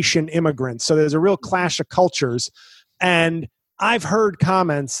and Haitian immigrants, so there's a real clash of cultures. And I've heard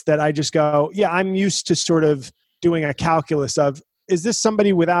comments that I just go, yeah, I'm used to sort of doing a calculus of, is this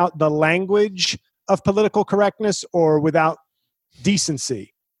somebody without the language of political correctness or without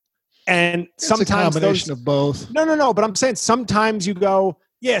decency? And it's sometimes a combination of both. No. But I'm saying sometimes you go,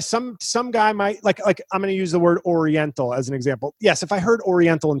 Yeah, some guy might like I'm going to use the word Oriental as an example. Yes, if I heard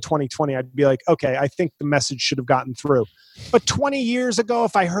Oriental in 2020, I'd be like, okay, I think the message should have gotten through. But 20 years ago,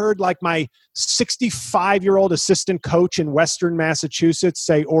 if I heard like my 65-year-old assistant coach in Western Massachusetts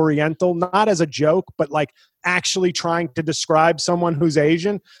say Oriental, not as a joke, but like actually trying to describe someone who's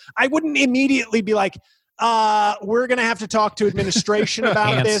Asian, I wouldn't immediately be like, we're going to have to talk to administration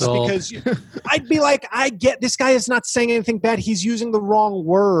about this, because I'd be like, I get this guy is not saying anything bad. He's using the wrong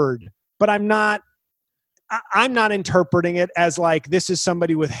word, but I'm not interpreting it as like, this is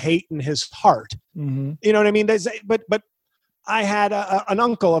somebody with hate in his heart. Mm-hmm. You know what I mean? But I had an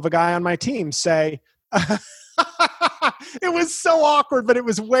uncle of a guy on my team say, it was so awkward, but it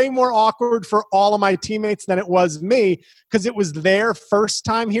was way more awkward for all of my teammates than it was me, because it was their first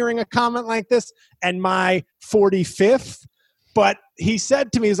time hearing a comment like this and my 45th. But he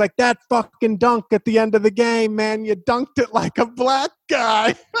said to me, he's like, that fucking dunk at the end of the game, man, you dunked it like a black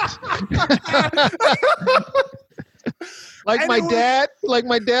guy. Like my dad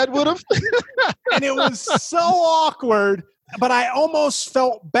would have. And it was so awkward, but I almost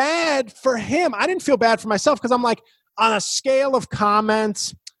felt bad for him. I didn't feel bad for myself, because I'm like, on a scale of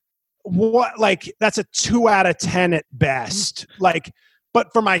comments, what, like, that's a 2 out of 10 at best. Like,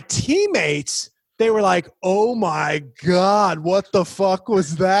 but for my teammates, they were like, oh my God, what the fuck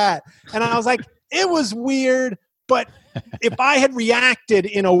was that? And I was like, it was weird, but if I had reacted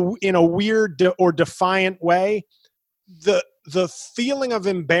in a weird or defiant way, the feeling of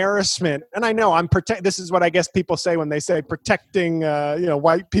embarrassment, and I know this is what I guess people say when they say protecting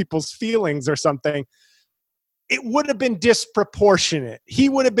white people's feelings or something. It would have been disproportionate. He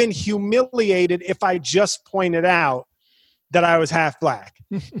would have been humiliated if I just pointed out that I was half black.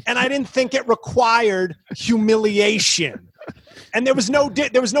 And I didn't think it required humiliation. And there was no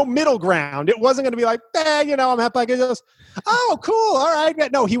middle ground. It wasn't going to be like, I'm half black. It was, oh, cool. All right.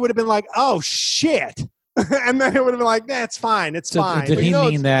 No, he would have been like, oh, shit. And then it would have been like, it's fine. It's fine. Did he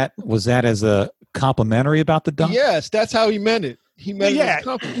mean that? Was that as a complimentary about the dunk? Yes, that's how he meant it. He meant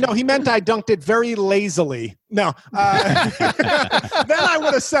no, he meant I dunked it very lazily. No, then I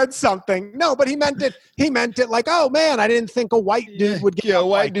would have said something. No, but he meant it like, oh man, I didn't think a white dude would get a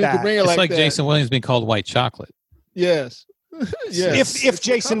white dude could bring it it's like like that. Jason Williams being called white chocolate. Yes. Yes. If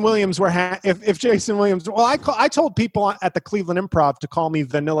Jason Williams if Jason Williams, well, I told people at the Cleveland Improv to call me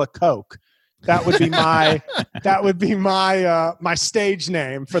Vanilla Coke. That would be my my stage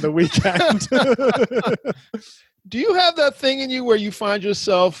name for the weekend. Do you have that thing in you where you find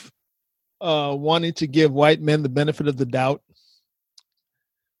yourself wanting to give white men the benefit of the doubt?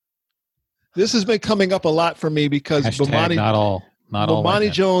 This has been coming up a lot for me because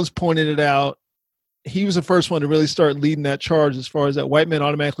Bomani Jones pointed it out. He was the first one to really start leading that charge as far as that white men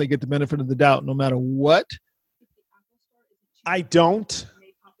automatically get the benefit of the doubt no matter what. I don't.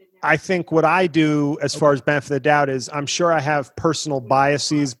 I think what I do as far as benefit of the doubt is I'm sure I have personal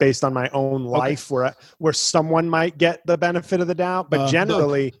biases based on my own life where someone might get the benefit of the doubt. But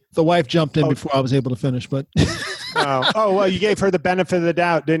generally... The wife jumped in before I was able to finish, but... well, you gave her the benefit of the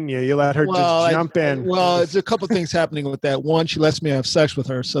doubt, didn't you? You let her just jump in. Well, it's a couple of things happening with that. One, she lets me have sex with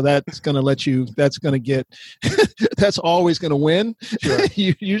her, so that's going to that's always going to win, sure.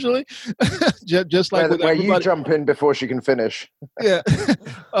 Usually. Just like where you jump in before she can finish. Yeah.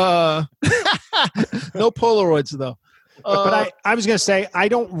 No Polaroids, though. But I was going to say, I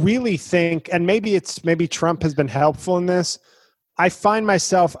don't really think, and maybe Trump has been helpful in this, I find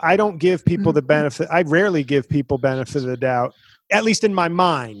myself, I don't give people the benefit. I rarely give people benefit of the doubt, at least in my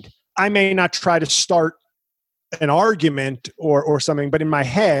mind. I may not try to start an argument or something, but in my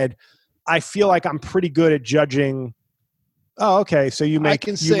head, I feel like I'm pretty good at judging. Oh, okay. So you make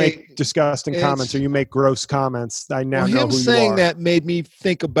disgusting comments or you make gross comments. I now know who you are. Him saying that made me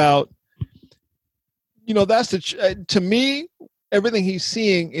think about, that's to me, everything he's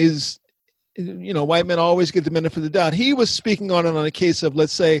seeing is, white men always get the benefit of the doubt. He was speaking on a case of,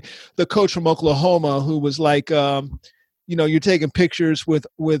 let's say, the coach from Oklahoma who was like, you're taking pictures with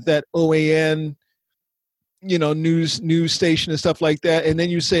that OAN, news station and stuff like that. And then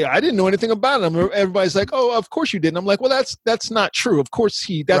you say, I didn't know anything about him. Everybody's like, oh, of course you didn't. I'm like, well, that's not true. Of course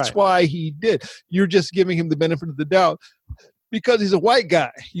that's why he did. You're just giving him the benefit of the doubt because he's a white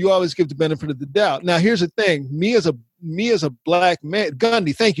guy. You always give the benefit of the doubt. Now, here's the thing. Me as a black man,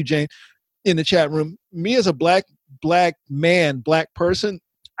 Gundy, thank you, Jane, in the chat room. Me as a black man, black person,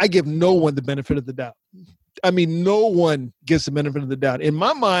 I give no one the benefit of the doubt. I mean, no one gets the benefit of the doubt. In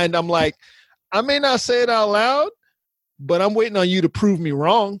my mind, I'm like, I may not say it out loud, but I'm waiting on you to prove me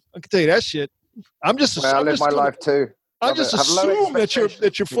wrong. I can tell you that shit. I live my life too. I just assume that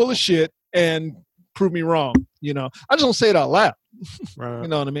you're full of shit and prove me wrong. I just don't say it out loud. Right. You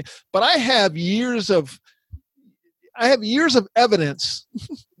know what I mean? But I have years of evidence,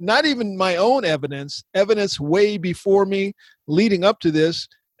 not even my own evidence way before me leading up to this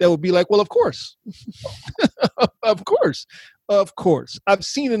that would be like, well, of course. Of course. I've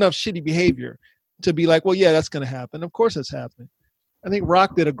seen enough shitty behavior to be like, well, yeah, that's going to happen. Of course that's happening. I think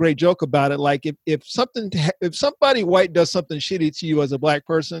Rock did a great joke about it. Like if somebody white does something shitty to you as a black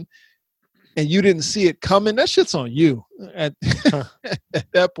person and you didn't see it coming, that shit's on you at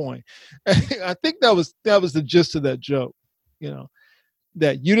that point. I think that was the gist of that joke,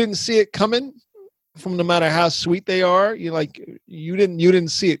 that you didn't see it coming from no matter how sweet they are. You didn't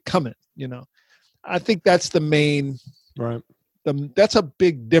see it coming, I think that's the main, right. That's a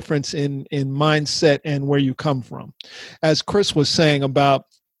big difference in mindset and where you come from. As Chris was saying about,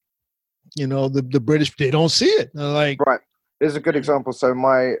 the British, they don't see it. They're like, right. Here's a good example. So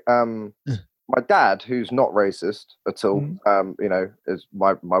my dad, who's not racist at all, is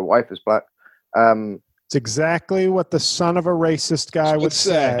my wife is black. It's exactly what the son of a racist guy would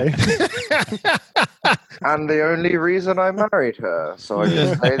say. And the only reason I married her, so I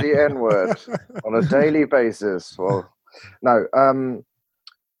can say the N-word on a daily basis. Well, no.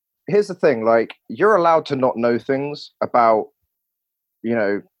 Here's the thing: like, you're allowed to not know things about,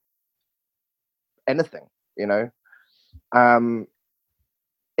 anything.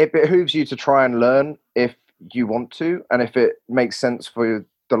 It behooves you to try and learn if you want to, and if it makes sense for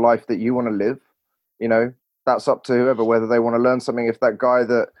the life that you want to live. That's up to whoever, whether they want to learn something. If that guy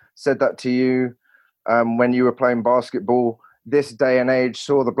that said that to you when you were playing basketball this day and age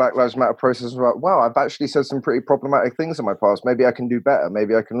saw the Black Lives Matter process, like, wow, I've actually said some pretty problematic things in my past. Maybe I can do better.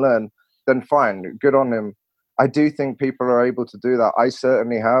 Maybe I can learn. Then fine, good on him. I do think people are able to do that. I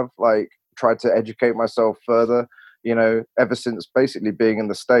certainly have, tried to educate myself further, ever since basically being in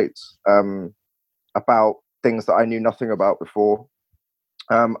the States, about things that I knew nothing about before.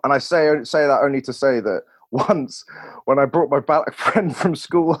 And I say that only to say that once, when I brought my black friend from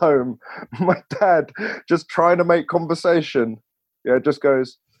school home, my dad, just trying to make conversation, just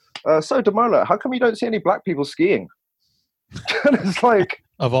goes, so Demola, how come you don't see any black people skiing? And it's like,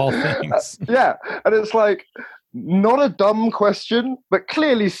 of all things. Yeah. And it's like, not a dumb question, but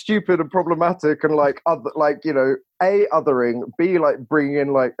clearly stupid and problematic, and A, othering, B, bringing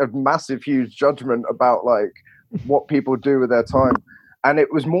in a massive, huge judgment about what people do with their time. And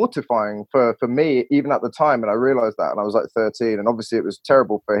it was mortifying for me, even at the time. And I realized that, and I was 13. And obviously it was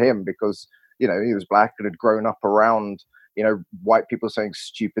terrible for him because, he was black and had grown up around, white people saying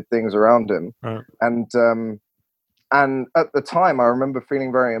stupid things around him. Right. And at the time, I remember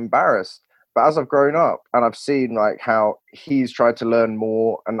feeling very embarrassed. But as I've grown up and I've seen how he's tried to learn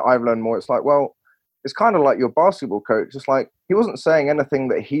more and I've learned more, it's like, well, it's kind of like your basketball coach. It's like, he wasn't saying anything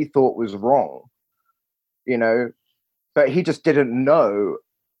that he thought was wrong, but he just didn't know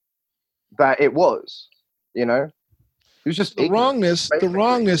that it was, He was just the ignorant,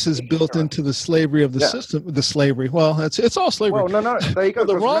 wrongness is built into the slavery of the system. The slavery. Well, it's all slavery. Well, no. There you go.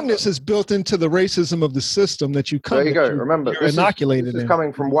 The wrongness is built into the racism of the system that you come. There you go. Remember, this is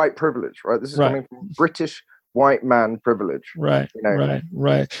coming from white privilege, right? This is coming from British white man privilege. Right.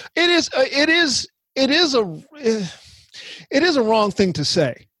 Right. It is a wrong thing to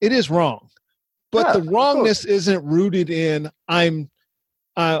say. It is wrong, but the wrongness isn't rooted in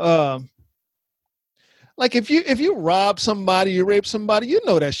if you rob somebody, you rape somebody,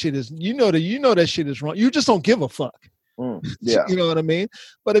 that shit is that shit is wrong. You just don't give a fuck. Yeah. You know what I mean?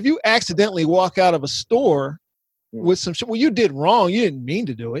 But if you accidentally walk out of a store with some shit, well, you did wrong. You didn't mean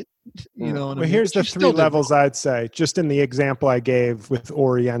to do it. You know what I mean? Here's the 3 levels I'd say, just in the example I gave with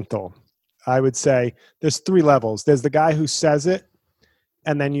Oriental. I would say there's 3 levels. There's the guy who says it,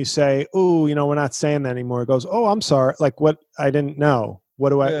 and then you say, "Oh, we're not saying that anymore." It goes, "Oh, I'm sorry. What? I didn't know.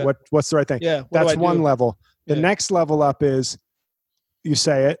 What's the right thing?" Yeah, that's one level. The next level up is you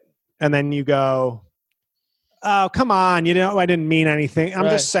say it, and then you go, "Oh, come on, I didn't mean anything. I'm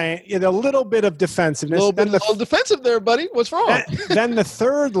just saying." A little bit of defensiveness. A little defensive there, buddy. What's wrong? Then the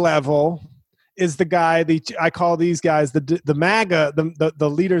third level is the guy. I call these guys the MAGA, the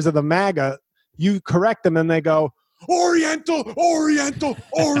leaders of the MAGA. You correct them, and they go, "Oriental."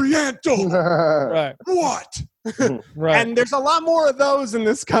 Right. What? Right. And there's a lot more of those in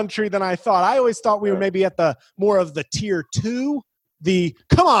this country than I thought. I always thought we were maybe at the more of the tier 2, the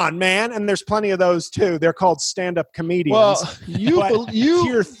come on, man. And there's plenty of those too. They're called stand-up comedians. Well, you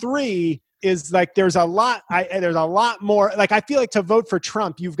tier 3 is there's a lot more. I feel like to vote for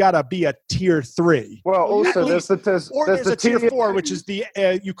Trump, you've got to be a tier 3. Well, also there's a tier 4, which is the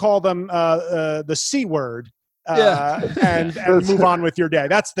you call them the C word. and move on with your day.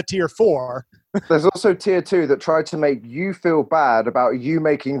 That's the tier 4. There's also tier 2 that try to make you feel bad about you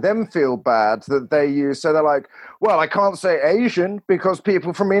making them feel bad that they use. So they're like, well, I can't say Asian because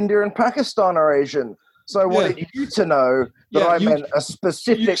people from India and Pakistan are Asian. So I wanted you to know that I meant a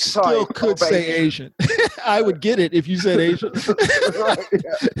specific you still type could of say Asian. I would get it if you said Asian.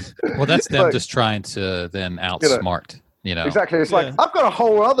 Right, Well, that's them just trying to then outsmart. Exactly. It's like, I've got a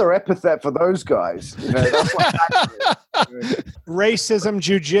whole other epithet for those guys. That's what Racism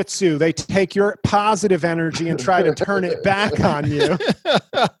jujitsu. They take your positive energy and try to turn it back on you.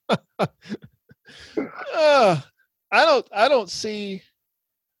 I don't see.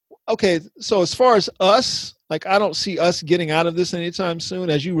 Okay, so as far as us, like, I don't see us getting out of this anytime soon.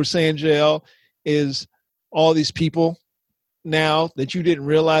 As you were saying, JL, is all these people now that you didn't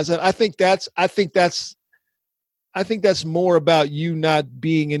realize that. I think that's more about you not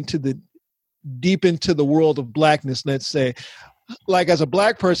being deep into the world of blackness. Let's say, like, as a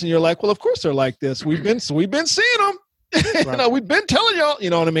black person, you're like, well, of course they're like this. We've been seeing them. Right. We've been telling y'all. You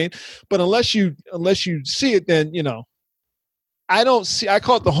know what I mean? But unless you see it, then I don't see. I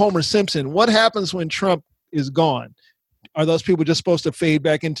call it the Homer Simpson. What happens when Trump is gone? Are those people just supposed to fade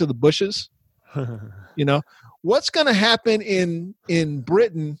back into the bushes? What's going to happen in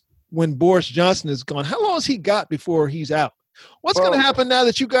Britain when Boris Johnson is gone? How long has he got before he's out? What's going to happen now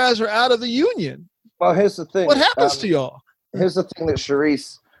that you guys are out of the union? Well, here's the thing. What happens to y'all? Here's the thing that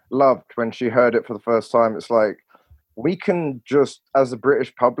Charisse loved when she heard it for the first time. It's like, we can just, as a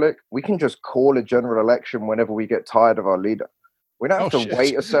British public, we can just call a general election whenever we get tired of our leader. We don't have to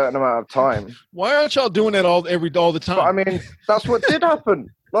wait a certain amount of time. Why aren't y'all doing that all the time? But I mean, that's what did happen.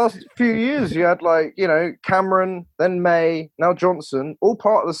 Last few years, you had Cameron, then May, now Johnson, all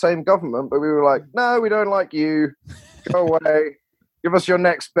part of the same government. But we were like, no, we don't like you. Go away. Give us your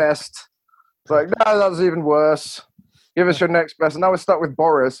next best. It's like, no, that's even worse. Give us your next best. And now we're stuck with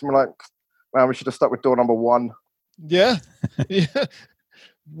Boris. And we're like, man, we should have stuck with door number 1. Yeah.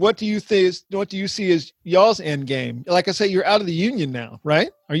 What do you see as y'all's end game? Like I say, you're out of the union now,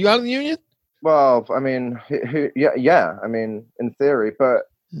 right? Are you out of the union? Well, I mean, yeah. I mean, in theory, but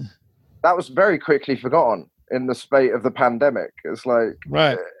that was very quickly forgotten in the spate of the pandemic. It's like,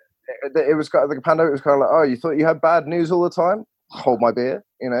 right. It was the pandemic was kind of like, oh, you thought you had bad news all the time? Hold my beer,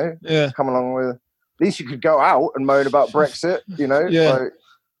 Yeah. Come along with. At least you could go out and moan about Brexit, Yeah. Like,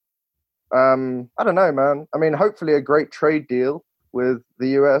 I don't know, man. I mean, hopefully a great trade deal with the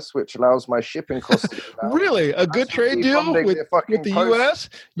US, which allows my shipping costs to go down. Really? A good trade deal with the US?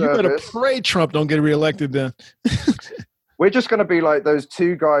 You better pray Trump don't get reelected then. We're just going to be like those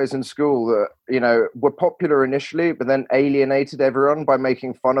 2 guys in school that, were popular initially, but then alienated everyone by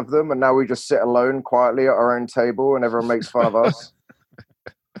making fun of them. And now we just sit alone quietly at our own table and everyone makes fun of us.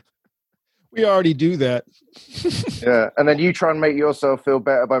 We already do that. Yeah. And then you try and make yourself feel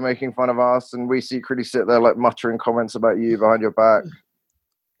better by making fun of us. And we secretly sit there like muttering comments about you behind your back.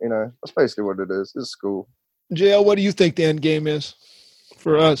 That's basically what it is. It's school. JL, what do you think the end game is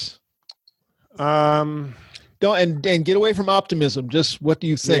for us? Don't and get away from optimism. Just what do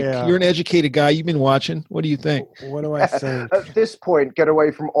you think? Yeah. You're an educated guy. You've been watching. What do you think? What do I think? At this point, get away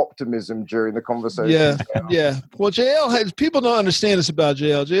from optimism during the conversation. Yeah. Well, people don't understand this about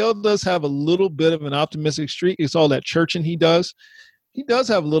JL. JL does have a little bit of an optimistic streak. It's all that churching he does. He does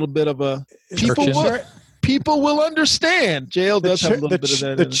have a little bit of a people will understand. JL does have a little bit of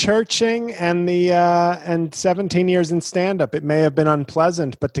that. The churching and and 17 years in stand-up, it may have been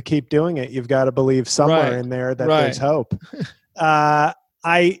unpleasant, but to keep doing it, you've got to believe somewhere in there that there's hope.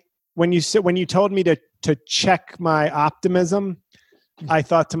 When you told me to check my optimism, I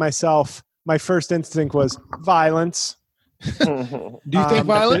thought to myself, my first instinct was violence. Do you think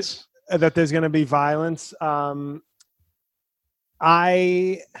violence? That there's going to be violence.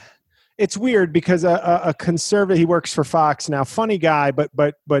 It's weird because a conservative, he works for Fox now, funny guy, but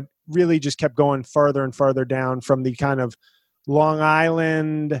really just kept going further and further down from the kind of Long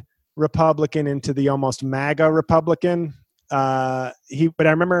Island Republican into the almost MAGA Republican. But I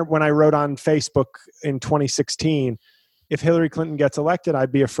remember when I wrote on Facebook in 2016, if Hillary Clinton gets elected,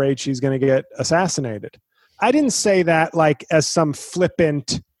 I'd be afraid she's going to get assassinated. I didn't say that like as some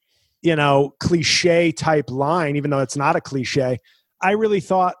flippant, cliche type line, even though it's not a cliche. I really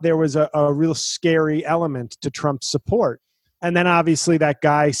thought there was a real scary element to Trump's support. And then obviously that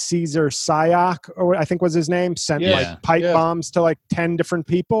guy, Caesar Sayoc, or I think was his name, sent pipe bombs to 10 different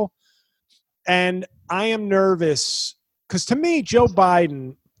people. And I am nervous because to me, Joe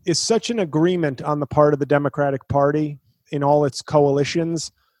Biden is such an agreement on the part of the Democratic Party in all its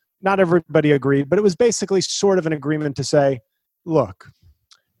coalitions. Not everybody agreed, but it was basically sort of an agreement to say, look,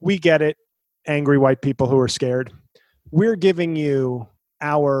 we get it. angry white people who are scared. We're giving you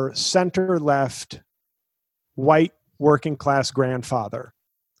our center-left white working class grandfather.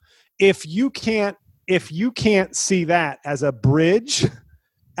 If you can't see that as a bridge,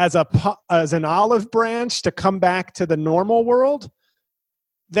 as an olive branch to come back to the normal world,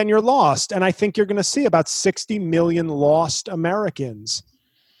 then you're lost. And I think you're going to see about 60 million lost Americans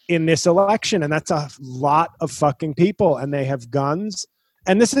in this election. And that's a lot of fucking people. And they have guns.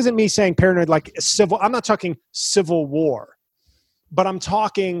 And this isn't me saying paranoid like civil. I'm not talking civil war, but I'm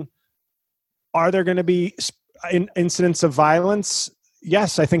talking, are there going to be incidents of violence?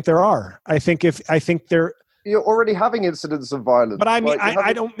 Yes, I think there are. I think there. You're already having incidents of violence. But I mean,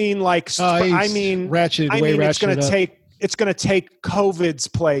 I don't mean like, I mean, it's going to take COVID's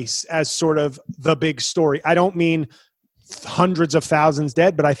place as sort of the big story. I don't mean hundreds of thousands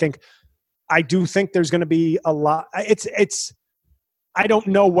dead, but I do think there's going to be a lot. I don't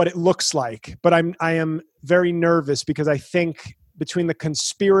know what it looks like, but I am very nervous because I think between the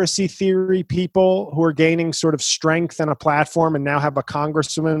conspiracy theory people who are gaining sort of strength and a platform and now have a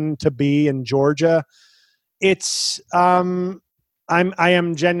congressman to be in Georgia, I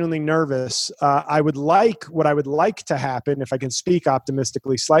am genuinely nervous. What I would like to happen, if I can speak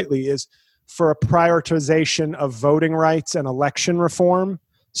optimistically slightly, is for a prioritization of voting rights and election reform.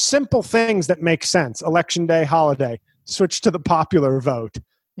 Simple things that make sense. Election day, holiday, switch to the popular vote,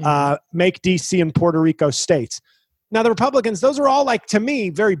 make DC and Puerto Rico states. Now, the Republicans, those are all, like, to me,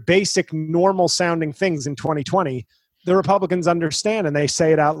 very basic, normal sounding things in 2020. The Republicans understand, and they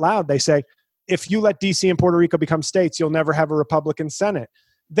say it out loud. They say, if you let DC and Puerto Rico become states, you'll never have a Republican Senate.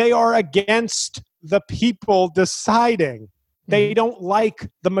 They are against the people deciding. They don't like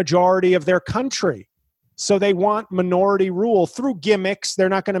the majority of their country. So they want minority rule through gimmicks. They're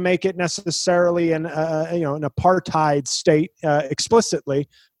not going to make it necessarily an apartheid state explicitly,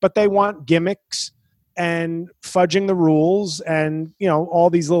 but they want gimmicks and fudging the rules and, all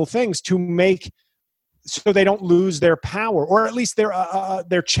these little things to make so they don't lose their power, or at least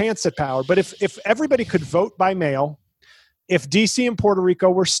their chance at power. But if everybody could vote by mail, if DC and Puerto Rico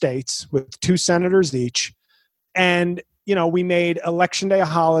were states with 2 senators each, and we made Election Day a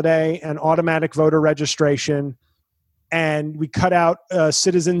holiday and automatic voter registration, and we cut out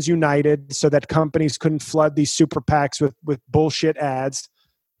Citizens United so that companies couldn't flood these super PACs with bullshit ads,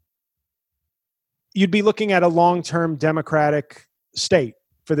 you'd be looking at a long-term democratic state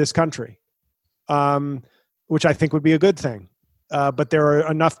for this country. Which I think would be a good thing. But there are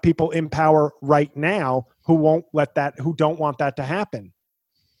enough people in power right now who don't want that to happen.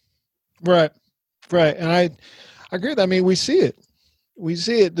 Right. And I agree with that. I mean, we see it.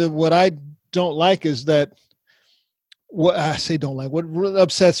 What I don't like is that, what really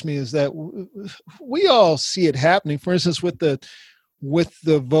upsets me is that we all see it happening. For instance, with the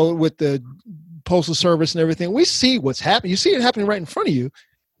vote, with the Postal Service and everything, we see what's happening. You see it happening right in front of you.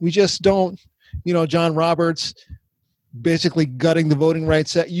 We just don't. John Roberts basically gutting the Voting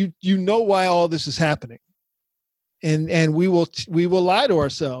Rights Act. You know why all this is happening, and we will lie to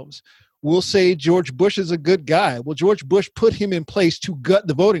ourselves. We'll say George Bush is a good guy. Well, George Bush put him in place to gut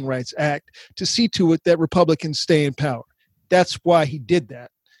the Voting Rights Act to see to it that Republicans stay in power. That's why he did that.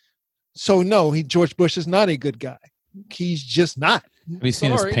 So no, George Bush is not a good guy. He's just not. Have you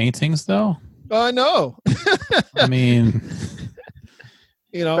seen his paintings though? No. I mean.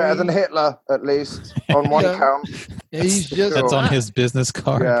 Better than Hitler, at least, on one count. He's just that's on his business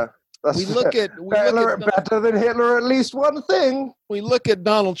card. Yeah. Better than Hitler, at least one thing. We look at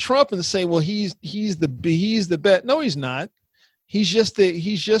Donald Trump and say, well, he's the best. No, he's not. He's just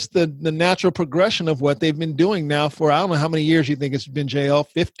the natural progression of what they've been doing now for, I don't know how many years you think it's been, JL,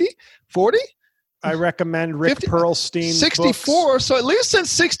 50, 40? I recommend Rick 50, Perlstein 64. books. So at least since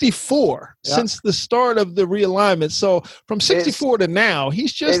 64, since the start of the realignment. So from 64 to now,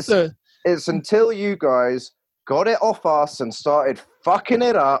 he's just It's until you guys got it off us and started fucking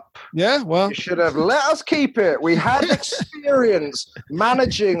it up. Yeah, well. You should have let us keep it. We had experience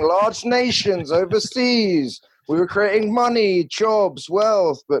managing large nations overseas. We were creating money, jobs,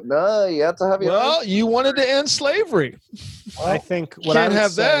 wealth, but no, you had to have your Well, you wanted to end slavery. I think what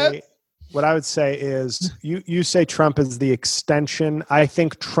I would say is you say Trump is the extension. I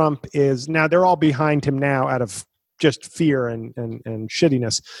think Trump is, now they're all behind him now out of just fear and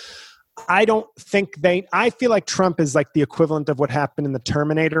shittiness. I don't think I feel like Trump is like the equivalent of what happened in the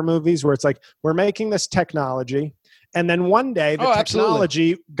Terminator movies, where it's like, we're making this technology, and then one day the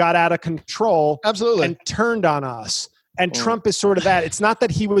technology got out of control and turned on us. And Trump is sort of that. It's not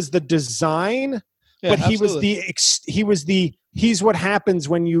that he was the design, but he's what happens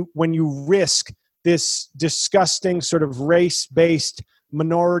when you risk this disgusting sort of race-based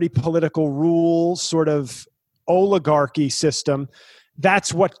minority political rule sort of oligarchy system,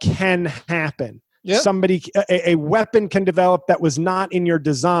 that's what can happen. Yep. A weapon can develop that was not in your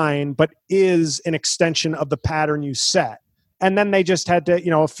design, but is an extension of the pattern you set. And then they just had to,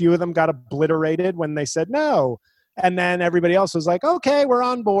 a few of them got obliterated when they said no. And then everybody else was like, okay, we're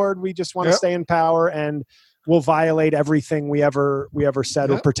on board. We just want to stay in power, and we'll violate everything we ever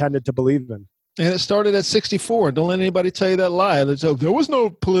said or pretended to believe in. And it started at 64. Don't let anybody tell you that lie. There was no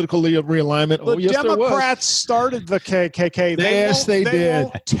political realignment. The Democrats started the KKK. They did. They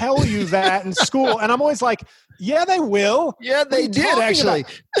won't tell you that in school. And I'm always like, yeah, they will. Yeah, they did, actually.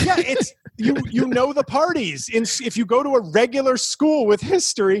 Yeah, it's you know the parties. If you go to a regular school with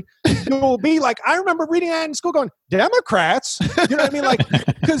history, you'll be like, I remember reading that in school going, Democrats? You know what I mean? Like,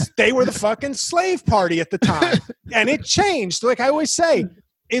 because they were the fucking slave party at the time. And it changed. Like I always say,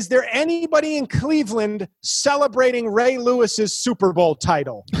 is there anybody in Cleveland celebrating Ray Lewis's Super Bowl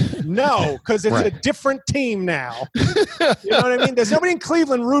title? No, because it's a different team now. You know what I mean? There's nobody in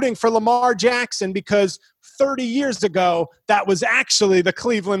Cleveland rooting for Lamar Jackson because 30 years ago, that was actually the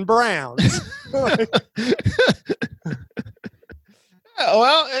Cleveland Browns. Well,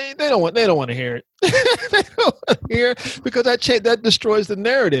 they don't want to hear it. They don't want to hear it because that destroys the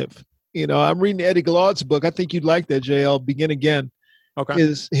narrative. I'm reading Eddie Glaude's book. I think you'd like that, JL. Begin Again. Okay.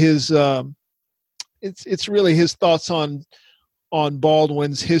 It's really his thoughts on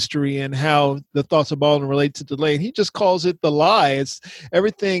Baldwin's history and how the thoughts of Baldwin relate to delay. And he just calls it the lie. It's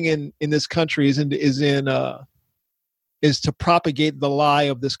everything in this country is to propagate the lie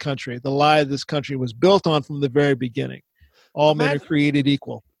of this country. The lie of this country was built on from the very beginning. All men are created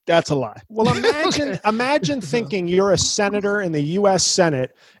equal. That's a lie. Well, imagine thinking you're a senator in the U.S.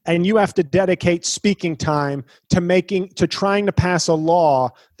 Senate and you have to dedicate speaking time to trying to pass a law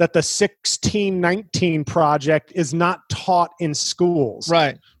that the 1619 Project is not taught in schools.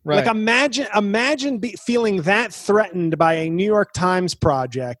 Right. Like imagine feeling that threatened by a New York Times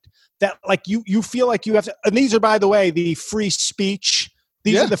project that like you feel like you have to. And these are, by the way, the free speech.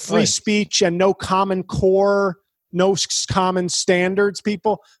 These are the free speech and no common core. No common standards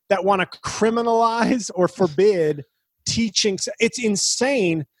people that want to criminalize or forbid teaching. It's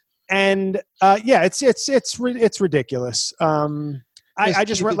insane. And it's ridiculous. I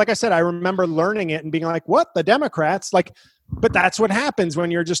just, like I said, I remember learning it and being like, what, the Democrats? Like, but that's what happens when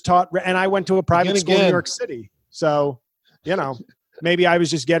you're just taught. And I went to a private school in New York City. So, maybe I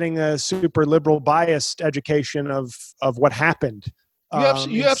was just getting a super liberal biased education of what happened.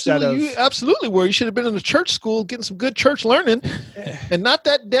 You absolutely were. You should have been in a church school getting some good church learning, and not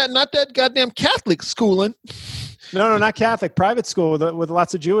that goddamn Catholic schooling. No, not Catholic. Private school with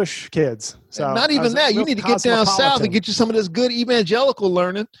lots of Jewish kids. So and not even that. You need to get down south and get you some of this good evangelical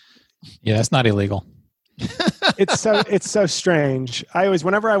learning. Yeah, that's not illegal. It's so strange. I always,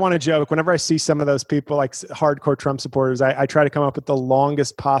 whenever I want to joke, whenever I see some of those people like hardcore Trump supporters, I try to come up with the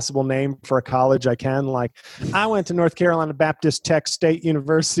longest possible name for a college I can. Like, I went to North Carolina Baptist Tech State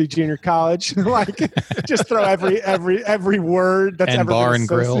University Junior College. Like, just throw every word that's and ever bar been and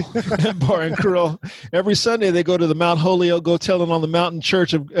grill. Bar and grill. Every Sunday they go to the Mount Holyoke, go tell them on the mountain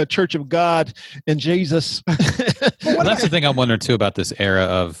Church of God and Jesus. Well, that's the thing I'm wondering too about this era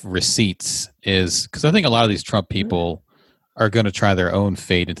of receipts is because I think a lot of these Trump people are going to try their own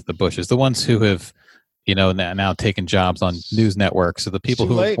fate into the bushes. The ones who have, now taken jobs on news networks, so the people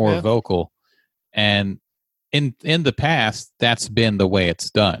who are more vocal. And in the past, that's been the way it's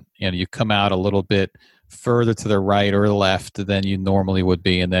done. You come out a little bit further to the right or left than you normally would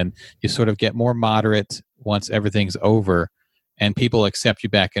be, and then you sort of get more moderate once everything's over, and people accept you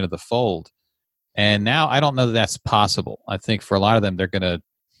back into the fold. And now I don't know that that's possible. I think for a lot of them,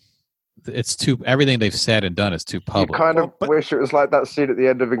 everything they've said and done is too public. You kind of wish it was like that scene at the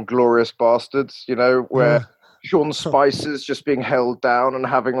end of Inglourious Bastards, where Sean Spicer's just being held down and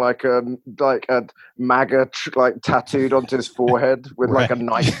having like a MAGA tattooed onto his forehead with like a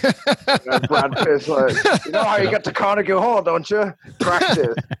knife. Brad Pitt's like, how you get to Carnegie Hall, don't you?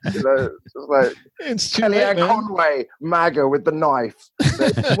 Practice. It's like Kellyanne Conway, MAGA with the knife.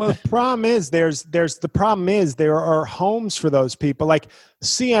 Well, the problem is there are homes for those people. Like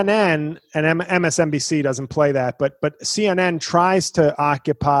CNN and MSNBC doesn't play that, but CNN tries to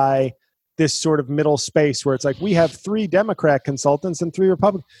occupy this sort of middle space where it's like we have 3 Democrat consultants and 3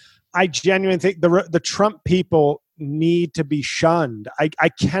 Republican. I genuinely think the Trump people need to be shunned.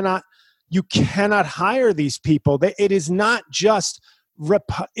 You cannot hire these people. It is not just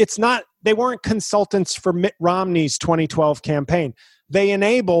they weren't consultants for Mitt Romney's 2012 campaign. They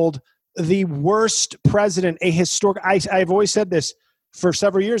enabled the worst president, a historic. I've always said this for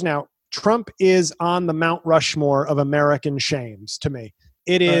several years now. Trump is on the Mount Rushmore of American shames to me.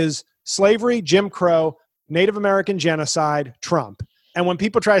 It is slavery, Jim Crow, Native American genocide, Trump. And when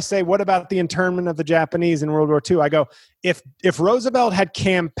people try to say, what about the internment of the Japanese in World War II? I go, if Roosevelt had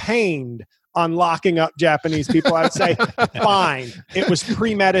campaigned on locking up Japanese people, I would say, fine, it was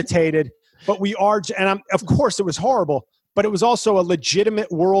premeditated. But of course it was horrible, but it was also a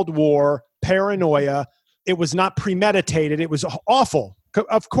legitimate world war, paranoia. It was not premeditated. It was awful.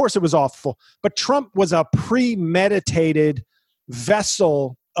 Of course it was awful. But Trump was a premeditated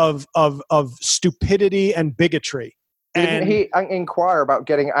vessel of stupidity and bigotry. Didn't he inquire about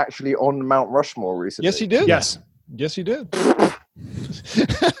getting actually on Mount Rushmore recently? Yes, he did. Yes, he did.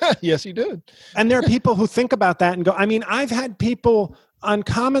 Yes, he did. And there are people who think about that and go, I mean, I've had people on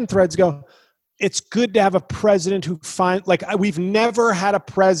common threads go, it's good to have a president who we've never had a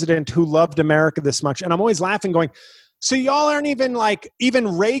president who loved America this much. And I'm always laughing going, so y'all aren't even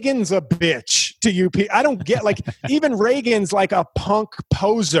even Reagan's a bitch to you people. I don't get even Reagan's like a punk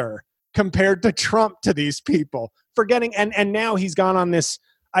poser compared to Trump to these people. Forgetting, and now he's gone on this.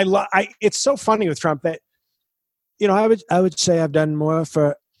 It's so funny with Trump that, I would say I've done more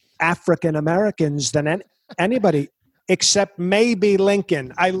for African Americans than anybody except maybe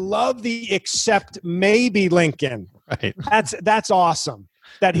Lincoln. I love the except maybe Lincoln. Right. That's awesome.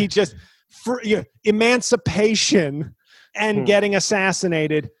 That he just emancipation and getting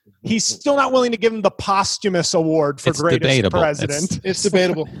assassinated. He's still not willing to give him the posthumous award for greatest debatable. president. It's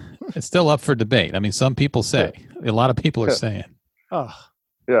debatable. It's still up for debate. I mean, some people say, a lot of people are saying. Oh.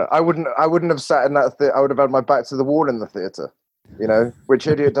 Yeah, I wouldn't have sat in that theater. I would have had my back to the wall in the theater. Which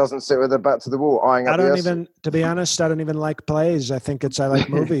idiot doesn't sit with their back to the wall eyeing up to be honest, I don't even like plays. I like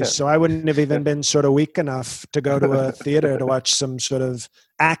movies. So I wouldn't have even been sort of weak enough to go to a theater to watch some sort of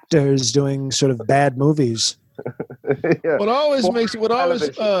actors doing sort of bad movies. Yeah. What I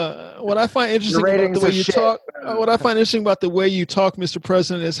find interesting about the way you talk, what I find interesting about the way you talk, Mr.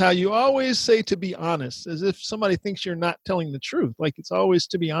 President, is how you always say to be honest, as if somebody thinks you're not telling the truth. Like it's always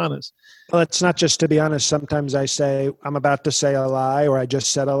to be honest. Well, it's not just to be honest. Sometimes I say I'm about to say a lie, or I just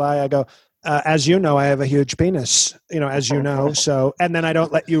said a lie. I go, as you know, I have a huge penis. As you know. So, and then I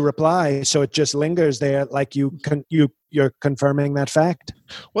don't let you reply, so it just lingers there, like you're confirming that fact.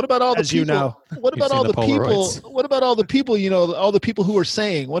 What about all the people? What about all the people? What about all the people? All the people who are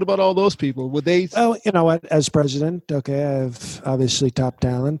saying. What about all those people? Would they? Oh, you know what? As president, okay, I have obviously top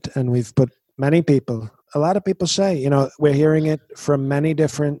talent, and we've put many people. A lot of people say, we're hearing it from many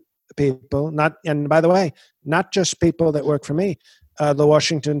different people. And by the way, not just people that work for me. The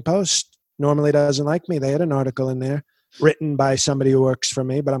Washington Post normally doesn't like me. They had an article in there written by somebody who works for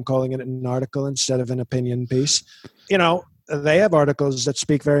me, but I'm calling it an article instead of an opinion piece. They have articles that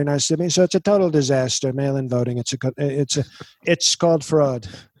speak very nice to me. So it's a total disaster. Mail-in voting. It's called fraud.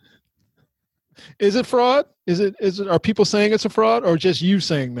 Is it fraud? Are people saying it's a fraud, or just you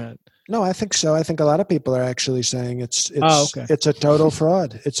saying that? No, I think so. I think a lot of people are actually saying it's a total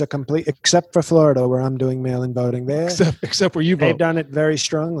fraud. It's a complete, except for Florida, where I'm doing mail-in voting there. Except where you vote. They've done it very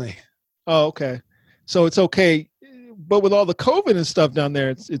strongly. Oh, okay. So it's okay, but with all the COVID and stuff down there,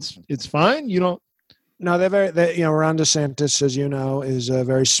 it's fine. You don't. No, Ron DeSantis, as you know, is a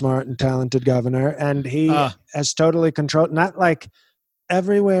very smart and talented governor, and he has totally controlled. Not like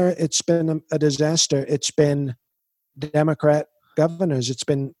everywhere it's been a disaster. It's been Democrat governors. It's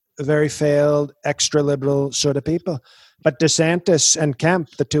been very failed, extra liberal sort of people. But DeSantis and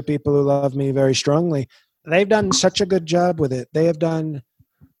Kemp, the two people who love me very strongly, they've done such a good job with it. They have done,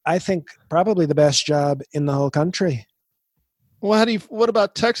 I think, probably the best job in the whole country. Well, what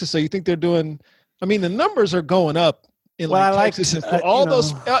about Texas? So you think they're doing? I mean, the numbers are going up in Texas.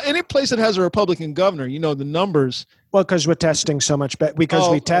 Those any place that has a Republican governor, the numbers. Well, because we're testing so much better. We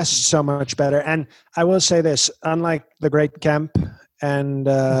test so much better. And I will say this: unlike the great Kemp and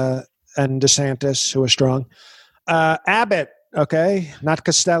DeSantis, who are strong, Abbott, okay, not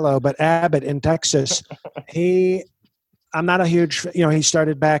Costello, but Abbott in Texas, I'm not a huge, he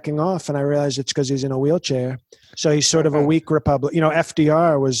started backing off, and I realized it's because he's in a wheelchair. So he's sort of a weak Republican.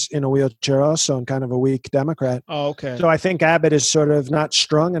 FDR was in a wheelchair also and kind of a weak Democrat. Oh, okay. So I think Abbott is sort of not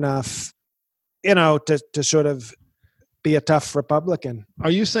strong enough, to sort of be a tough Republican.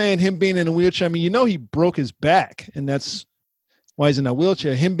 Are you saying him being in a wheelchair? I mean, he broke his back, and that's why he's in a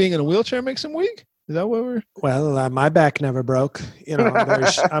wheelchair. Him being in a wheelchair makes him weak? Is that what we're? Well, my back never broke.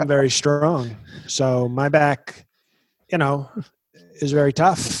 I'm very strong. So my back, is very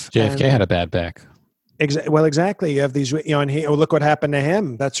tough. JFK had a bad back. Well, exactly. You have these, and look what happened to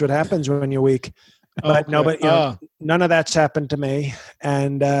him. That's what happens when you're weak. But none of that's happened to me.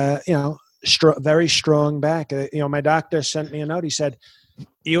 And, very strong back. My doctor sent me a note. He said,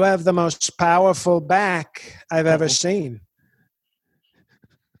 "You have the most powerful back I've ever seen."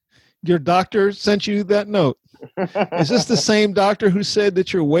 Your doctor sent you that note. Is this the same doctor who said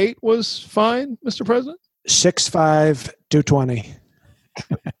that your weight was fine, Mr. President? 6'5", 220.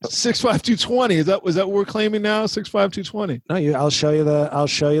 6'5", 220. Is that what we're claiming now? 6'5", 220. No, I'll show you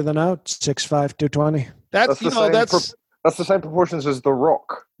the note. 6'5", 220. That's the same proportions as The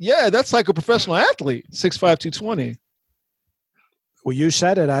Rock. Yeah, that's like a professional athlete. 6'5", 220. Well, you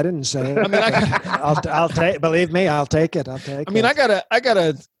said it. I didn't say it. I mean, I'll take. Believe me, I'll take it. I mean, I gotta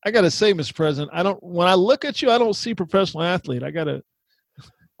say, Mr. President, when I look at you, I don't see professional athlete.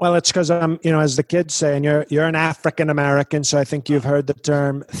 Well, it's because I'm, as the kids say, and you're an African American, so I think you've heard the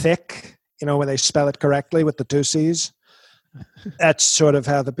term thick. When they spell it correctly with the 2 C's. That's sort of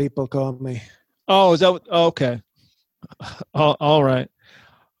how the people call me. Oh, is that okay? All right.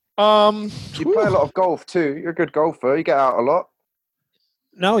 You play a lot of golf too. You're a good golfer. You get out a lot.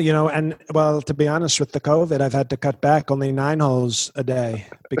 No, and well, to be honest, with the COVID, I've had to cut back only 9 holes a day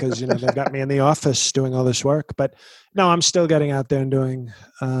because, they've got me in the office doing all this work. But no, I'm still getting out there and doing,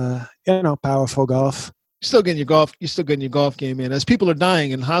 powerful golf. You're still getting your golf game in. As people are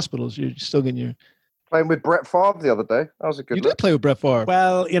dying in hospitals, you're still getting your. Playing with Brett Favre the other day. That was a good. You did play with Brett Favre.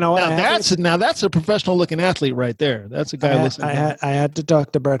 Well, now that's a professional looking athlete right there. That's a guy listening. I had to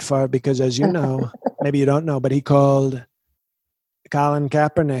talk to Brett Favre because, as you know, maybe you don't know, but he called Colin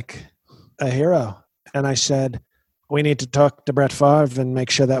Kaepernick a hero. And I said, we need to talk to Brett Favre and make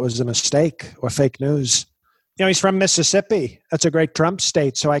sure that was a mistake or fake news. He's from Mississippi. That's a great Trump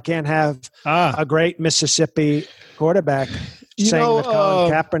state. So I can't have a great Mississippi quarterback saying that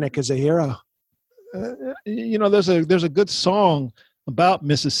Colin Kaepernick is a hero. There's a good song about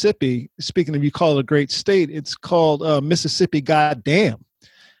Mississippi. Speaking of, you call it a great state, it's called Mississippi Goddamn.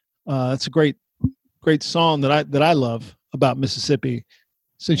 It's a great song that I love about Mississippi,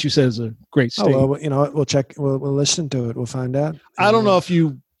 since you said it's a great state. Oh, well, we'll check. We'll listen to it. We'll find out. I don't know if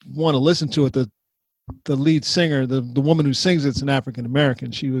you want to listen to it. The lead singer, the woman who sings it's an African American.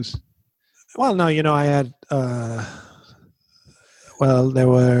 She was. Well, no, I had. There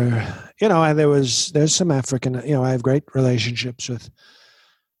were. There's some African. I have great relationships with.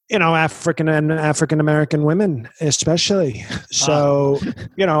 African and African American women, especially. So,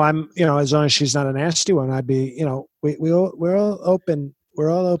 I'm, as long as she's not a nasty one, I'd be, we're all open. We're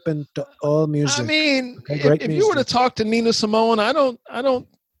all open to all music. I mean, if you were to talk to Nina Simone, I don't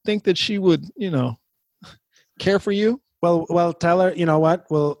think that she would, care for you. Well, tell her, you know what?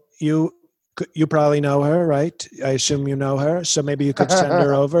 Well, you probably know her, right? I assume you know her. So maybe you could send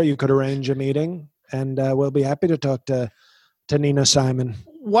her over. You could arrange a meeting, and we'll be happy to talk to Nina Simon.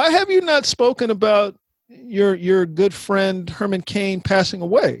 Why have you not spoken about your good friend Herman Cain passing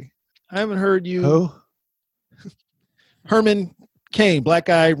away? I haven't heard you. Who? Herman Cain, black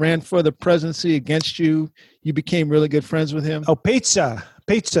guy, ran for the presidency against you. You became really good friends with him. Oh, pizza,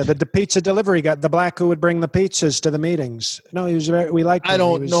 the pizza delivery guy, the black who would bring the pizzas to the meetings. No, he was we liked him. I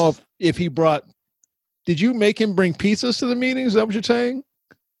don't know if he brought. Did you make him bring pizzas to the meetings? Is that what you're saying?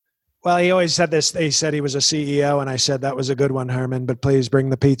 Well, he always said this. He said he was a CEO, and I said that was a good one, Herman. But please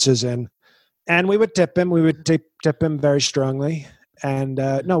bring the pizzas in, and we would tip him. We would tip him very strongly, and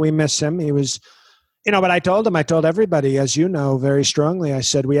no, we miss him. He was, But I told everybody, as you know, very strongly. I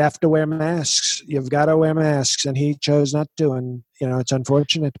said we have to wear masks. You've got to wear masks, and he chose not to, and it's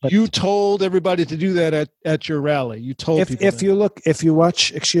unfortunate. But you told everybody to do that at your rally. You told people. If you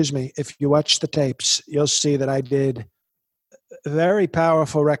watch the tapes, you'll see that I did very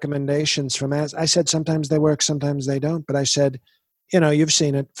powerful recommendations from as I said, sometimes they work, sometimes they don't. But I said, you've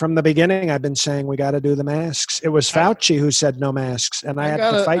seen it from the beginning. I've been saying we got to do the masks. It was Fauci who said no masks, and I had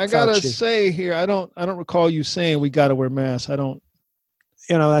to fight Fauci. I gotta say here, I don't recall you saying we got to wear masks. I don't.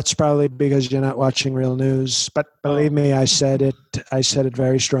 That's probably because you're not watching real news. But believe me, I said it. I said it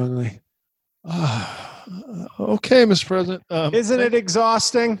very strongly. Okay, Mr. President. Isn't it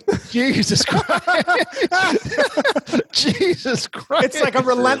exhausting? Jesus Christ. Jesus Christ. It's like a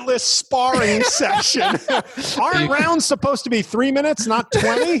relentless sparring session. Aren't rounds supposed to be 3 minutes, not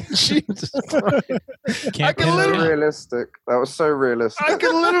 20? Jesus Christ. Realistic. That was so realistic. I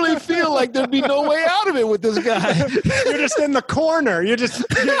can literally feel like there'd be no way out of it with this guy. You're just in the corner. You're just...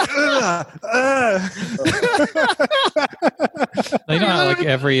 You know how like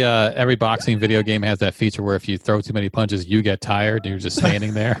every boxing video game has that feature where if you throw too many punches, you get tired and you're just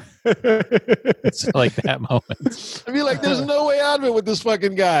standing there. It's like that moment. I mean, like, there's no way out of it with this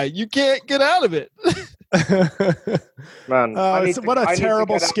fucking guy. You can't get out of it. Man, what a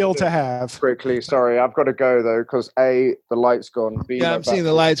terrible skill to have. Quickly, sorry, I've got to go though because A, the light's gone. B, I'm seeing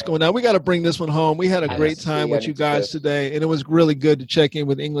the lights going now. We got to bring this one home. We had a great time with you guys today, and it was really good to check in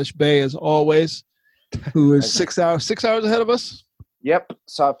with English Bay as always, who is 6 hours ahead of us. Yep,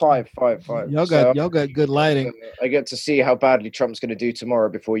 so five. Y'all got good lighting. I get to see how badly Trump's going to do tomorrow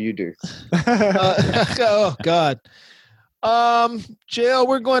before you do. Oh God. JL,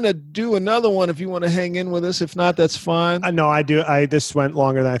 we're going to do another one if you want to hang in with us. If not, that's fine. No, I do. This went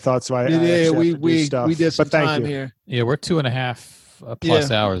longer than I thought, so we did some time here. Yeah, we're 2.5 plus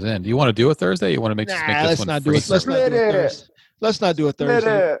hours in. Do you want to do a Thursday? You want to make this one free? Let's not do it Thursday. Let's not do it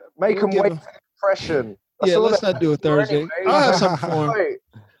Thursday. Make them wait for the impression. Let's not do it Thursday. I'll have something for him.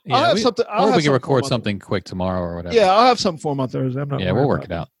 I'll have something. We can record something quick tomorrow or whatever. Yeah, I'll have something for him on Thursday. We'll work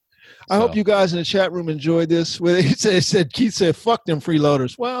it out. I hope you guys in the chat room enjoyed this. Keith said, "Fuck them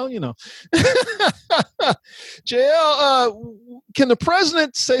freeloaders." Well, JL, can the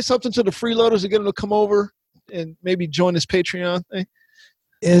president say something to the freeloaders to get them to come over and maybe join this Patreon thing?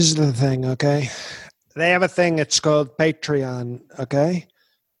 Is the thing, okay? They have a thing. It's called Patreon, okay?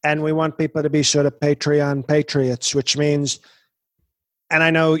 And we want people to be sort of Patreon patriots, which means, and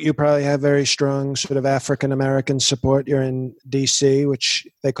I know you probably have very strong sort of African-American support. You're in D.C., which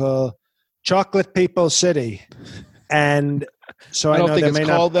they call Chocolate People City. And so I don't know think they it's may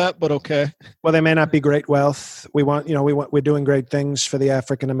called not, that, but okay. Well, they may not be great wealth. We're doing great things for the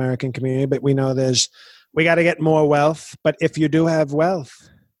African-American community, but we know we got to get more wealth. But if you do have wealth,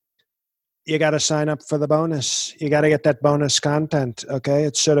 you got to sign up for the bonus. You got to get that bonus content. Okay.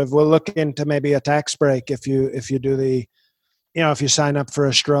 It's sort of, we'll look into maybe a tax break if you do the, if you sign up for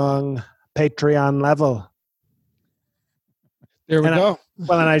a strong Patreon level. There we go.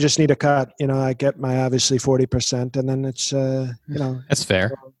 And I just need a cut. I get my obviously 40%, and then it's that's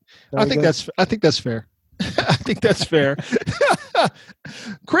fair. I think that's fair. I think that's fair.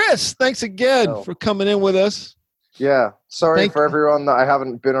 Chris, thanks again for coming in with us. Yeah, sorry for everyone that I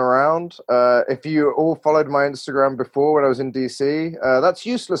haven't been around. If you all followed my Instagram before when I was in DC, that's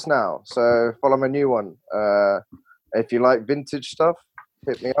useless now. So follow my new one. If you like vintage stuff,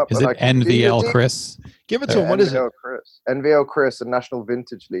 hit me up. Is it NVL Chris? Give it to him. What is it? NVL Chris and National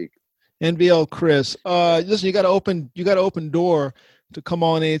Vintage League. NVL Chris. Listen, you got to open door to come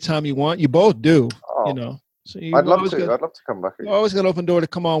on anytime you want. You both do. So I'd love to come back. You always got an open door to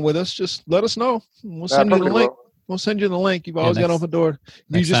come on with us. Just let us know. We'll send you the link. We'll send you the link. You've always got an open door.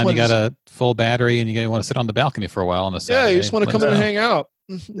 Next time you got a full battery and you want to sit on the balcony for a while on the Saturday. Yeah, you just want to come in and hang out.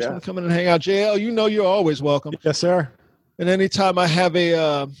 Want to come in and hang out. JL, you're always welcome. Yes, sir. And anytime I have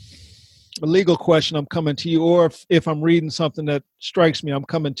a legal question, I'm coming to you. Or if I'm reading something that strikes me, I'm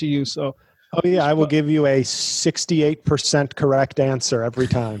coming to you. So. Oh, yeah, I will give you a 68% correct answer every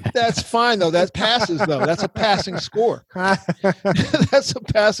time. That's fine, though. That passes, though. That's a passing score. That's a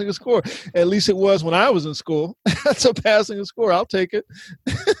passing score. At least it was when I was in school. That's a passing score. I'll take it.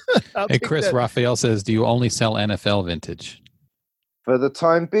 Hey, Chris, Raphael says, do you only sell NFL vintage? For the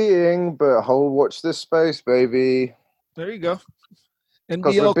time being, but watch this space, baby. There you go.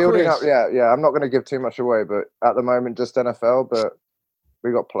 Because we're building up. Yeah. I'm not going to give too much away, but at the moment, just NFL, but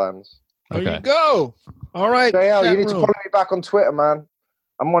we got plans. There you go. All right. JL, you need to follow me back on Twitter, man.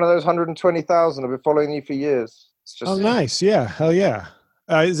 I'm one of those 120,000. I've been following you for years. It's just nice. Yeah. Hell yeah.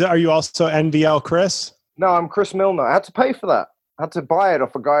 Are you also NVL Chris? No, I'm Chris Milner. I had to pay for that. I had to buy it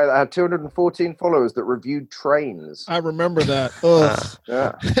off a guy that had 214 followers that reviewed trains. I remember that. Ugh.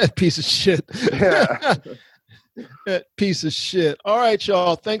 Yeah. That piece of shit. Yeah. That piece of shit. All right,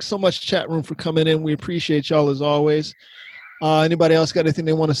 y'all. Thanks so much, chat room, for coming in. We appreciate y'all as always. Anybody else got anything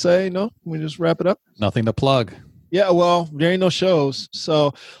they want to say? No? We just wrap it up? Nothing to plug. Yeah, well, there ain't no shows.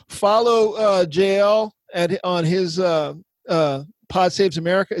 So follow JL on his Pod Saves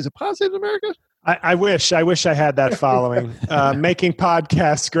America. Is it Pod Saves America? I wish I had that following. Making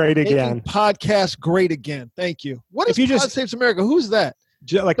podcasts great again. Making podcasts great again. Thank you. What is Pod Saves America? Who's that?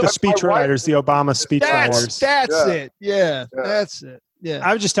 Like the speechwriters, the Obama speechwriters. That's it. Yeah, that's it. Yeah.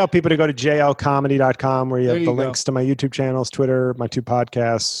 I would just tell people to go to jlcomedy.com where you have the links to my YouTube channels, Twitter, my 2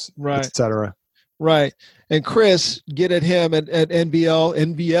 podcasts, etc. Right. And Chris, get at him at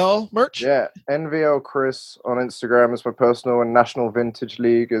NVL merch. Yeah. NVL Chris on Instagram is my personal, and National Vintage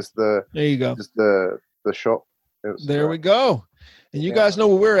League is the shop. There we go. And you guys know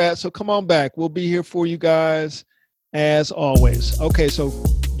where we're at, so come on back. We'll be here for you guys as always. Okay, so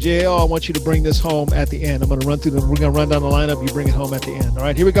JL, I want you to bring this home at the end. I'm going to run through them. We're going to run down the lineup. You bring it home at the end. All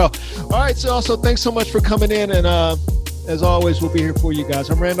right, here we go. All right, so also thanks so much for coming in. And as always, we'll be here for you guys.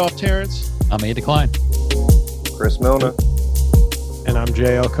 I'm Randolph Terrence. I'm A. Decline. Chris Milner. And I'm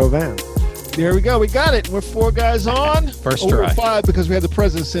JL Cauvin. There we go. We got it. We're 4 guys on. First try. We're 5 because we had the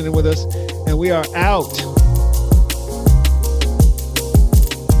president sitting with us. And we are out.